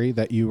secretary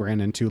that you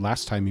ran into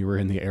last time you were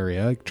in the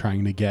area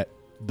trying to get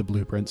the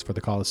blueprints for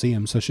the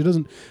Colosseum. So she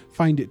doesn't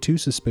find it too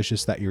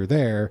suspicious that you're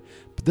there.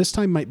 But this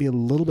time might be a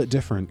little bit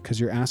different because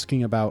you're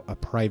asking about a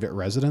private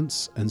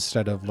residence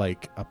instead of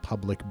like a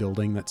public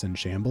building that's in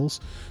shambles.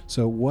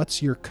 So what's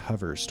your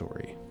cover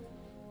story?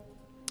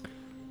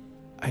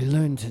 I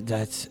learned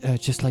that,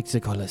 just like the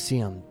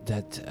Colosseum,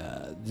 that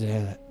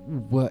there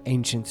were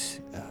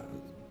ancient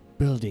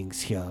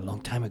buildings here a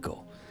long time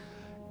ago.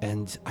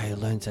 And I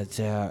learned that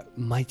there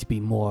might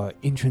be more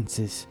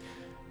entrances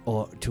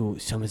or to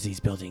some of these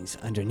buildings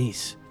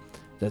underneath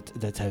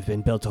that have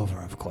been built over,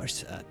 of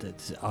course.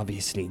 That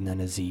obviously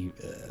none of the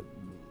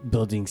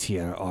buildings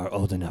here are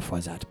old enough for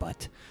that,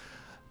 but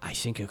I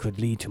think it could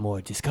lead to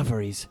more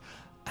discoveries,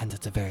 and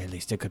at the very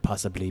least, it could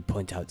possibly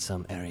point out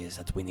some areas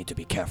that we need to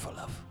be careful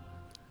of.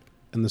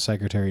 And the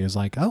secretary is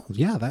like, oh,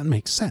 yeah, that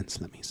makes sense.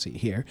 Let me see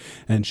here.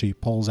 And she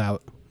pulls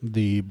out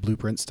the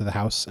blueprints to the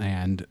house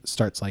and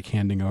starts like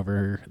handing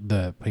over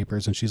the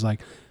papers. And she's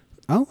like,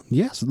 oh,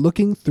 yes,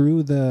 looking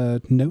through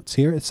the notes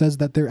here, it says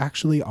that there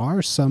actually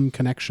are some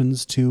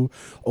connections to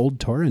Old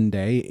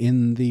Torrendale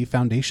in the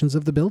foundations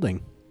of the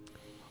building.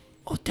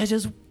 Oh, that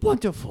is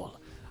wonderful.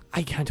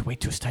 I can't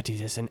wait to study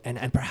this,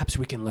 and perhaps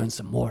we can learn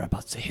some more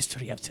about the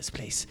history of this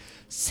place.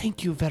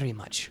 Thank you very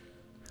much.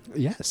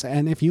 Yes,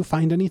 and if you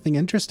find anything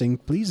interesting,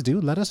 please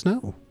do let us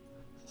know.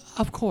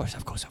 Of course.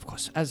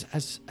 As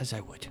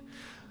I would.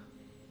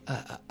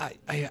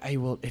 I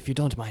will, if you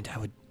don't mind, I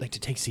would like to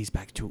take these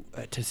back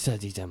to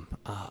study them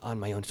on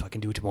my own so I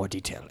can do it in more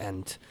detail,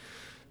 and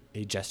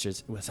he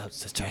gestures without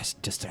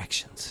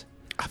distractions.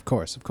 Of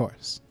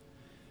course.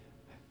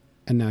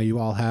 And now you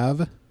all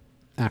have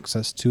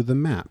access to the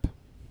map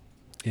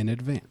in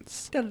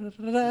advance.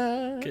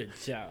 Good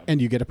job.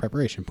 And you get a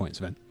preparation point,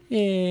 Sven.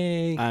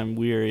 Yay. I'm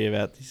weary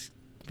about these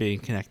being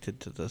connected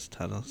to those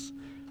tunnels.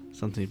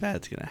 Something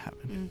bad's gonna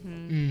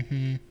happen.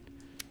 Mm-hmm.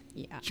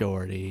 Yeah.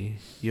 Jordy,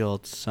 you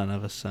old son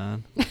of a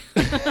son.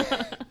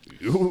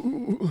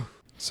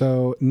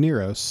 So,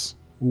 Neros,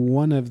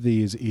 one of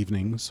these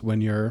evenings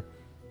when you're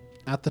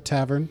at the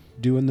tavern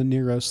doing the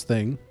Neros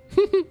thing,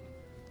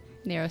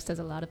 Neros does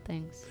a lot of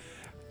things.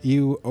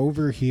 you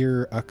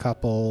overhear a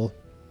couple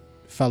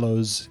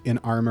fellows in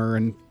armor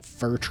and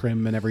fur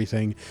trim and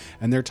everything,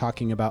 and they're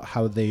talking about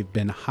how they've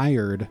been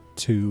hired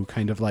to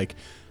kind of like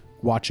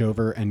watch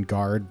over and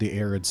guard the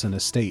Aridson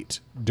estate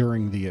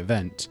during the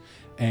event.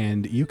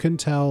 And you can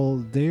tell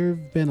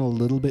they've been a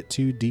little bit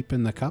too deep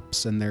in the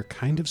cups, and they're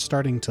kind of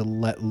starting to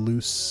let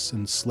loose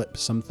and slip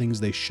some things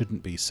they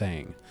shouldn't be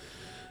saying.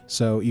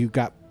 So you've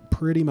got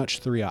pretty much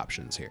 3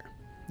 options here.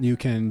 You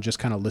can just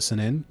kind of listen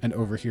in and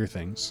overhear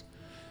things.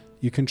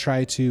 You can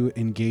try to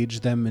engage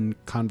them in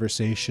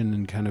conversation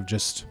and kind of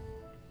just,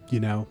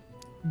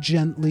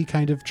 gently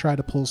kind of try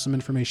to pull some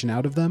information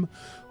out of them.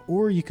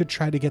 Or you could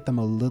try to get them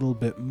a little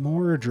bit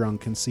more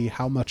drunk and see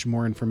how much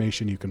more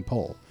information you can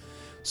pull.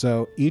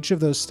 So each of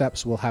those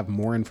steps will have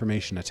more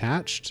information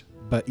attached,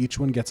 but each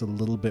one gets a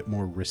little bit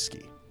more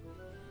risky.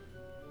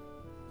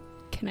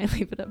 Can I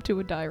leave it up to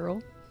a die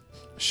roll?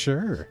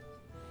 Sure.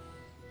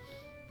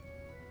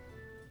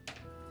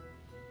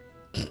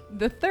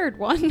 The third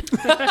one.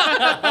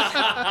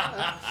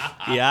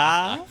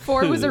 Yeah?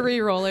 4 was a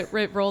reroll.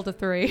 It rolled a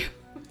 3.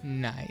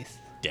 Nice.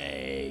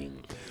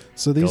 Dang.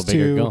 So these Go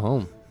big or two, go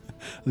home.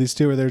 these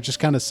two are they're just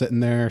kind of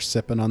sitting there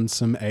sipping on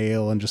some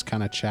ale and just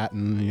kind of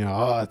chatting.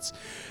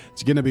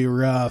 It's gonna be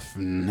rough,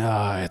 and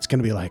it's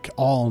gonna be like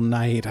all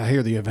night. I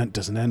hear the event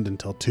doesn't end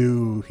until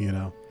 2.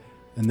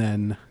 And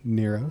then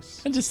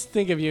Neros. I just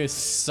think of you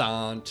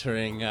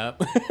sauntering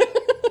up.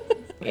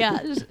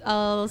 Yeah,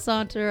 I'll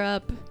saunter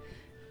up,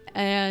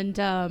 and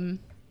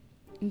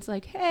it's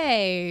like,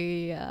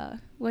 hey,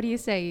 what do you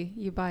say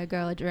you buy a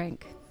girl a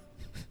drink?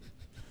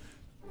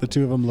 The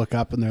two of them look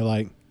up and they're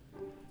like,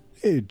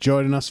 "Hey,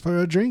 joining us for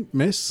a drink,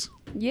 miss?"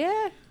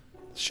 Yeah.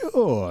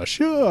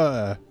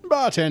 Sure.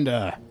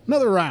 Bartender,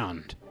 another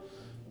round.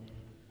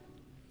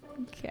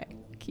 Okay,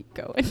 keep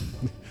going.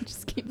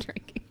 Just keep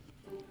drinking.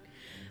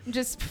 I'm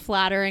just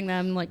flattering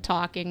them, like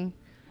talking.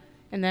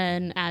 And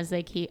then as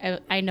they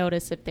I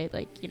notice if they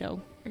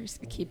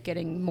keep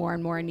getting more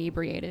and more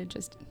inebriated,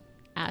 just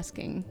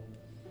asking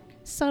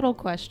subtle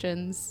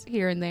questions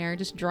here and there,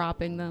 just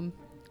dropping them.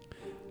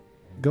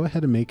 Go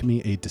ahead and make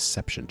me a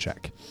deception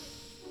check.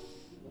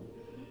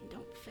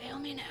 Don't fail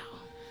me now.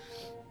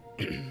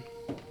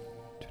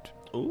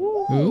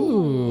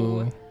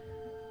 Ooh.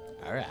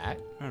 All right.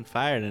 We're on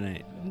fire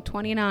tonight.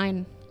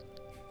 29.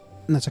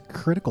 And that's a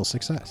critical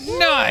success.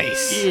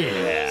 Nice. Yeah.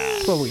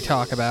 That's what we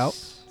talk about.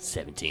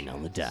 17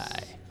 on the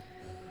die.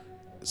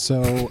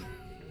 So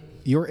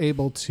you're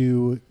able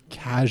to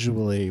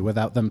casually,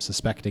 without them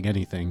suspecting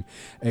anything,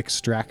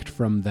 extract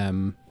from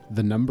them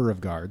the number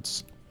of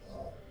guards,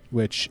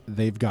 which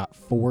they've got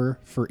 4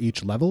 for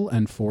each level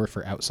and 4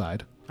 for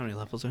outside. How many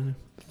levels are there?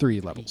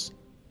 3 levels.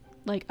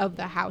 Like of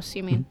the house,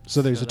 you mean?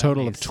 So there's So a that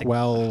total of means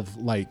 12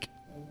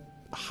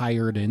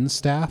 hired in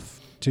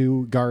staff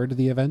to guard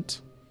the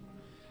event.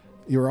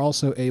 You're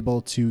also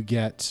able to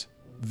get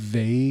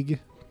vague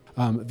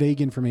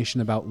information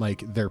about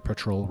their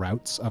patrol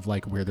routes of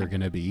where they're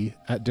going to be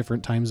at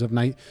different times of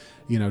night.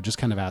 Just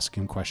kind of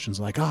asking questions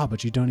like,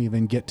 but you don't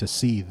even get to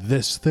see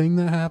this thing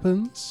that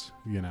happens,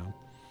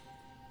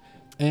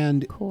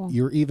 And Cool.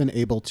 you're even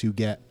able to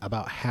get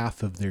about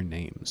half of their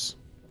names.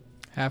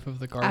 Half of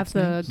the guards. Half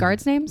the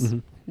guards' names?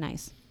 Mhm.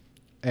 Nice.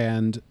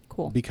 And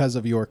Cool. because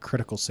of your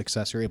critical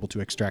success, you're able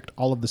to extract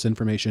all of this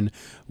information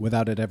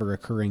without it ever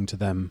occurring to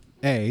them,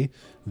 A,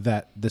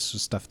 that this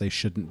was stuff they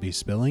shouldn't be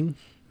spilling,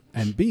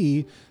 and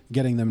B,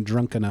 getting them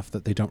drunk enough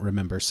that they don't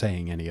remember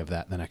saying any of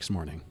that the next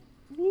morning.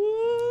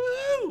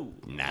 Woo!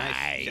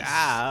 Nice.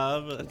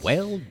 Job.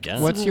 Well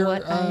done. What's your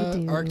what I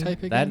do.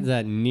 archetype again?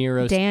 That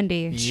Nero's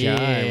Dandy. charm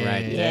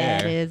right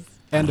Yeah, there. it is.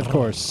 And of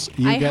course,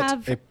 you I get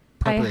have- a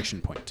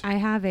preparation point. I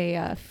have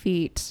a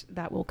feat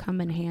that will come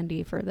in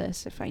handy for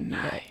this if I need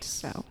it.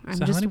 So I'm So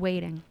how just many-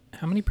 waiting.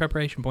 How many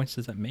preparation points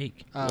does that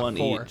make? One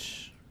 4.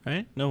 each,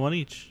 right? No, one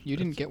each. You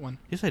didn't get one.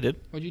 Yes, I did.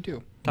 What'd you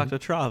do? Talk to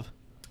Trav.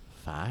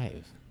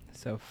 5.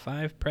 So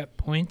 5 prep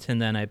points,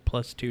 and then I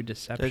 +2 Did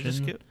deception. I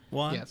just get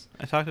one? Yes.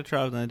 I talked to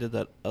Trav, and I did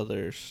that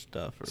other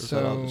stuff. Or was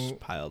that all So- just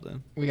piled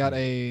in? We got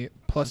a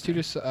 +2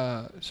 to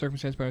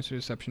circumstance bonus to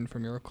deception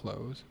from your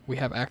clothes. We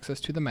have access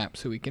to the map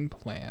so we can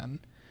plan.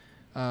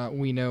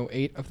 We know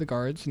 8 of the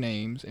guards'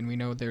 names, and we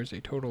know there's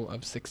a total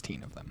of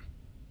 16 of them.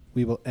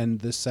 We will end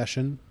this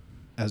session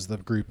as the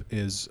group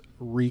is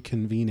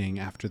reconvening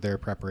after their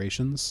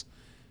preparations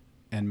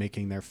and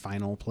making their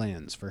final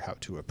plans for how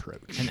to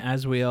approach. And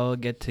as we all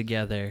get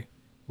together,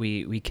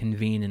 we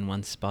convene in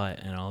one spot,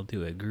 and I'll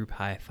do a group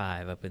high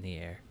five up in the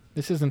air.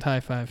 This isn't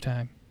high five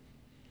time.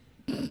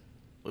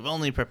 We've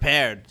only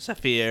prepared,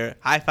 Saphir.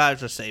 High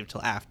fives are saved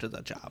till after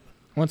the job.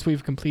 Once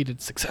we've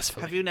completed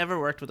successfully. Have you never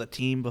worked with a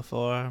team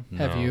before?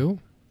 Have you?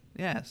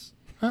 Yes.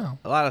 Oh.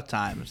 A lot of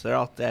times. They're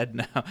all dead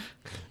now.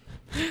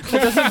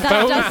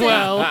 That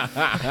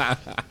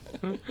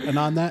doesn't- And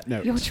on that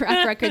note, Your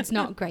track record's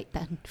not great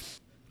then.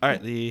 All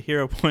right, the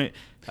hero point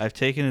I've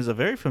taken is a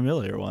very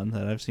familiar one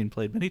that I've seen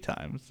played many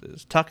times.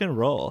 Is tuck and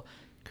roll.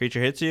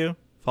 Creature hits you,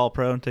 fall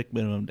prone, take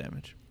minimum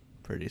damage.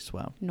 Pretty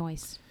swell.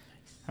 Noise.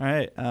 All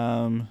right.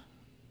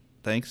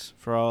 Thanks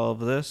for all of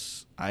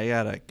this. I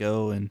gotta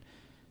go and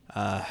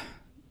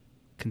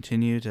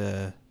continue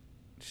to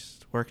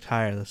just work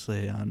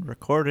tirelessly on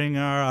recording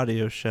our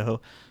audio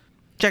show.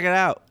 Check it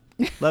out.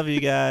 Love you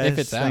guys. If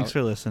it's Thanks out.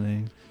 for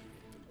listening.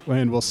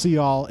 and we'll see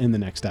you all in the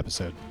next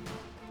episode.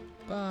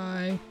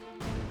 Bye.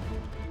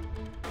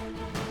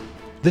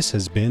 This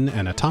has been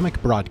an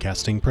Atomic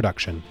Broadcasting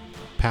production.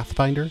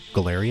 Pathfinder,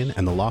 Galarian,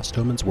 and the Lost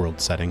Omens world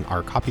setting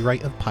are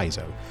copyright of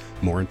Paizo.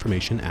 More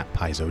information at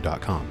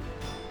paizo.com.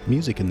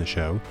 Music in the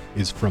show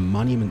is from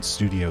Monument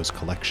Studios'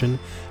 collection,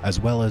 as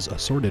well as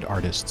assorted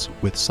artists,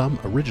 with some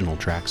original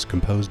tracks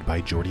composed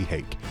by Jordy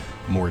Hake.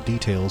 More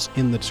details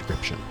in the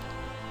description.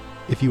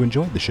 If you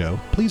enjoyed the show,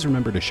 please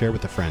remember to share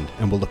with a friend,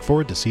 and we'll look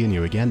forward to seeing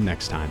you again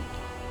next time.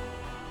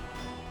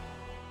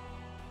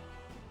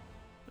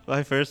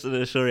 My first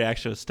initial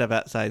reaction was step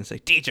outside and say,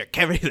 Dietrich,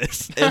 carry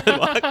this. And then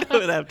walk up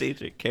and have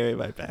Dietrich carry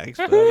my bags,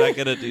 but I'm not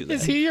going to do that.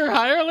 Is he your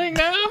hireling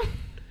now?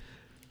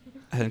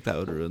 I think that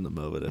would ruin the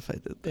moment if I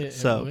did that. It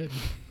so, would.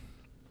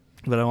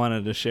 but I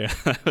wanted to share.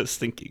 I was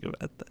thinking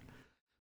about that.